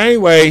know. But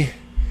anyway,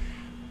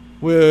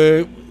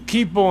 we'll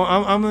keep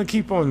on. I'm going to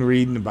keep on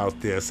reading about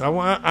this.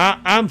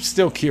 I'm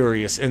still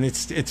curious, and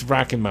it's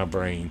racking my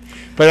brain.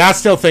 But I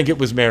still think it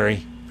was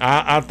Mary.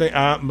 I'll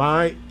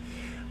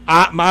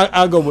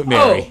go with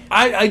Mary. Oh,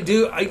 I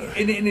do.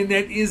 And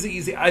that is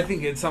easy. I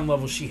think at some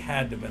level she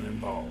had to have been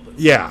involved.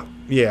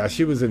 Yeah,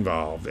 she was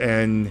involved.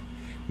 And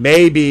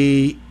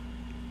maybe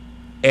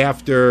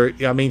after, she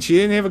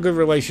didn't have a good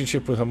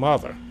relationship with her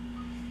mother.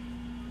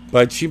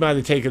 But she might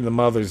have taken the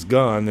mother's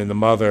gun, and the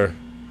mother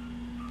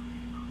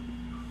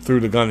threw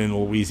the gun in the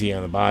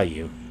Louisiana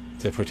Bayou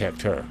to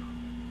protect her.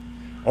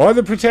 Or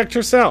to protect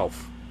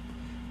herself.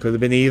 Could have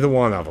been either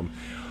one of them.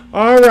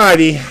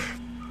 Alrighty.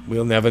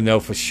 We'll never know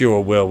for sure,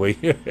 will we?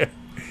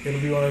 It'll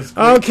be one of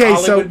those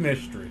Hollywood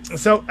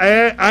mysteries. So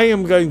I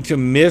am going to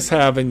miss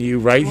having you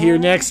right here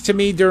next to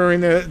me during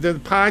the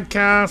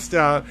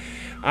podcast.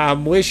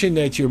 I'm wishing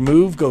that your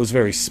move goes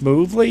very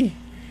smoothly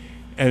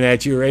and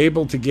that you're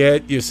able to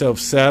get yourself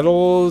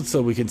settled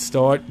so we can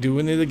start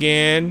doing it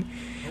again.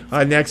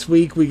 Next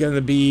week we're going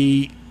to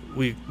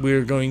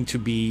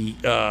be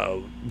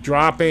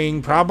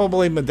dropping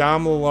probably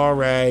Madame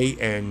LaLaurie,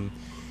 and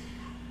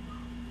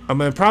I'm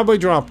going to probably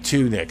drop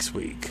 2 next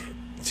week.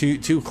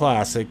 Two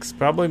classics,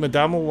 probably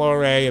Madame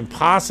LaLaurie and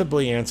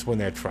possibly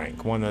Antoinette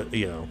Frank,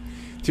 2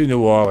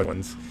 New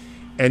Orleans.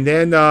 And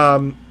then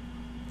I'm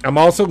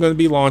also going to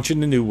be launching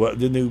the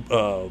new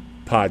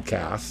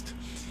podcast.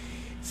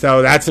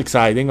 So that's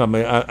exciting.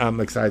 I'm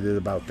excited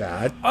about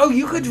that. Oh,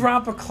 you could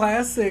drop a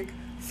classic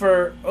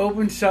for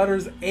Open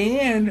Shutters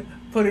and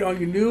put it on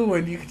your new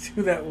one, you could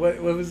do that.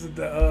 What was it?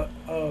 The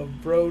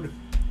Road.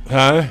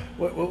 Huh?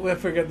 I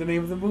forgot the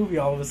name of the movie.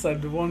 All of a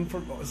sudden, the one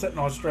set in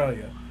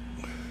Australia.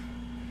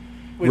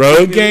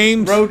 Road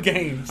Games? Road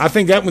Games. I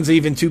think that one's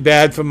even too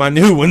bad for my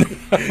new one.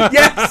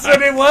 Yes,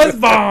 and it was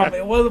bomb.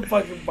 It was a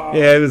fucking bomb.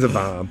 Yeah, it was a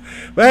bomb.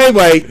 But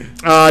anyway,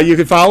 you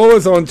can follow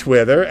us on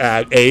Twitter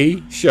at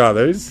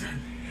 @AShutters,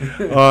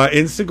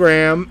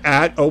 Instagram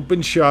at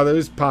Open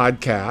Shutters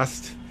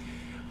Podcast.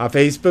 Our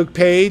Facebook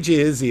page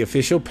is the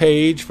official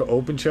page for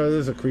Open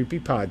Shutters, a creepy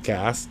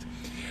podcast.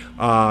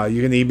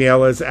 You can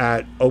email us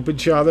at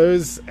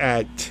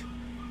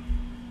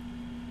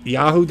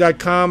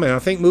openshutters@yahoo.com, and I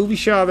think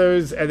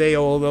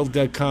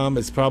movieshutters@aol.com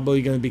is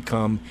probably going to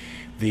become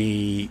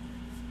the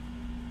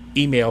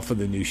email for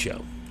the new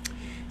show.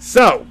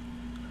 So,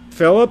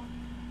 Philip,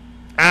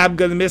 I'm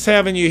going to miss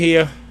having you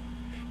here,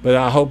 but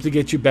I hope to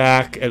get you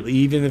back,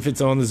 even if it's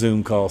on the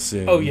Zoom call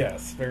soon. Oh,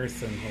 yes, very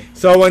soon.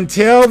 So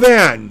until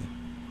then,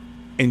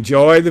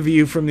 enjoy the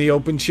view from the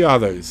Open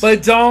Shutters.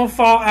 But don't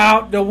fall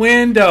out the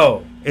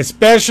window.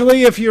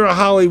 Especially if you're a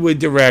Hollywood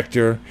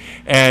director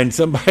and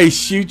somebody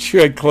shoots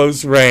you at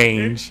close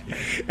range.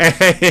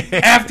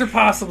 After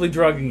possibly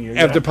drugging you.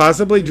 After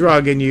possibly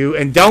drugging you.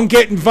 And don't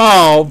get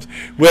involved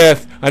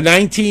with a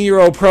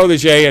 19-year-old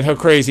protege and her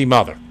crazy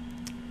mother.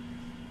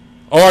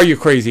 Or your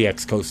crazy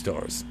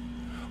ex-co-stars.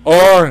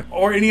 Or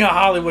any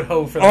Hollywood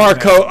hoe for that.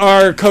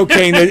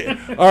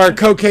 Or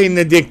cocaine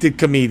addicted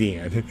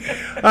comedian.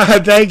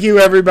 Thank you,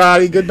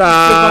 everybody.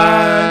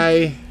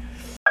 Goodbye. Goodbye.